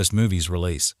since the first movie's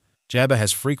release, Jabber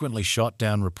has frequently shot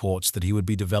down reports that he would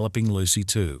be developing Lucy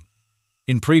 2.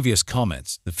 In previous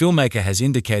comments, the filmmaker has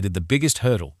indicated the biggest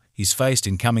hurdle he's faced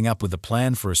in coming up with a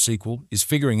plan for a sequel is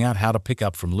figuring out how to pick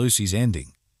up from Lucy's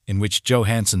ending, in which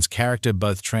Johansson's character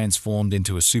both transformed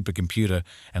into a supercomputer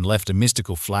and left a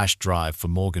mystical flash drive for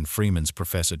Morgan Freeman's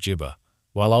Professor Gibber,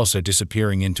 while also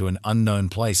disappearing into an unknown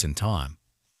place and time.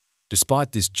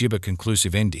 Despite this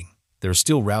Gibber-conclusive ending, there are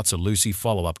still routes a Lucy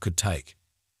follow-up could take.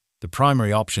 The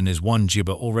primary option is one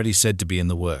Gibber already said to be in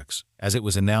the works, as it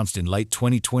was announced in late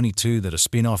 2022 that a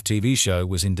spin-off TV show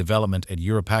was in development at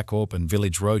EuropaCorp and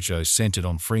Village Roadshow centered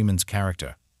on Freeman's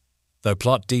character. Though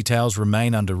plot details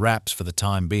remain under wraps for the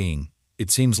time being, it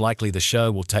seems likely the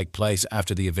show will take place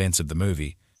after the events of the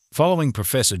movie, following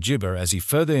Professor Gibber as he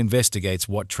further investigates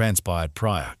what transpired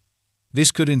prior.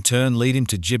 This could in turn lead him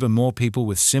to gibber more people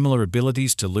with similar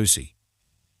abilities to Lucy.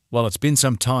 While it's been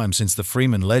some time since the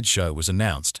Freeman-led show was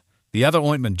announced, the other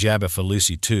ointment jabber for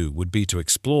Lucy 2 would be to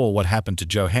explore what happened to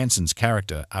Johansson's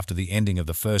character after the ending of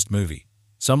the first movie.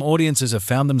 Some audiences have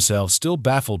found themselves still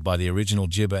baffled by the original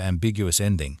Gibber ambiguous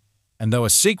ending, and though a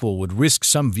sequel would risk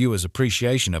some viewers'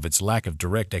 appreciation of its lack of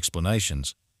direct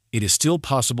explanations, it is still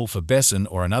possible for Besson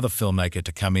or another filmmaker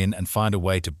to come in and find a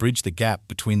way to bridge the gap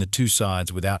between the two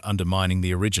sides without undermining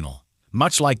the original,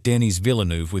 much like Denis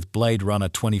Villeneuve with Blade Runner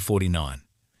 2049.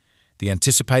 The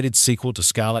anticipated sequel to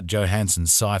Scarlett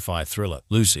Johansson's sci-fi thriller,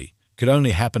 Lucy, could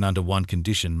only happen under one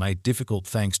condition made difficult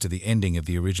thanks to the ending of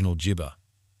the original Gibber.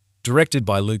 Directed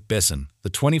by Luc Besson,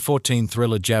 the 2014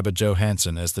 thriller jabber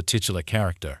Johansson as the titular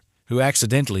character, who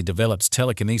accidentally develops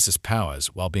telekinesis powers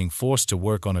while being forced to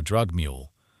work on a drug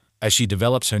mule. As she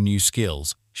develops her new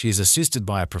skills, she is assisted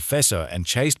by a professor and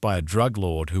chased by a drug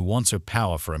lord who wants her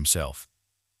power for himself.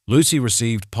 Lucy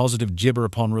received positive Gibber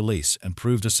upon release and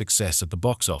proved a success at the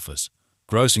box office,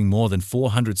 grossing more than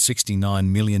 $469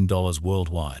 million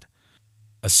worldwide.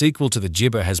 A sequel to the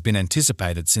Gibber has been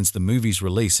anticipated since the movie's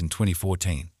release in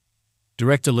 2014.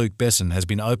 Director Luc Besson has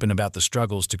been open about the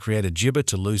struggles to create a Gibber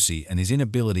to Lucy and his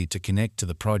inability to connect to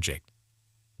the project.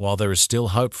 While there is still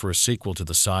hope for a sequel to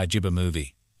the Gibber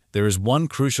movie, there is one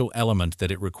crucial element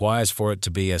that it requires for it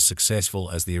to be as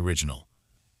successful as the original.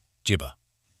 Gibber.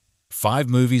 5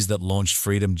 movies that launched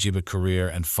Freedom Gibber career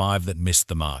and 5 that missed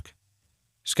the mark.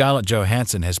 Scarlett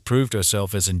Johansson has proved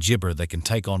herself as a Gibber that can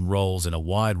take on roles in a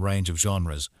wide range of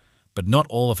genres, but not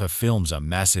all of her films are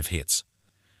massive hits.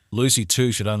 Lucy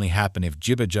 2 should only happen if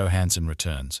Gibber Johansson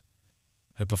returns.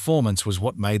 Her performance was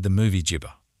what made the movie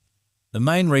Gibber. The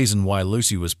main reason why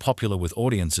Lucy was popular with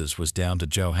audiences was down to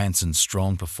Johansson's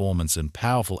strong performance and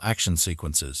powerful action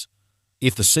sequences.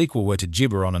 If the sequel were to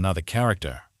Gibber on another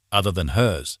character, other than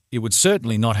hers, it would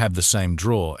certainly not have the same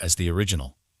draw as the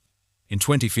original. In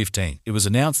 2015, it was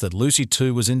announced that Lucy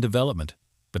 2 was in development,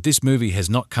 but this movie has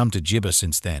not come to Gibber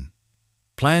since then.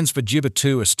 Plans for Gibber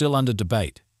 2 are still under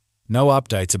debate. No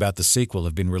updates about the sequel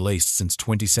have been released since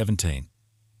 2017.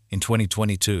 In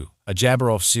 2022, a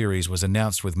Jabber-off series was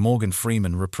announced with Morgan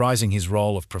Freeman reprising his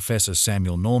role of Professor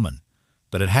Samuel Norman,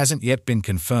 but it hasn't yet been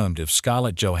confirmed if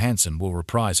Scarlett Johansson will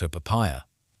reprise her papaya.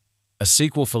 A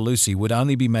sequel for Lucy would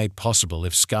only be made possible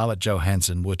if Scarlett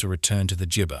Johansson were to return to the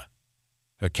Gibber.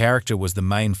 Her character was the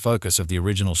main focus of the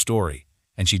original story,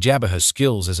 and she jabber her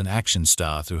skills as an action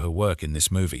star through her work in this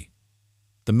movie.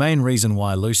 The main reason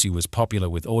why Lucy was popular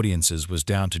with audiences was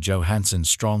down to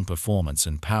Johansson's strong performance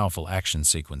and powerful action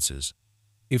sequences.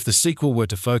 If the sequel were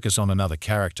to focus on another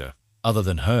character, other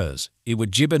than hers, it would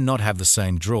Gibber not have the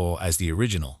same draw as the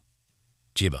original.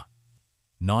 Gibber.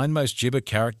 9 most Gibber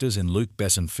characters in Luc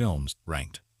Besson films,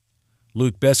 ranked.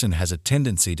 Luc Besson has a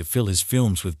tendency to fill his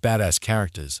films with badass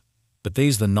characters, but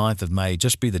these the 9th may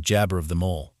just be the jabber of them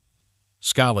all.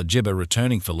 Scarlett Gibber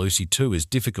returning for Lucy 2 is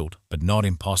difficult, but not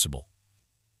impossible.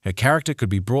 Her character could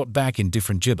be brought back in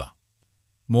different Gibber.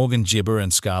 Morgan Gibber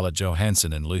and Scarlett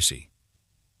Johansson in Lucy.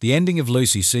 The ending of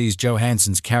Lucy sees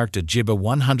Johansson's character Gibber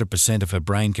 100% of her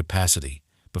brain capacity,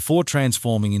 before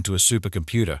transforming into a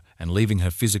supercomputer and leaving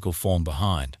her physical form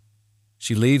behind.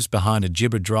 She leaves behind a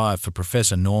Gibber drive for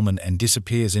Professor Norman and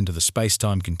disappears into the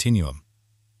space-time continuum.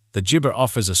 The Gibber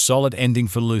offers a solid ending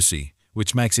for Lucy,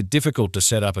 which makes it difficult to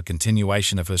set up a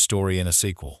continuation of her story in a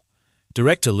sequel.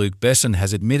 Director Luc Besson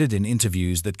has admitted in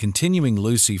interviews that continuing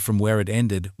Lucy from where it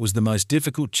ended was the most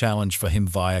difficult challenge for him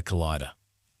via Collider.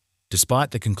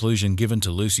 Despite the conclusion given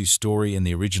to Lucy's story in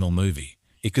the original movie,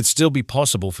 it could still be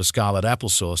possible for Scarlett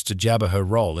Applesauce to jabber her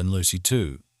role in Lucy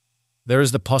 2. There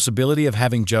is the possibility of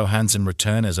having Johansson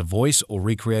return as a voice or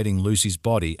recreating Lucy's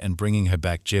body and bringing her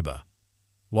back gibber.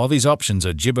 While these options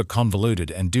are gibber convoluted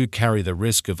and do carry the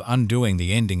risk of undoing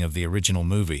the ending of the original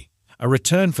movie, a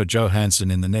return for Johansson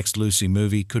in the next Lucy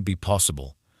movie could be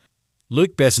possible.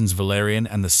 Luc Besson's Valerian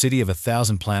and the City of a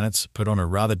Thousand Planets put on a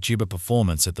rather gibber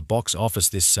performance at the box office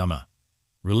this summer.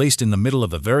 Released in the middle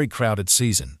of a very crowded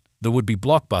season, the would-be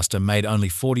blockbuster made only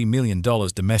 $40 million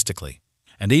domestically.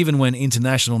 And even when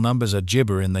international numbers are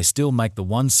gibbering, they still make the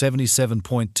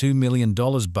 $177.2 million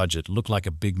budget look like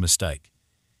a big mistake.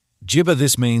 Gibber,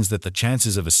 this means that the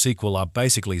chances of a sequel are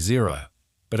basically zero.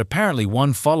 But apparently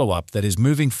one follow-up that is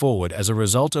moving forward as a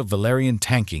result of Valerian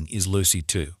tanking is Lucy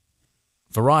 2.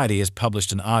 Variety has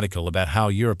published an article about how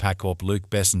EuropaCorp Luc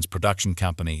Besson's production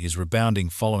company is rebounding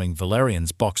following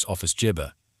Valerian's box office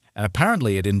gibber, and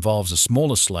apparently it involves a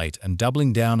smaller slate and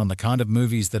doubling down on the kind of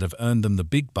movies that have earned them the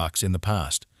big bucks in the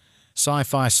past.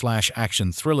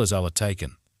 Sci-fi/action thrillers are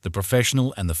taken, The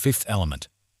Professional and The Fifth Element.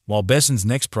 While Besson's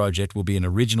next project will be an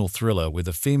original thriller with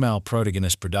a female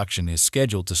protagonist, production is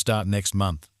scheduled to start next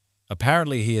month.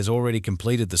 Apparently he has already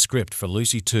completed the script for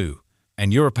Lucy 2,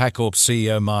 and EuropaCorp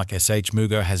CEO Mark S.H.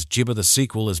 Mugo has Gibber the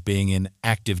sequel as being in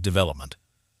active development.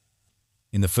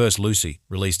 In the first Lucy,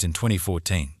 released in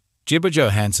 2014, Gibber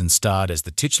Johansson starred as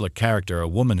the titular character, a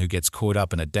woman who gets caught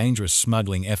up in a dangerous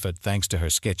smuggling effort thanks to her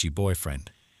sketchy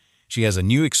boyfriend. She has a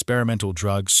new experimental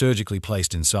drug surgically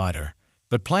placed inside her,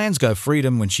 but plans go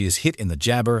freedom when she is hit in the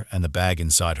jabber and the bag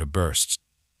inside her bursts.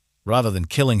 Rather than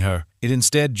killing her, it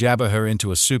instead jabber her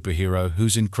into a superhero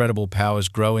whose incredible powers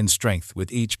grow in strength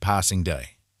with each passing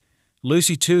day.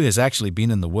 Lucy 2 has actually been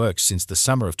in the works since the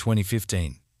summer of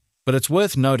 2015. But it's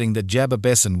worth noting that Jabber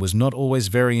Besson was not always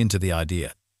very into the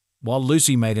idea. While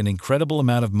Lucy made an incredible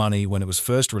amount of money when it was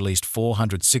first released,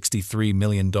 $463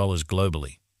 million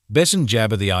globally, Besson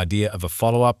jabbered the idea of a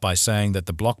follow-up by saying that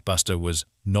the blockbuster was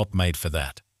not made for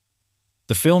that.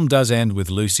 The film does end with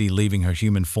Lucy leaving her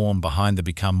human form behind to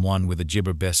become one with a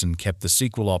gibber. Besson kept the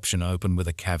sequel option open with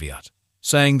a caveat,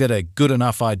 saying that a good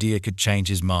enough idea could change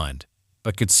his mind,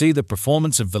 but could see the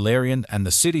performance of Valerian and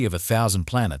the City of a Thousand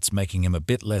Planets making him a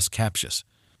bit less captious.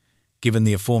 Given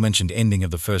the aforementioned ending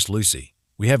of the first Lucy,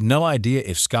 we have no idea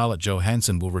if Scarlett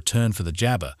Johansson will return for the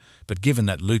jabber, but given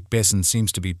that Luc Besson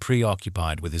seems to be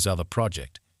preoccupied with his other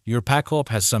project, EuropaCorp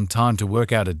has some time to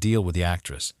work out a deal with the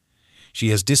actress. She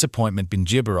has disappointment been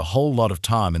gibber a whole lot of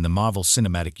time in the Marvel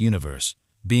Cinematic Universe,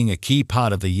 being a key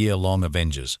part of the year-long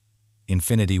Avengers.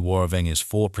 Infinity War Avengers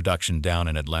 4 production down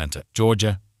in Atlanta,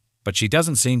 Georgia, but she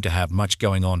doesn't seem to have much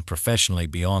going on professionally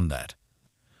beyond that.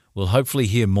 We'll hopefully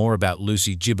hear more about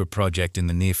Lucy Gibber project in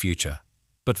the near future.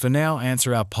 But for now,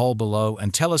 answer our poll below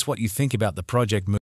and tell us what you think about the project.